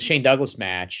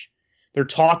match. They're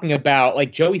talking about,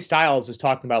 like, Joey Styles is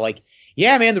talking about, like,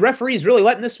 yeah, man, the referee's really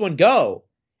letting this one go.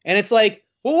 And it's like,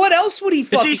 well, what else would he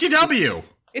fucking It's ECW. Do?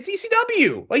 It's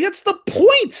ECW. Like, that's the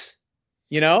point.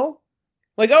 You know?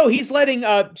 Like, oh, he's letting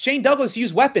Shane Douglas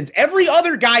use weapons. Every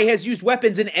other guy has used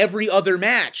weapons in every other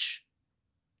match.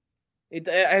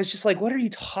 I was just like, what are you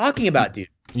talking about, dude?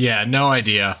 Yeah, no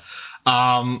idea.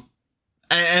 And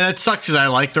it sucks because I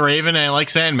like the Raven and I like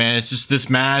Sandman. It's just this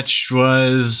match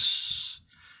was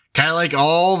kind of like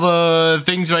all the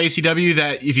things about ECW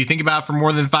that if you think about it for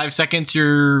more than 5 seconds,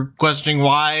 you're questioning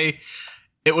why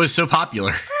it was so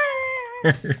popular.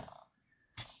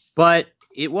 But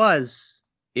it was.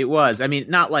 I mean,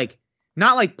 not like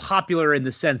popular in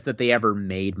the sense that they ever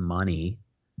made money,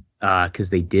 because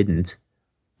they didn't.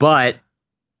 But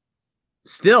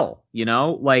still, you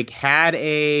know, like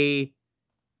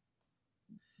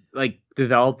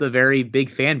developed a very big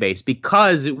fan base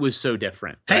because it was so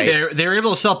different. Hey, right? they were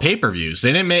able to sell pay-per-views.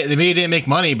 They didn't make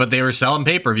money, but they were selling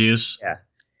pay-per-views. Yeah,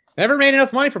 never made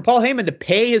enough money for Paul Heyman to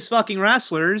pay his fucking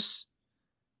wrestlers.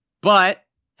 But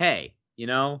hey, you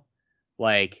know,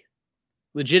 like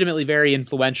legitimately very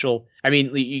influential. I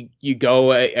mean, you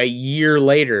go a year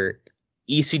later,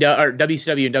 ECW or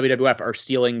WCW and WWF are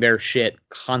stealing their shit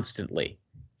constantly.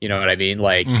 You know what I mean?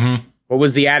 Like, What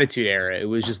was the Attitude Era? It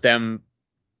was just them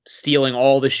stealing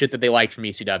all the shit that they liked from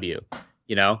ECW.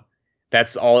 You know,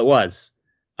 that's all it was.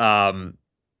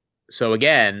 So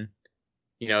again,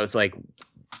 you know, it's like,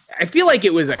 I feel like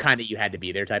it was a kind of you had to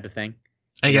be there type of thing.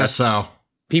 I guess so.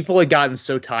 People had gotten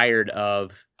so tired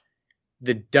of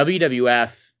the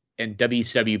WWF and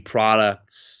WCW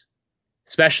products,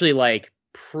 especially like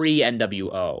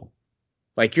pre-NWO.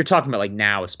 Like you're talking about like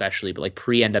now especially, but like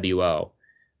pre-NWO.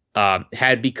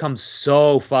 Had become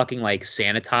so fucking like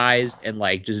sanitized and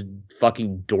like just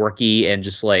fucking dorky and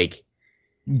just like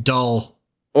dull,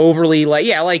 overly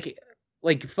like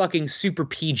fucking super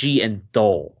PG and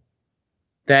dull.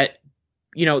 That,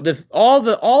 you know, all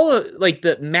the like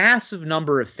the massive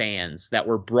number of fans that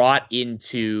were brought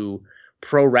into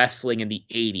pro wrestling in the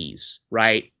 80s,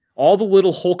 right? All the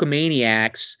little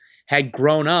Hulkamaniacs had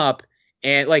grown up,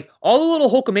 and like all the little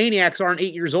Hulkamaniacs aren't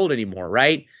 8 years old anymore,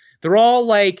 right? They're all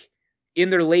like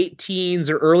in their late teens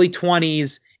or early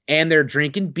 20s, and they're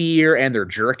drinking beer and they're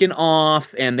jerking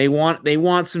off, and they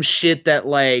want some shit that,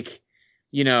 like,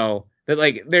 you know, that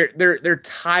like they're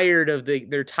tired of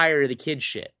the kid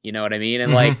shit, you know what I mean?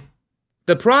 And like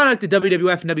the product that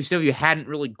WWF and WCW hadn't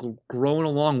really grown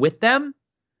along with them.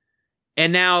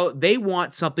 And now they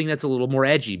want something that's a little more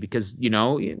edgy because, you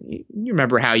know, you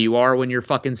remember how you are when you're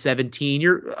fucking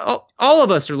 17. All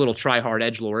of us are little try-hard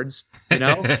edgelords, you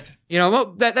know? You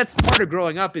know, that's part of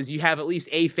growing up is you have at least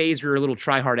a phase where you're a little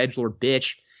try-hard edgelord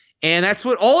bitch. And that's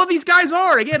what all of these guys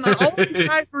are. Again, all of these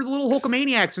guys were little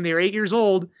Hulkamaniacs when they were 8 years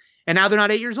old, and now they're not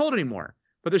 8 years old anymore.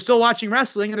 But they're still watching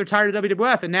wrestling and they're tired of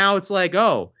WWF. And now it's like,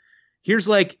 oh, here's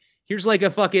something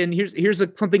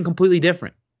completely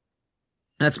different.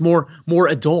 That's more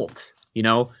adult, you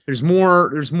know. There's more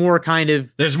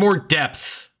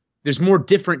depth. There's more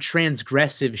different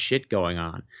transgressive shit going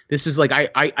on. This is like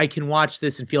I can watch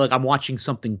this and feel like I'm watching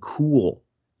something cool,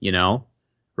 you know,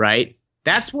 right?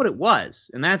 That's what it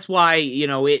was. And that's why,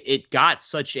 it got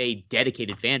such a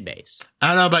dedicated fan base. I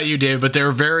don't know about you, Dave, but there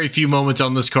were very few moments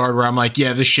on this card where I'm like,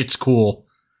 yeah, this shit's cool.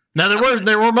 Now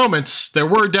there were moments. There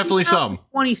were definitely some.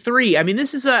 23. I mean,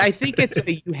 this is I think it's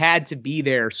a you had to be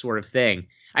there sort of thing.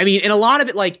 I mean, and a lot of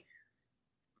it, like,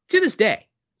 to this day,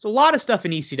 there's a lot of stuff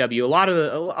in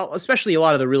ECW, especially a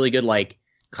lot of the really good, like,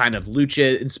 kind of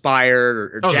lucha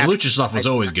inspired or the lucha stuff was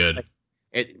always good.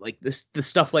 Like the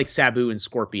stuff like Sabu and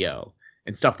Scorpio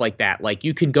and stuff like that. Like,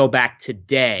 you can go back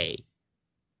today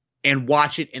and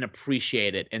watch it and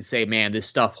appreciate it and say, man, this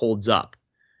stuff holds up.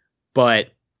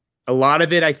 But a lot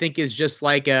of it, I think, is just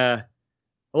like a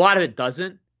lot of it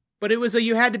doesn't. But it was a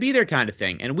you had to be there kind of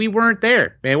thing, and we weren't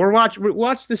there, man. We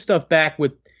watch this stuff back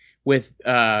with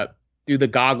through the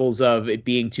goggles of it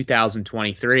being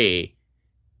 2023,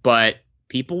 but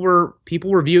people were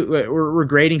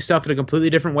grading stuff in a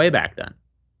completely different way back then.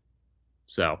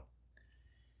 So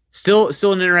still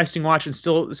an interesting watch, and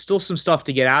still some stuff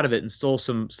to get out of it, and still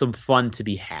some fun to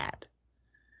be had.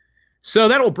 So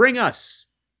that'll bring us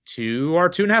to our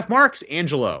 2.5 marks,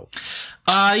 Angelo.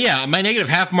 Yeah, my negative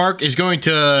half mark is going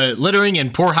to littering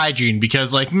and poor hygiene,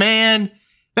 because, like, man,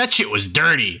 that shit was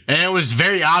dirty, and it was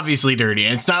very obviously dirty.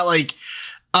 And it's not like,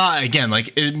 again,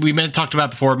 like we talked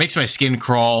about before, it makes my skin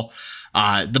crawl.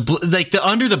 The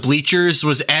under the bleachers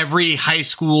was every high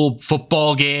school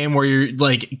football game where you're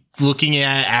like looking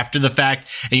at after the fact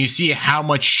and you see how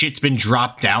much shit's been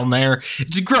dropped down there.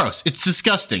 It's gross. It's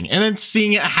disgusting. And then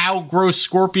seeing how gross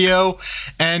Scorpio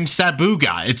and Sabu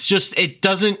got, it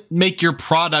doesn't make your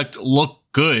product look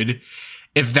good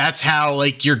if that's how,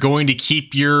 like, you're going to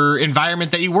keep your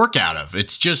environment that you work out of.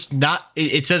 It's just not,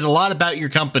 it says a lot about your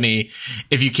company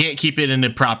if you can't keep it in a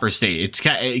proper state. It's,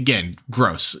 again,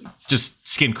 gross, just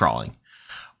skin crawling.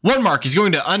 1 mark is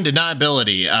going to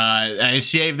undeniability. I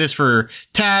saved this for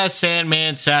Taz,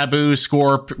 Sandman, Sabu,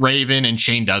 Scorp, Raven, and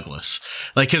Shane Douglas.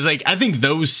 Because I think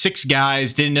those 6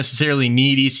 guys didn't necessarily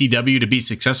need ECW to be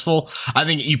successful. I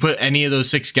think you put any of those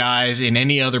 6 guys in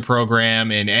any other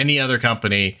program, in any other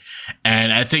company,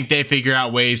 and I think they figure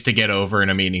out ways to get over in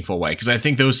a meaningful way. Because I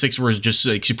think those 6 were just,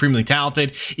 like, supremely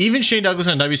talented. Even Shane Douglas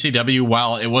on WCW,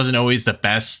 while it wasn't always the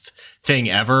best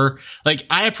thing ever, like,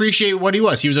 I appreciate what he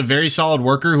was. He was a very solid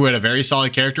worker who had a very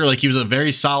solid character. Like, he was a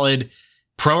very solid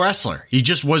pro wrestler. He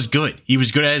just was good. He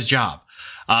was good at his job.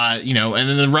 And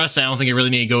then the rest, I don't think I really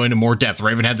need to go into more depth.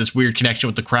 Raven had this weird connection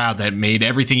with the crowd that made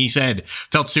everything he said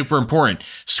felt super important.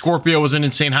 Scorpio was an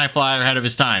insane high flyer ahead of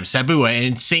his time. Sabu, an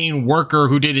insane worker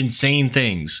who did insane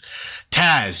things.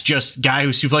 Taz, just guy who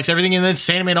suplexed everything. And then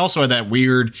Sandman also had that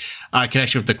weird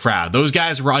connection with the crowd. Those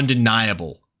guys were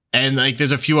undeniable. And, like,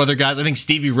 there's a few other guys. I think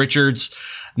Stevie Richards,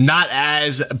 not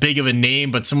as big of a name,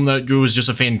 but someone that was just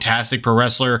a fantastic pro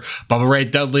wrestler. Bubba Ray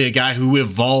Dudley, a guy who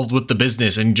evolved with the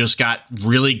business and just got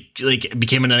really, like,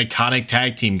 became an iconic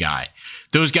tag team guy.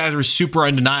 Those guys were super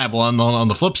undeniable. On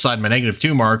the flip side, my negative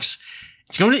 2 marks,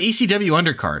 it's going to ECW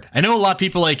undercard. I know a lot of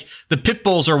people, like, the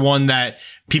Pitbulls are one that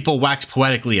people wax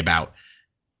poetically about.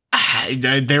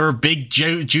 They were big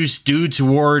juice dudes who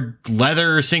wore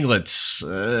leather singlets.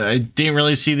 I didn't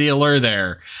really see the allure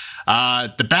there.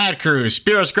 The Bad Crew,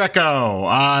 Spiros Greco,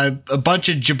 a bunch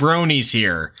of jabronis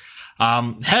here.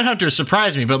 Headhunters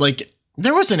surprised me, but, like,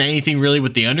 there wasn't anything really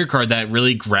with the undercard that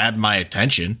really grabbed my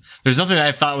attention. There's nothing that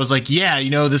I thought was like, yeah,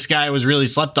 this guy was really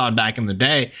slept on back in the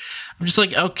day. I'm just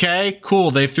like, okay,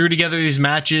 cool. They threw together these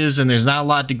matches and there's not a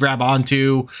lot to grab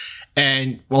onto.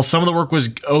 And while some of the work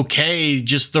was okay,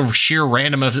 just the sheer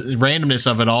randomness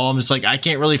of it all, I'm just like, I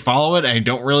can't really follow it. I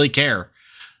don't really care.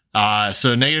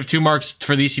 So negative 2 marks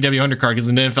for the ECW undercard, because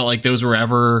it didn't felt like those were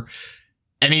ever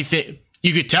anything.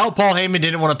 You could tell Paul Heyman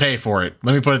didn't want to pay for it.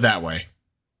 Let me put it that way.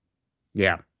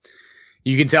 Yeah.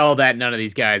 You can tell that none of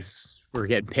these guys were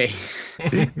getting paid.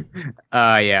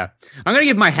 Yeah. I'm going to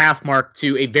give my half mark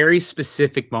to a very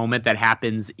specific moment that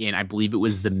happens in, I believe it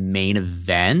was the main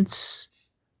event.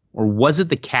 Or was it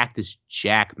the Cactus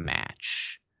Jack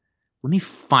match? Let me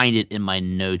find it in my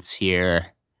notes here.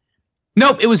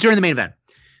 Nope, it was during the main event.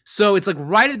 So it's like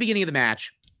right at the beginning of the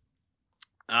match.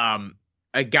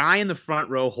 A guy in the front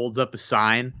row holds up a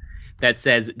sign that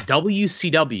says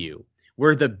WCW,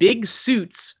 where the big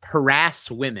suits harass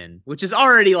women, which is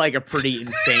already like a pretty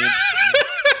insane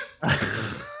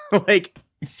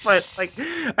but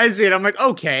I see it, I'm like,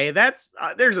 okay, that's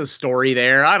there's a story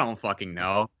there. I don't fucking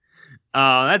know.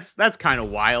 That's kind of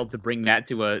wild to bring that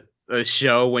to a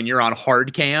show when you're on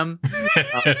hard cam.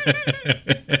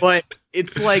 But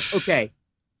it's like, okay,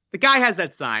 the guy has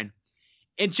that sign,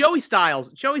 and Joey Styles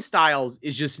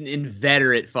is just an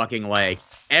inveterate fucking, like,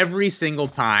 every single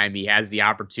time he has the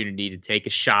opportunity to take a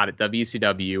shot at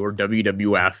WCW or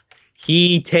WWF,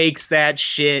 He takes that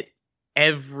shit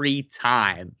every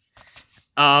time.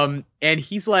 And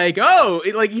he's like, oh,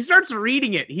 he starts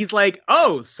reading it. He's like,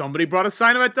 oh, somebody brought a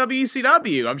sign about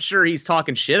WCW. I'm sure he's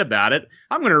talking shit about it.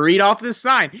 I'm going to read off this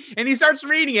sign. And he starts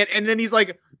reading it. And then he's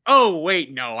like, oh,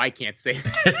 wait, no, I can't say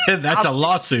that. That's a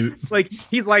lawsuit.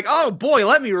 He's like, oh, boy,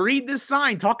 let me read this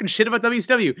sign talking shit about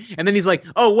WCW. And then he's like,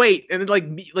 oh, wait. And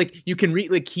then you can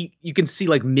read, you can see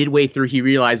midway through, he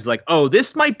realizes oh,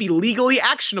 this might be legally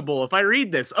actionable if I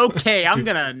read this. Okay, I'm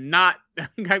going to not.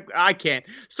 I can't.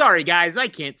 Sorry, guys. I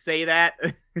can't say that.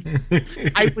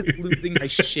 I was losing my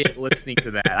shit listening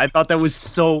to that. I thought that was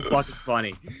so fucking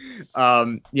funny.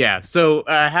 Yeah. So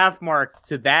half mark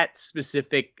to that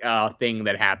specific thing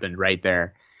that happened right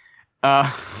there.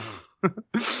 I'm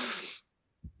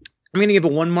going to give a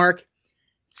 1 mark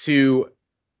to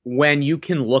when you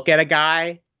can look at a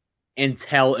guy and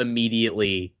tell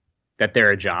immediately that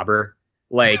they're a jobber.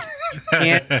 You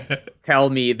can't tell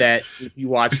me that if you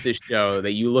watch this show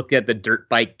that you look at the dirt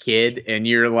bike kid and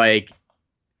you're like,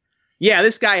 yeah,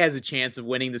 this guy has a chance of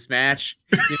winning this match.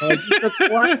 You look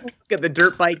at the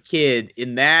dirt bike kid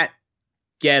in that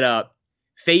getup,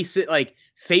 facing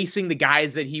the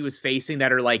guys that he was facing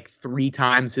that are 3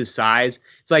 times his size.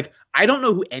 It's I don't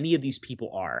know who any of these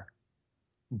people are,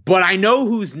 but I know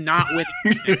who's not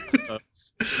winning.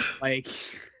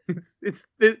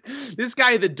 This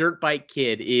guy, the dirt bike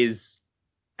kid, is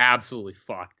absolutely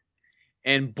fucked,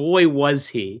 and boy was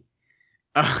he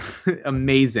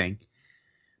amazing.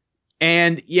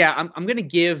 And yeah, I'm gonna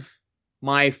give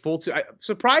my full I'm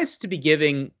surprised to be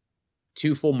giving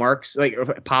 2 full marks,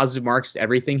 positive marks to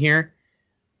everything here,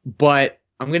 but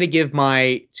I'm gonna give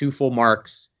my 2 full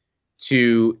marks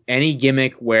to any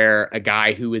gimmick where a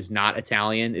guy who is not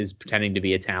Italian is pretending to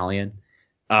be Italian.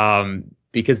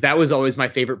 Because that was always my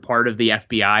favorite part of the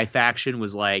FBI faction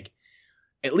was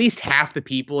at least half the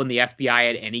people in the FBI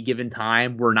at any given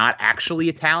time were not actually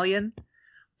Italian,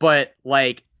 but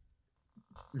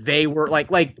they were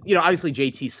obviously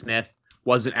JT Smith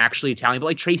wasn't actually Italian,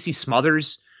 but Tracy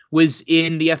Smothers was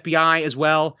in the FBI as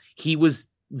well. He was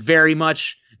very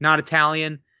much not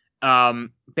Italian.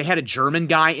 They had a German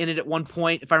guy in it at one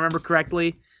point, if I remember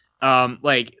correctly.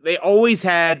 They always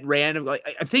had random,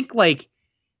 I think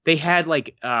they've had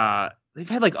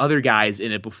other guys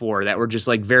in it before that were just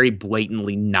very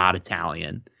blatantly not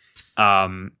Italian.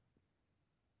 And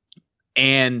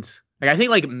I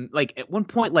think at one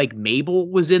point Mabel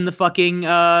was in the fucking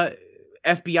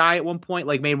FBI at one point,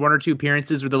 made 1 or 2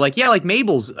 appearances where they're yeah,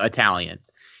 Mabel's Italian,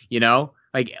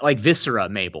 like Viscera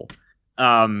Mabel.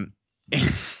 But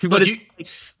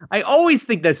I always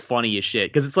think that's funny as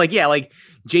shit because it's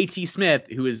JT Smith,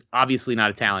 who is obviously not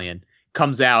Italian,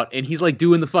 comes out and he's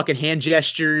doing the fucking hand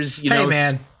gestures, hey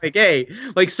man, hey,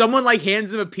 someone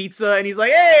hands him a pizza and he's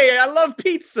hey, I love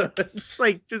pizza. It's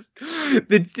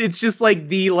it's just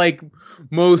the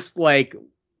most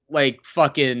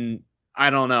fucking, I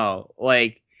don't know,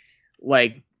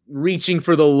 reaching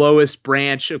for the lowest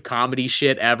branch of comedy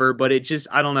shit ever, but it just,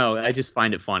 I don't know, I just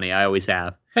find it funny. I always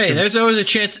have. Hey, there's always a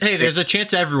chance. Hey, there's a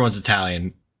chance everyone's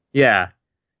Italian. Yeah.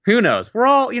 Who knows? We're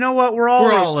all, we're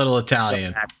all a little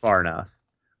Italian. Back far enough.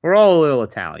 We're all a little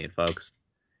Italian, folks.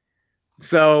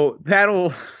 So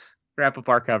that'll wrap up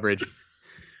our coverage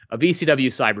of ECW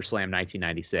CyberSlam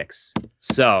 1996.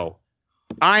 So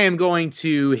I am going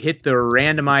to hit the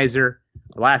randomizer,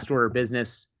 last order of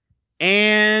business,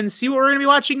 and see what we're going to be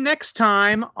watching next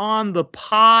time on the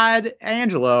pod.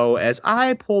 Angelo, as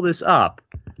I pull this up,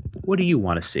 what do you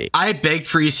want to see? I begged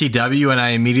for ECW and I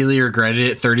immediately regretted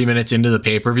it 30 minutes into the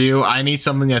pay-per-view. I need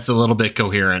something that's a little bit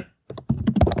coherent.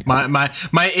 My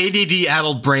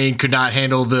ADD-addled brain could not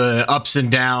handle the ups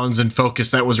and downs and focus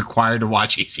that was required to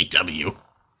watch ECW.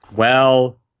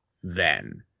 Well,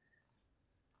 then.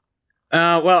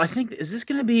 I think, is this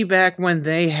going to be back when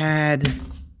they had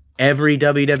every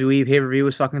WWE pay-per-view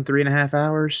was fucking 3.5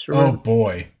 hours? Oh,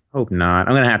 boy. Hope not.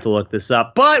 I'm going to have to look this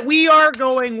up. But we are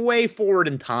going way forward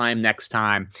in time next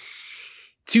time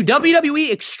to WWE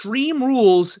Extreme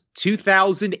Rules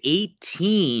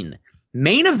 2018.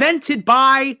 Main evented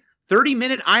by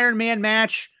 30-minute Iron Man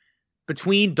match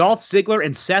between Dolph Ziggler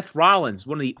and Seth Rollins.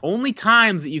 One of the only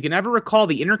times that you can ever recall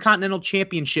the Intercontinental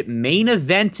Championship main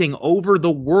eventing over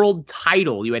the world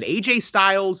title. You had AJ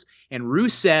Styles and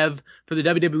Rusev for the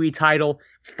WWE title,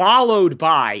 followed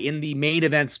by, in the main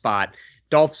event spot,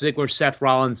 Dolph Ziggler, Seth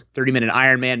Rollins, 30-minute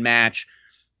Iron Man match.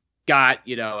 Got,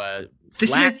 this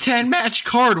is a 10-match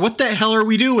card. What the hell are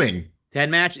we doing?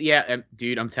 10 match? Yeah,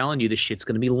 dude, I'm telling you, this shit's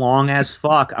going to be long as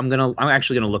fuck. I'm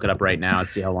actually going to look it up right now and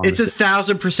see how long it's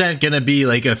 1,000% going to be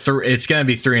it's going to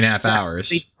be 3.5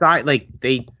 hours.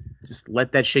 Just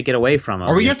let that shit get away from him.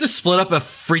 Or we have to split up a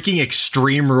freaking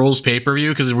Extreme Rules pay-per-view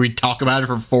because we talk about it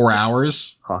for 4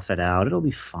 hours. Cough it out. It'll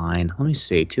be fine. Let me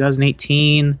see.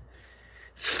 2018,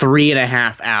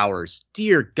 3.5 hours.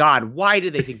 Dear God, why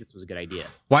did they think this was a good idea?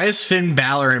 Why is Finn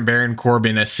Balor and Baron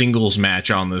Corbin a singles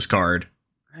match on this card?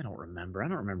 I don't remember. I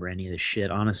don't remember any of this shit,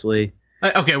 honestly.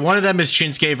 Okay, one of them is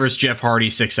Shinsuke versus Jeff Hardy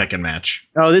 6-second match.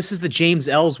 Oh, this is the James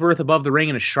Ellsworth above the ring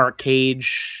in a shark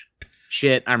cage.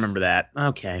 Shit, I remember that.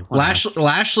 Okay.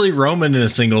 Lashley Roman in a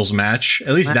singles match.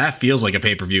 At least that feels like a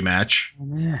pay-per-view match.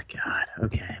 Yeah, God.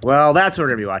 Okay. Well, that's what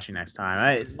we're gonna be watching next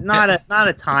time. Not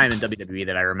a time in WWE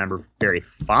that I remember very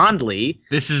fondly.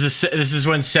 This is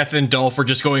when Seth and Dolph are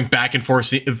just going back and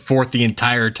forth the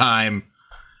entire time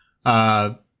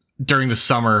during the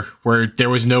summer, where there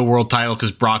was no world title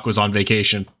because Brock was on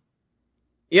vacation.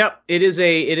 Yep, it is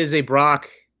a Brock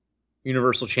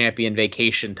Universal Champion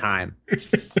vacation time.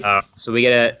 So we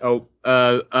get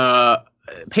a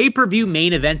pay-per-view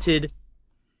main evented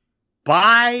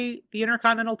by the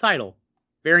Intercontinental title.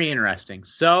 Very interesting.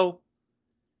 So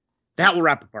that will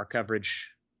wrap up our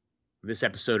coverage of this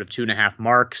episode of 2.5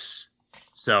 Marks.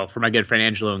 So for my good friend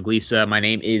Angelo and Glisa, my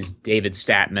name is David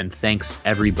Statman. Thanks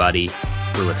everybody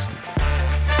for listening.